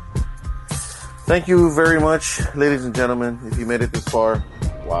 What? Thank you very much, ladies and gentlemen. If you made it this far,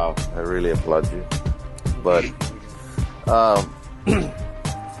 wow, I really applaud you. But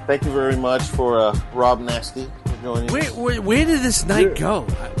thank you very much for Rob Nasty for joining us. Where did this night go?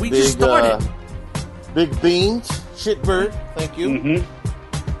 We just started. Big Beans, Shitbird, thank you. Mm-hmm.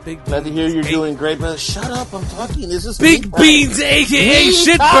 Big Glad to hear you're Beans. doing great, man. Shut up, I'm talking. This is Big me time. Beans, aka Me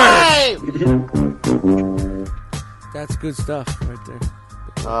Shitbird. time! That's good stuff right there.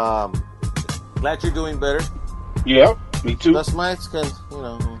 Glad you're doing better. Yeah, me too. Dust Mites can,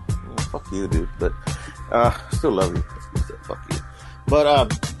 fuck you, dude. But still love you. Fuck you. But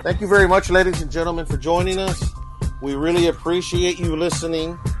thank you very much, ladies and gentlemen, for joining us. We really appreciate you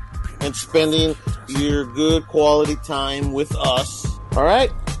listening and spending your good quality time with us. All right?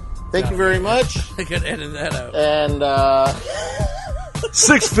 Thank you very much. I could edit that out. And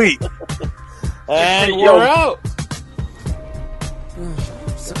 6 feet. and Yo. we're out.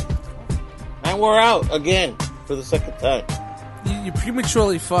 And we're out again for the second time. You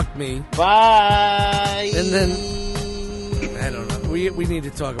prematurely fucked me, Bye. and then I don't know. We need to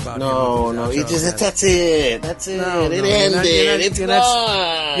talk about No, him. no. That's it. That's it. No, it no, ended. It's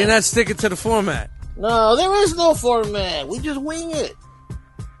gone. You're not sticking to the format. No, there is no format. We just wing it.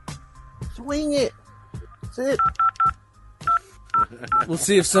 Just wing it. That's it. We'll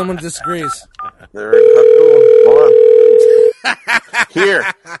see if someone disagrees. There it Hold on. Here.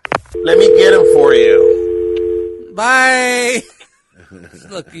 Let me get him for you. Bye.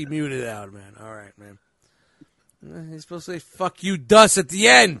 Look, he muted out, man. All right, man. He's supposed to say, fuck you, Dust, at the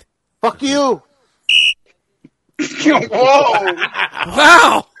end. Fuck you. Whoa!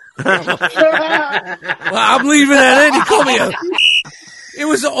 Wow. Well, I'm leaving that in. He called me a... It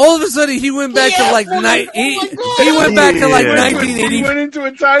was all of a sudden he went back to like he went back to like 1980. He went into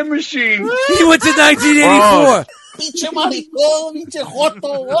a time machine. He went to 1984.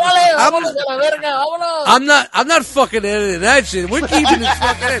 I'm not fucking editing that shit. We're keeping this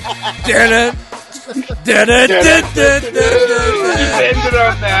fucking in. Just ended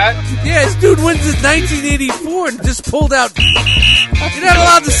on that. Yeah, this dude went to 1984 and just pulled out. You're not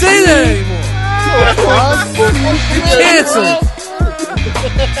allowed to say that anymore. You're canceled.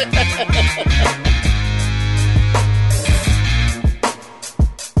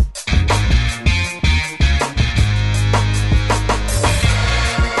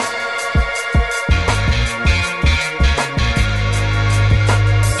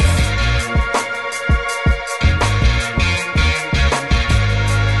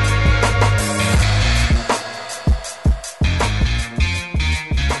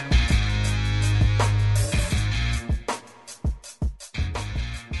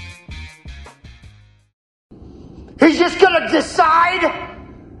 He's just gonna decide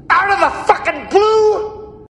out of the fucking blue